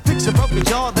wire. Fix a broken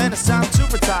jaw, then it's time to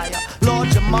retire. Lord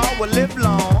Jamal will live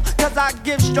long, cause I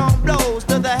give strong blows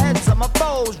to the heads of my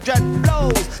foes. Dread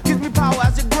blows, gives me power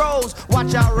as it grows.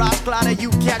 Watch out, Ross Clotter, you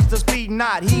catch the speed,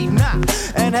 not heed not.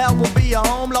 And hell will be your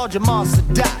home, Lord Jamal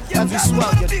Sadat, as we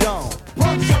swell your dome.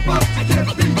 What's about to get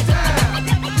beat down?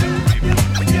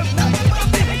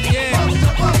 Yeah. What's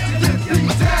about to get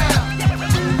beat down?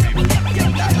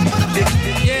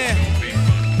 Yeah.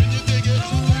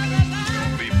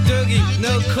 Doogie,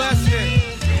 no question.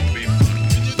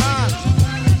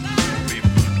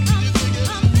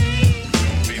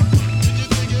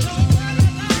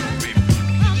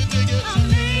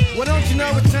 Well, don't you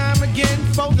know it's time again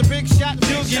for the big shot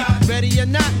doogie? Ready or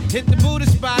not, hit the Buddha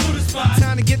spot.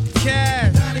 Time to get the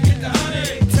cash. Time to get the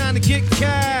honey. Time to get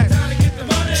cash. Time to get the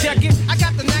money. Check it. I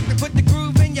got the knack to put the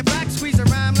groove in your back. Squeeze a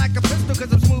rhyme like a pistol,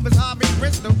 cause I'm smooth as Harvey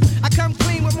Bristol. I come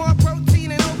clean with more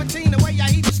protein and Ovaltine. The way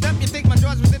I heat the step, you think my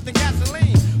drawers was lifting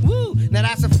gasoline. Woo, now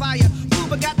that's a fire.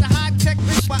 Puba got the high-tech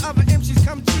bitch while other MCs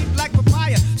come cheap like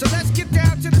papaya. So let's get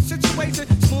down to the situation.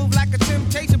 Smooth like a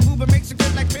temptation. Puba makes it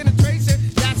good like penetration.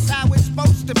 That's how it's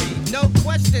supposed to be. No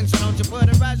question, so don't you put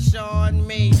a rush on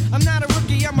me. I'm not a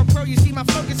rookie, I'm a pro. You see my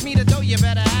flow gets me to do. You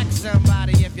better ask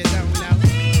somebody if you don't know.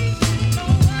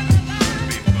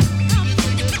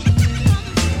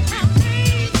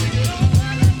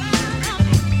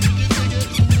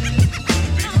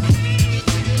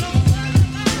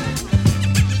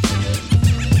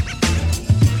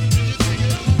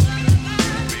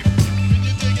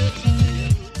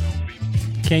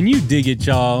 Can you dig it,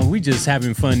 y'all? We just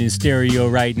having fun in stereo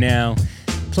right now,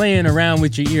 playing around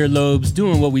with your earlobes,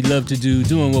 doing what we love to do,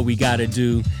 doing what we gotta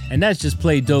do, and that's just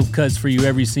play dope cuts for you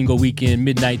every single weekend,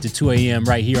 midnight to 2 a.m.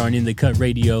 right here on In The Cut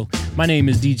Radio. My name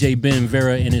is DJ Ben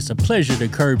Vera, and it's a pleasure to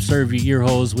curb serve your ear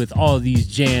holes with all these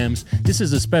jams. This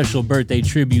is a special birthday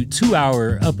tribute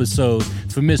 2-hour episode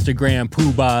for Mr. Grand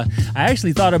Puba. I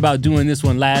actually thought about doing this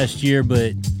one last year,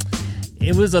 but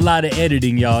it was a lot of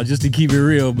editing, y'all, just to keep it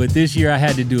real. But this year I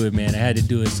had to do it, man. I had to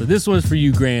do it. So this one's for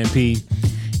you, Grand P.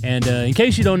 And in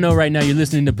case you don't know, right now you're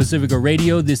listening to Pacifica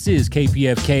Radio. This is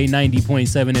Kpfk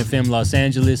 90.7 FM Los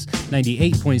Angeles,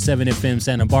 98.7 FM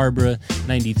Santa Barbara,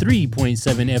 93.7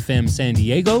 FM San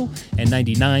Diego, and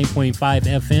 99.5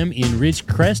 FM in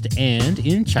Ridgecrest and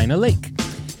in China Lake.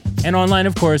 And online,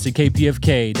 of course, at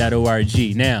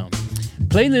kpfk.org. Now,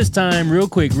 playlist time real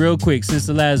quick, since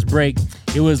the last break.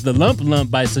 It was the Lump Lump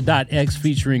by Sadat X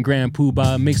featuring Grand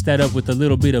Puba. Mixed that up with a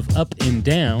little bit of Up and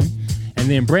Down. And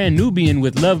then Brand Nubian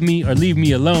with Love Me or Leave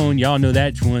Me Alone. Y'all know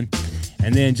that one.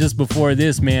 And then just before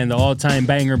this, man, the all-time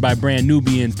banger by Brand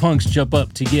Nubian, Punks Jump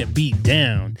Up to Get Beat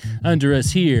Down. Under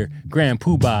us here, Grand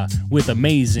Puba with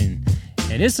Amazing.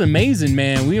 And it's amazing,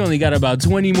 man. We only got about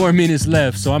 20 more minutes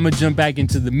left, so I'm going to jump back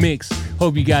into the mix.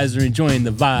 Hope you guys are enjoying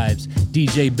the vibes.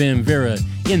 DJ Ben Vera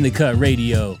in the Cut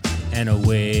Radio. And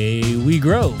away we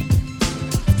grow.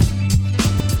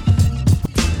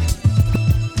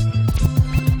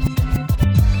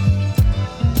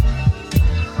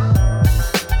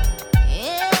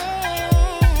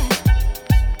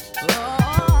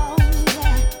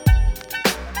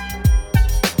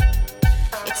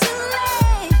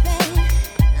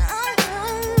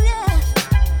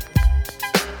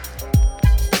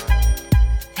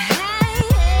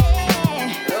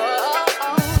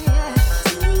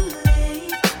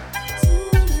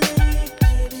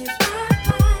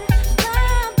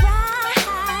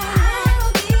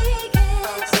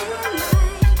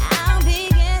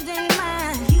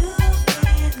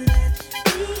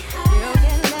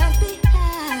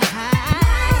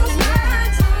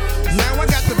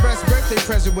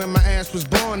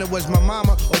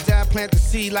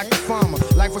 Like a farmer,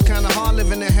 life was kinda hard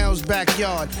living in hell's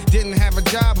backyard. Didn't have a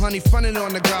job, honey, fronted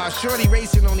on the guard. Shorty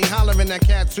racing, only hollering that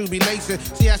cat to be lacing.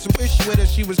 She had some issue with her,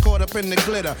 she was caught up in the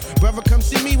glitter. Brother, come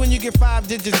see me when you get 5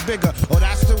 digits bigger. Oh,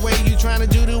 that's the way you trying to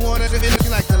do the one of the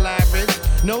like the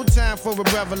lavish. No time for a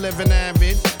brother living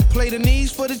average. Play the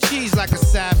knees for the cheese like a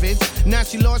savage. Now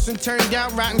she lost and turned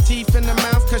out, rotten teeth in the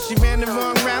mouth, cause she ran the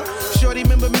wrong route. Shorty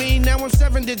remember me, now I'm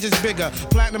 7 digits bigger.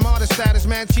 Platinum artist status,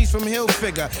 man, cheese from Hill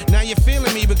Figure. Now you're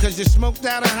feeling me because you smoked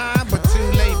out a high, but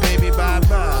too late, baby,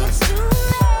 bye-bye. It's too late.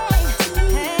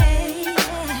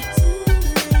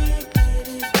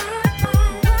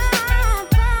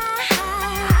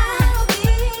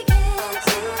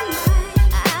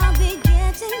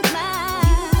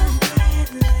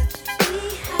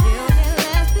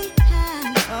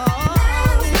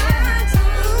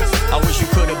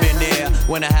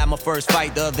 When I had my first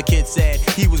fight, the other kid said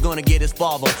he was gonna get his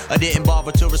father. I didn't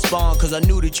bother to respond, cause I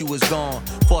knew that you was gone.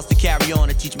 Forced to carry on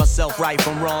and teach myself right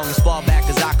from wrong. As far back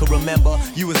as I could remember,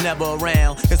 you was never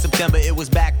around. In September, it was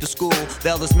back to school. The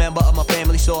eldest member of my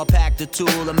family, so I packed a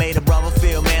tool. I made a brother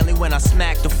feel manly when I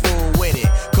smacked a fool with it.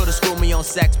 Could've schooled me on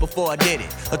sex before I did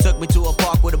it. Or took me to a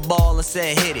park with a ball and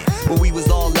said hit it. But we was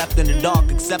all left in the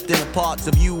dark, accepting the parts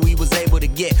of you we was able to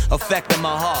get, affecting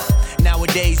my heart.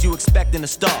 Nowadays, you expecting to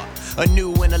start anew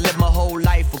when I live my whole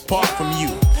life apart from you.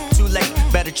 Too late,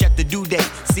 better check the due date.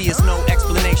 See, it's no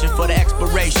explanation for the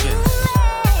expiration.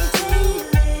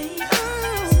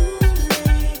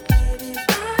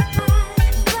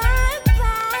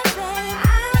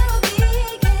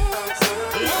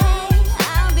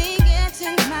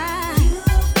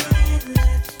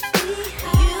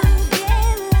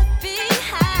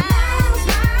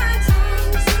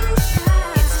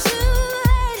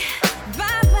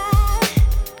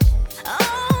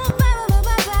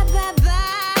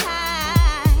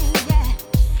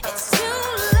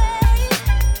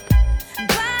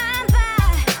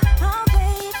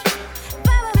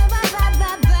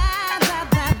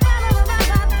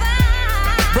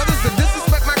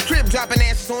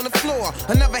 On the floor,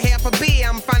 another half a beer,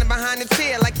 I'm finding behind the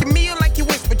chair. Like your meal, like you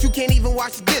wish, but you can't even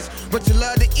wash the dish. But you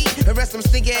love to eat and rest them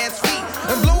stinky ass feet.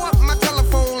 And blow up my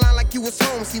telephone line like you was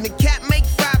home. Seen the cat make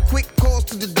 5 quick calls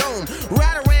to the dome.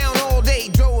 Ride around all day,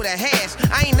 drove the hash.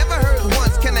 I ain't never heard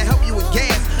once, can I help you with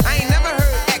gas? I ain't never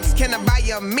heard X, can I buy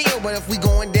you a meal? But if we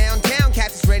going downtown,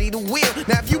 cats is ready to wheel.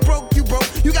 Now if you broke, you broke.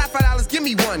 You got $5, give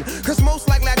me one. Cause most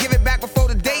likely I'll give it back before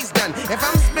the day's done. If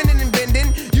I'm spending and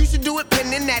bending, you should do it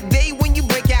pending that day when you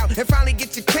break out and finally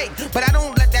get your cake. But I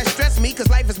don't let that stress me, cause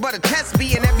life is but a test.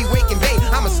 Be in every waking day,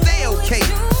 I'ma stay okay.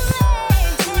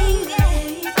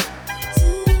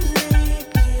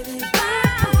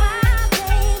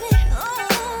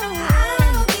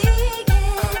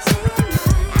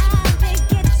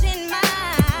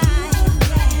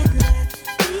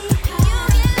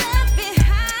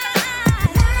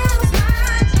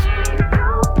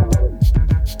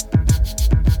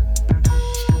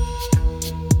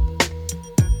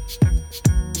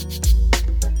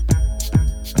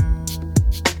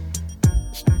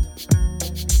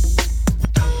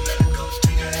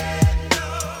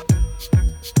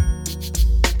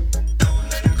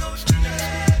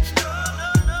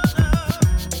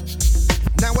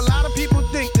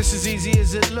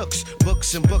 looks,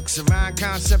 books and books, around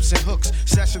concepts and hooks,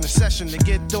 session to session to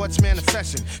get thoughts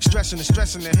manifesting, stressing and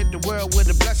stressing to hit the world with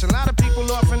a blessing. A lot of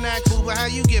people often ask, Puba, how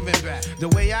you giving back? The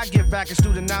way I give back is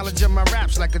through the knowledge of my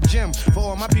raps, like a gym. For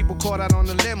all my people caught out on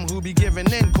the limb, who be giving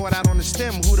in, caught out on the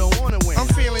stem, who don't wanna win. I'm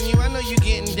feeling you, I know you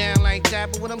getting down like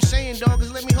that, but what I'm saying, dog,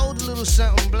 is let me hold a little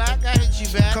something black. I hit you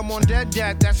back. Come on, dead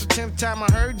dad, that's the 10th time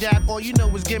I heard that. All you know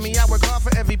is give me, I work hard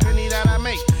for every penny that I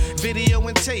make. Video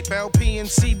and tape, LP and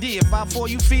CD. If I fall,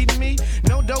 you feeding me?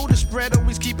 No dough to spread,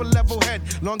 always keep a level head.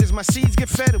 Long as my seeds get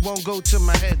fed, it won't go to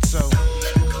my head, so.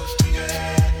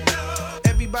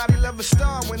 Everybody love a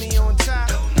star when he on top.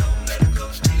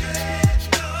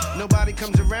 Nobody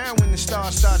comes around when the star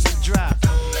starts to drop.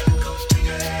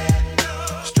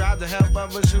 Strive to help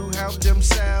others who help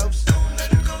themselves.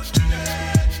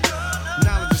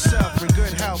 Knowledge of self and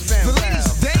good health and the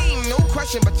ladies, they ain't no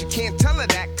question, but you can't tell her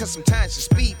that, cause sometimes she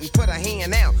speed and put her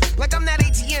hand out. Like I'm that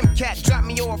ATM cat, drop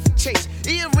me off and chase.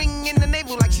 Earring in the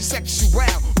navel like she sexual.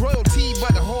 Royalty,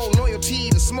 but the whole loyalty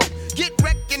to smoke. Get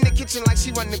wrecked in the kitchen like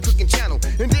she run the cooking channel.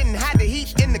 And then hide the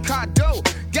heat in the car door.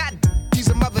 God, she's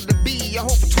a mother to be, a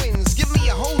hope for twins. Give me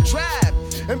a whole tribe.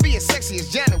 And be as sexy as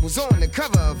Janet was on the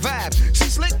cover of Vibe. She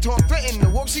slick talk, threaten to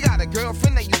walk. She got a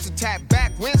girlfriend that used to tap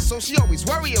back when, so she always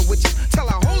worry her with you. Tell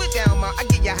her, hold it down, ma, I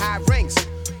get you high ranks.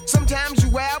 Sometimes you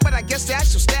wild, but I guess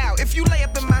that's your style. If you lay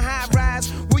up in my high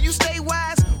rise, will you stay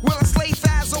wise? Will I slay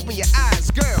thighs? Open your eyes,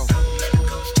 girl.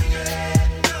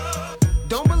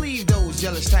 Don't believe those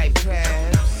jealous type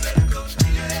crabs.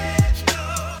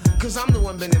 Cause I'm the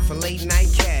one been in for late night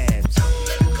cabs.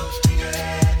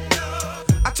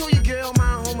 I told you, girl,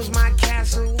 my home is my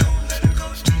castle.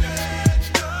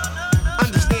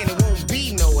 Understand it won't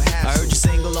be no hassle. I heard you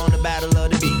single on the Battle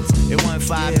of the Beats. It won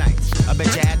 5 nights. I bet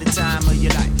you had the time of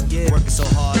your life. Working so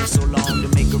hard and so long to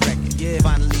make a record.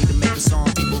 Finally to make a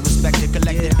song people respect it.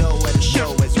 Collect the dough at a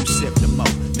show as you sip the mo.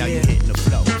 Now you're hitting the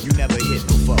flow. You never hit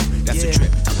before. That's a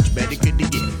trip. How much better could it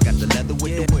get? Got the leather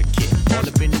with the wood kit. All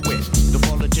up in the whip. The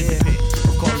fall to the pit.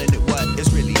 I'm calling it what?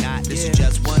 It's really not. This is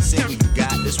just one single you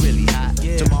got. That's really hot.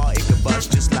 Tomorrow it could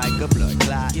bust just like a blood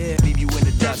clot. Leave you in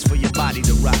the dust for your body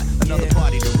to rot. Another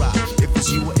party to rock. If it's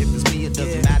you or if it's me, it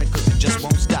doesn't matter cause it just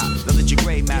won't stop. Don't let your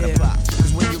gray matter pop.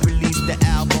 Cause when you release the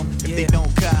album, if they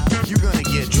don't cop, you're gonna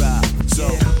get dry. So,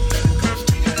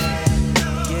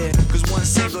 cause one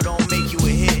single don't make you a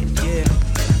hit.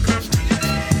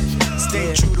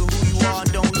 Stay true to who you are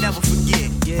and don't never forget.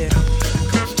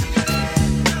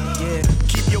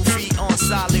 Keep your feet on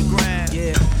solid ground.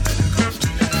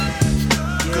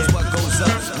 Cause what goes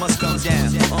up must come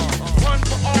down. One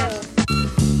for all.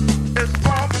 It's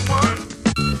all for one.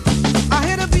 I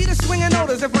hear the beat of swinging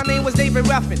notice if my name was David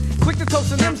Ruffin. Quick to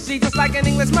toast an MC just like an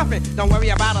English muffin. Don't worry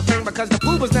about a thing because the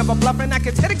Puba's never bluffing. I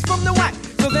get headaches from the whack,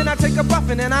 so then I take a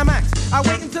buffin' and I max. I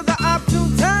wait until the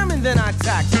opportune time and then I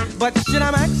tax. But should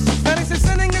I max? Headaches and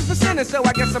sinning is for sinners, so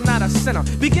I guess I'm not a sinner.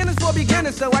 Beginners for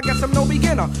beginners, so I guess I'm no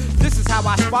beginner. This is how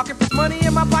I spark it. There's money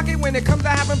in my pocket. When it comes to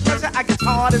having pleasure, I get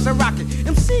hard as a rocket.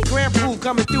 MC Grand Proof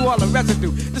coming through all the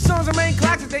residue. The songs remain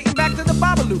classics dating back to the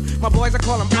Babalu. My boys, I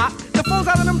call them op. The phones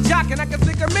out of them jockin'. I can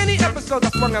think of many episodes I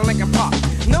swung in Lincoln Park.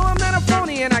 No, I'm not a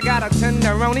phony and I got a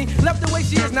tenderoni. Left the way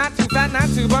she is, not too fat, not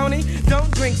too bony. Don't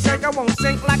drink, shake, I won't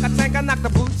sink like a tanker. Knock the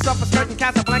boots off a certain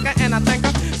Casablanca and I thank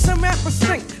her. Some rappers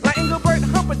stink like Engelbert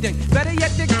Humperdinck. Better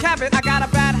yet, Dick Cavett. I got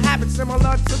a bad habit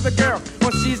similar to the girl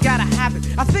when she's got a habit.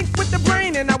 I think with the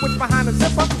brain and I wish behind the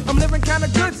zipper. I'm living kinda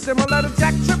good, similar to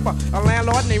Jack Tripper. A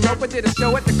landlord named Roper did a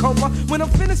show at the Copa. When I'm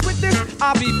finished with this,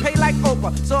 I'll be paid like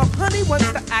Oprah. So if honey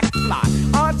wants to act fly,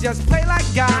 I'll just play like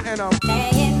Guy and I'm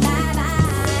playing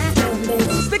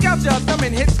stick out your thumb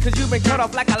and hits cause you've been cut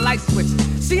off like a light switch.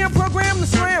 See, I'm programmed to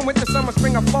slam with the summer,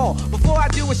 spring, or fall. Before I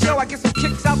do a show, I get some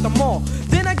kicks out the mall.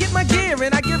 Then I get my gear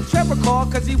and I give Trevor a call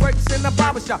cause he works in the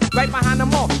barbershop right behind the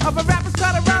mall. Other rappers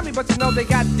try to rob me, but you know they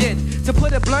got dead. To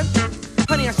put it blunt,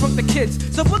 honey, I shrunk the kids.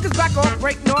 So bookers back off,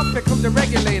 breaking off, here comes the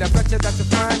regulator. Bet you that's a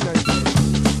fine night.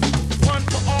 One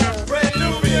for all. Red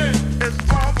Nubian. It's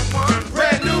all for one.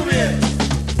 Red Nubian.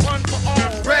 One for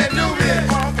all. Red Nubian.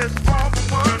 It's all for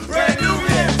one. Red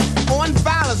Nubian. On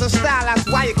file is a style, that's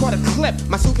why you caught a clip.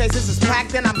 My suitcases is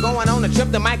packed and I'm going on a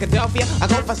trip to Philadelphia. I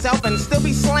go for self and still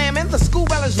be slamming. The school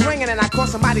bell is ringing and I caught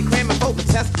somebody cramming for the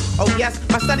test. Oh yes,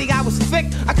 my study guy was thick.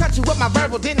 I cut you with my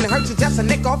verbal, didn't hurt you, just a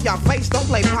nick off your face. Don't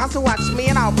play pasta, watch me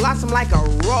and I'll blossom like a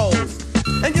rose.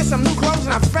 And get some new clothes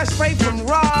and I'm fresh straight from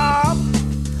Rob.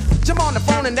 Jump on the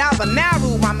phone and dial the now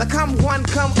room. I'm the come one,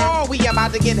 come all. We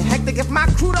about to get hectic. If my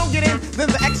crew don't get in, then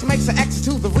the X makes an X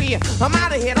to the rear. I'm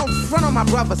out of here, don't front on my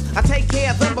brothers. I take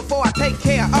care of them before I take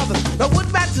care of others. The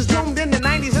wood bats is doomed in the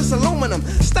 90s, it's aluminum.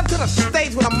 him, step to the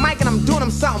stage with a mic and I'm doing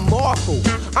him something awful.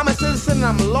 I'm a citizen and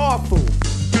I'm lawful.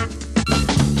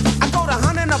 I go to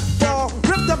hunt in the fall,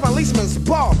 ripped up policeman's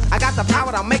ball. I got the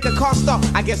power to make a car stop.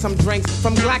 I get some drinks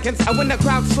from Glackens, and when the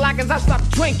crowd slackens, I stop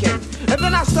drinking. And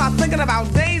then I start thinking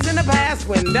about days in the past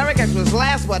when Derek X was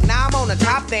last, but now I'm on the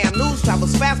top. Damn, news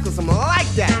travels fast, cause I'm like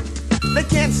that. They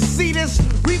can't see this.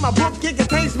 Read my book, it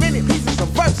contains many pieces of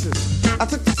verses. I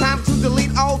took the time to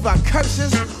delete all the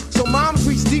curses. So moms,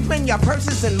 reach deep in your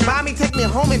purses and buy me, take me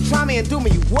home and try me and do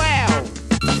me well.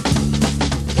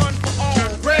 One for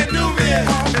all, brand new man.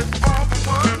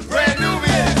 Brand new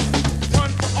man.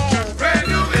 One for all, brand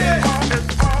new man.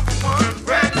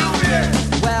 Brand new man.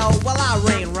 Well, I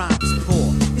rain rhymes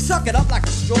poor. You suck it up like a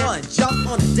straw and jump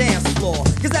on the dance floor.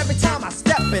 Cause every time I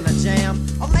step in a jam,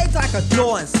 I'm made like a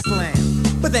door and slam.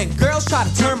 But then girls try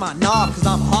to turn my knob, cause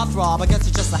I'm a heartthrob. I guess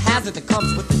it's just a hazard that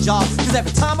comes with the job. Cause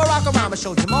every time I rock around, I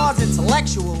show Jamal's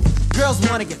intellectual. Girls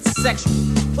wanna get sexual.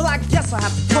 Well, I guess I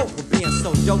have to cope with being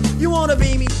so dope. You wanna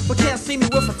be me, but can't see me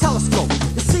with a telescope.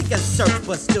 You seek and search,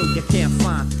 but still you can't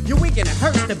find. You're weak and it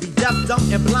hurts to be deaf, dumb,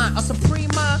 and blind. A supreme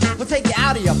mind will take you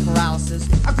out of your paralysis.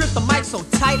 I grip the mic so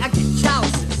tight, I get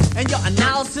calluses. And your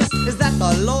analysis is that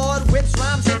the Lord whips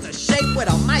rhymes into shape with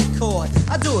a mic cord.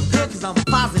 I do it good cause I'm a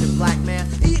positive black man,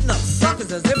 eating up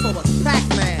suckers as if I was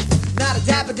Pac-Man. Not a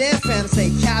dapper Dan fan,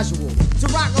 say casual. To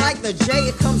rock like the J,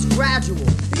 it comes gradual.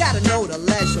 You gotta know the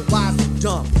leisure, wise and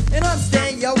dumb, and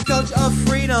understand your culture of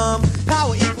freedom.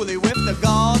 Power equally with the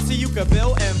gods, so you can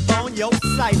build and bone your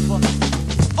cipher.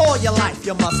 All your life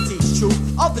you must teach truth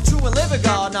of the true and living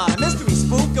God, not a mystery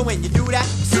spook. And when you do that,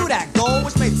 pursue that goal,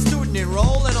 which makes the student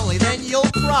enroll, and only then you'll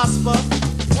prosper.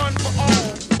 One for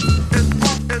all,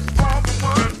 it's all for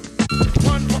one.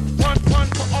 One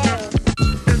for all,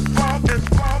 it's all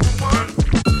for one.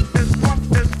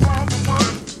 It's all for one.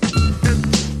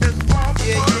 It's all for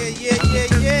yeah.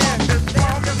 It's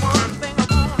all for one thing I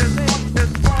wanna say.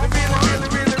 It's all for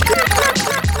really.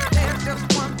 There's just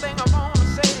one thing I wanna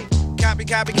say.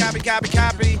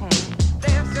 Copy.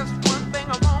 There's just one thing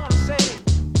I wanna say.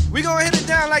 We gonna hit it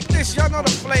down like this, y'all know the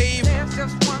flavor. There's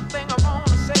just one thing I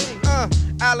wanna say.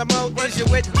 Alamo, is you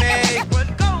with me?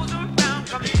 What goes around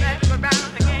comes back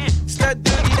around again. Stud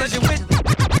Doogie, is you with me?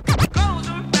 What goes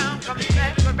around comes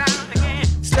back around again.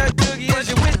 Stud Doogie, is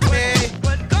you with me?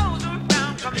 What goes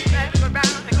around comes back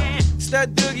around again.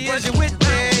 Stud Doogie, is you with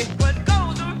me? What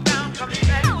goes around comes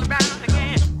back around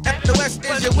again. At the West,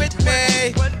 is you with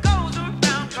me? What goes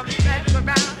around comes back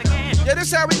around again. Yeah,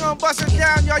 this how we gonna bust it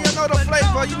down, y'all. You know the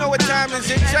flavor. You know what time is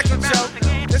it. Check it, yo.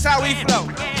 This how we flow.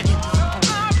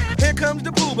 Here comes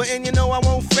the Puba, and you know I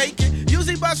won't fake it.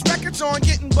 Usually bust records on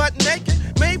getting butt naked.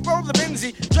 Made for the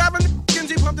Benzie, driving the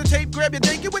Kinsey, pump the tape, grab your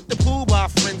day, get with the Puba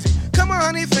frenzy. Come on,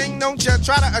 honey, thing, don't ya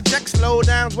try to eject slow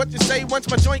downs. What you say once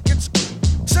my joint gets.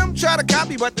 Some try to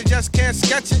copy, but they just can't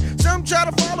sketch it. Some try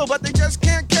to follow, but they just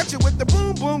can't catch it with the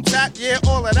boom, boom, tap, yeah,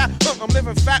 all of that. I'm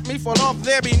living fat, me fall off,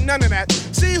 there be none of that.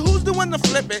 See, who's the one to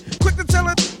flip it? Quick to tell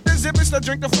it, the zip it, so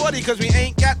drink the 40, cause we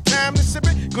ain't got time to sip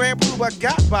it. Grand Puba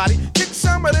got body, kick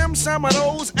some of them, some of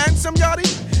those, and some yardie.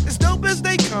 As dope as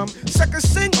they come, suckers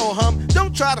sing or hum.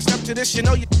 Don't try to step to this, you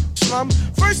know you slum.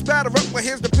 First batter up, well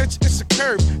here's the pitch, it's a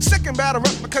curve. Second batter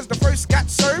up because the first got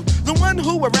served. The one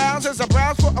who arouses a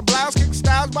browse for a blouse, kick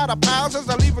styles by the piles as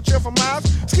I leave a chill for miles.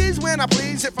 Skis when I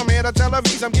please, hit from here to Tel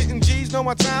Aviv. I'm getting G's, no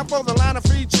more time for the line of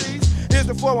free cheese. Here's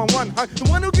the 411, the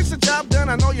one who gets the job done.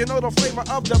 I know you know the flavor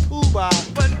of the Puba.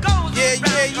 Yeah.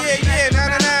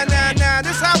 Nah.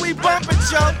 This how we bump it,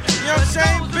 yo. You know what I'm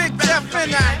saying? Big Jeff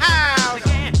in the house.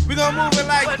 We gon' move it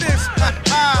like this.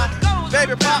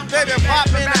 Baby pop in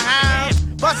the house.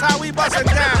 Bust how we bust it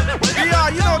down.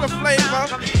 VR, you know the flavor.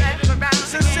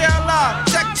 Sincere love.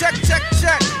 Check.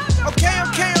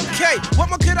 Okay. What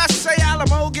more could I say?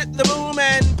 Alamo, get the boom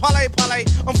and parlay.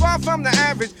 I'm far from the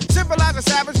average. Civilized a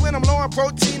savage when I'm low on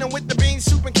protein. I'm with the beans,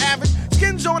 soup, and cabbage.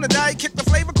 Skins on the diet, kick the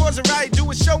flavor, cause it right. Do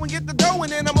a show and get the dough,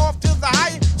 and then I'm off to the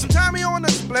high. Sometime me on the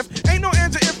spliff. Ain't no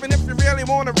answer if, and if you really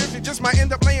wanna riff, you just might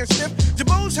end up laying stiff.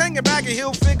 Jabos hanging back, a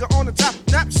heel figure on the top.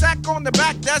 Knapsack on the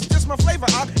back, that's just my flavor.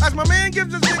 As my man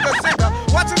gives us bigger.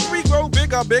 Watch a tree grow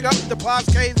bigger. The Paz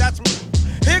that's me.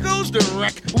 Here goes the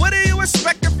wreck. What do you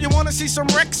expect if you wanna see some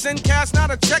wrecks and cast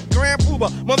not a check? Grand Puba,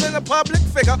 more than a public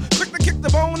figure. Quick to kick the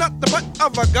bone up the butt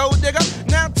of a gold digger.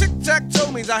 Now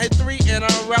tic-tac-toe means I hit 3 in a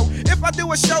row. If I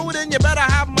do a show, then you better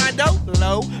have my dough.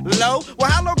 Low. Well,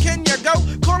 how low can you go?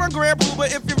 Call on Grand Puba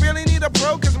if you really need a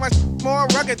pro, cause my more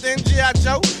rugged than G.I.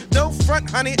 Joe. No front,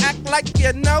 honey, act like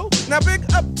you know. Now big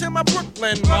up to my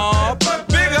Brooklyn mob.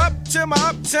 Big up to my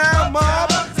uptown mob.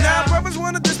 Now My brothers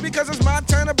wanna diss because it's my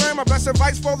turn to burn. My best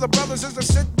advice for the brothers is to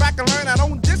sit back and learn. I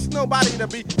don't diss nobody to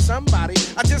be somebody.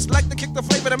 I just like to kick the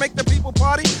flavor to make the people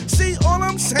party. See, all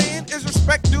I'm saying is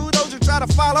respect to those who try to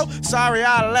follow. Sorry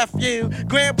I left you.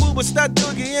 Grand Puba, Stud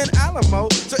Doogie, and Alamo.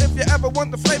 So if you ever want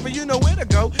the flavor, you know where to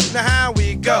go. Now how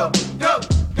we go? Go,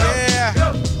 go, yeah.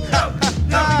 Go, go,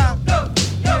 go, go,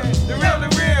 go. The real,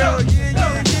 yeah,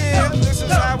 yeah, yeah. This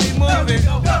is how we move it.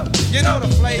 You know the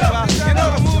flavor, you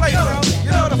know the flavor,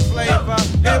 you know the flavor.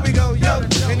 Here we go, yo,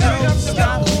 and you don't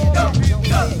stop.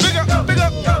 Big up, big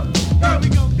up, go, here we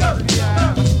go, go.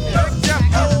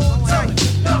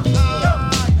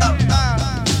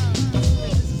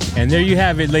 And there you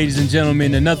have it, ladies and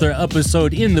gentlemen, another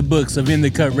episode in the books of In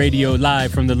the Cut Radio,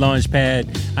 live from the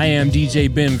Launchpad. I am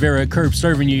DJ Ben Vera, Curb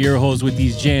serving your ear holes with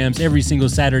these jams every single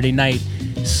Saturday night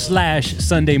 /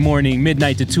 Sunday morning,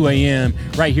 midnight to 2 a.m.,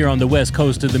 right here on the west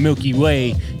coast of the Milky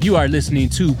Way. You are listening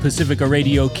to Pacifica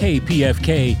Radio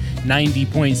Kpfk,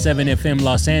 90.7 FM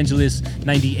Los Angeles,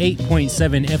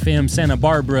 98.7 FM Santa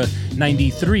Barbara,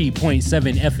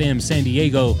 93.7 FM San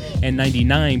Diego, and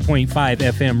 99.5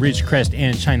 FM Ridgecrest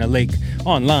and China Lake,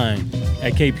 online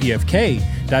at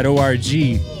kpfk.org.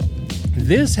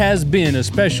 This has been a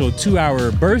special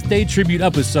 2-hour birthday tribute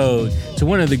episode to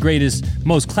one of the greatest,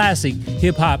 most classic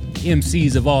hip-hop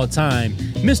MCs of all time,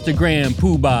 Mr. Grand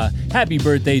Puba. Happy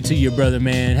birthday to you, brother,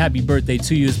 man. Happy birthday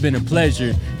to you. It's been a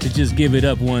pleasure to just give it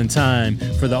up one time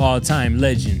for the all-time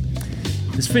legend.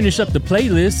 Let's finish up the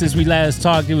playlist. Since we last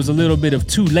talked, it was a little bit of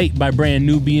Too Late by Brand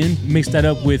Nubian. Mixed that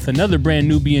up with another Brand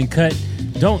Nubian cut,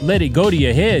 Don't Let It Go to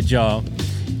Your Head, y'all.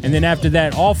 And then after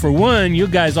that, All for One, you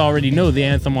guys already know the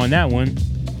anthem on that one.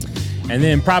 And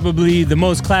then probably the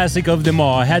most classic of them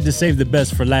all, I had to save the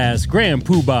best for last, Grand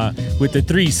Puba with the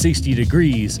 360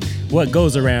 Degrees. What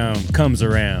goes around comes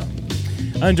around.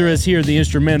 Under us here, the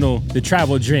instrumental, The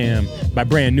Travel Jam by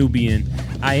Brand Nubian.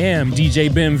 I am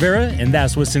DJ Ben Vera, and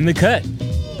that's what's in the cut.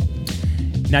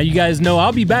 Now, you guys know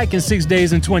I'll be back in 6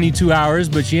 days and 22 hours,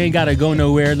 but you ain't got to go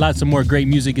nowhere. Lots of more great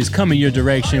music is coming your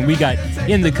direction. We got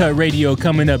In the Cut Radio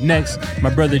coming up next.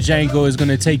 My brother Django is going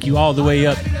to take you all the way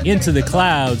up into the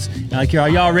clouds. Like, are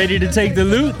y'all ready to take the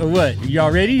loot or what?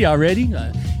 Y'all ready? Y'all ready?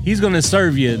 He's going to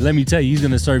serve you. Let me tell you, he's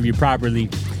going to serve you properly.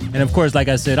 And of course, like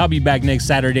I said, I'll be back next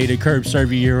Saturday to curb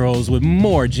serve your ear holes with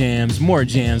more jams, more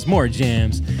jams, more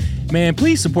jams. Man,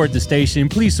 please support the station.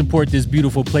 Please support this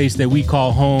beautiful place that we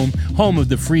call home, home of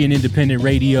the free and independent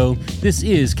radio. This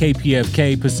is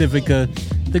KPFK Pacifica,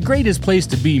 the greatest place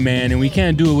to be, man, and we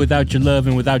can't do it without your love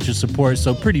and without your support.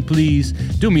 So pretty please,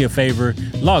 do me a favor,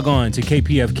 log on to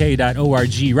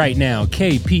kpfk.org right now,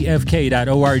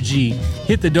 kpfk.org,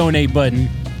 hit the donate button,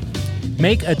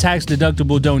 make a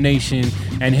tax-deductible donation,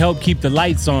 and help keep the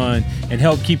lights on and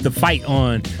help keep the fight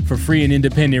on for free and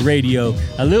independent radio.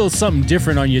 A little something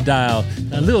different on your dial,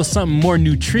 a little something more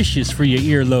nutritious for your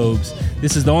earlobes.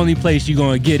 This is the only place you're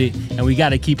going to get it, and we got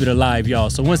to keep it alive, y'all.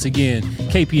 So once again,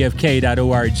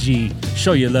 kpfk.org.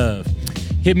 Show your love.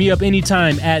 Hit me up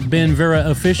anytime at Ben Vera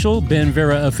Official,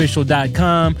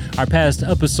 benveraofficial.com. Our past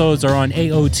episodes are on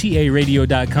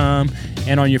AOTAradio.com.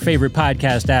 And on your favorite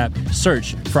podcast app,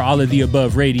 search for All of the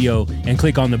Above Radio and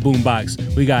click on the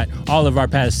boombox. We got all of our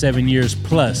past 7 years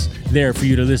plus there for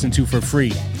you to listen to for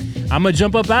free. I'm going to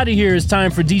jump up out of here. It's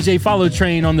time for DJ Follow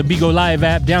Train on the Bigo Live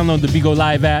app. Download the Bigo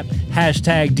Live app,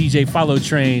 hashtag DJ Follow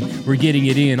Train. We're getting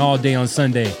it in all day on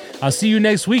Sunday. I'll see you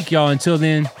next week, y'all. Until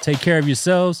then, take care of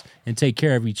yourselves and take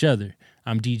care of each other.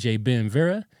 I'm DJ Ben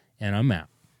Vera, and I'm out.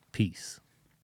 Peace.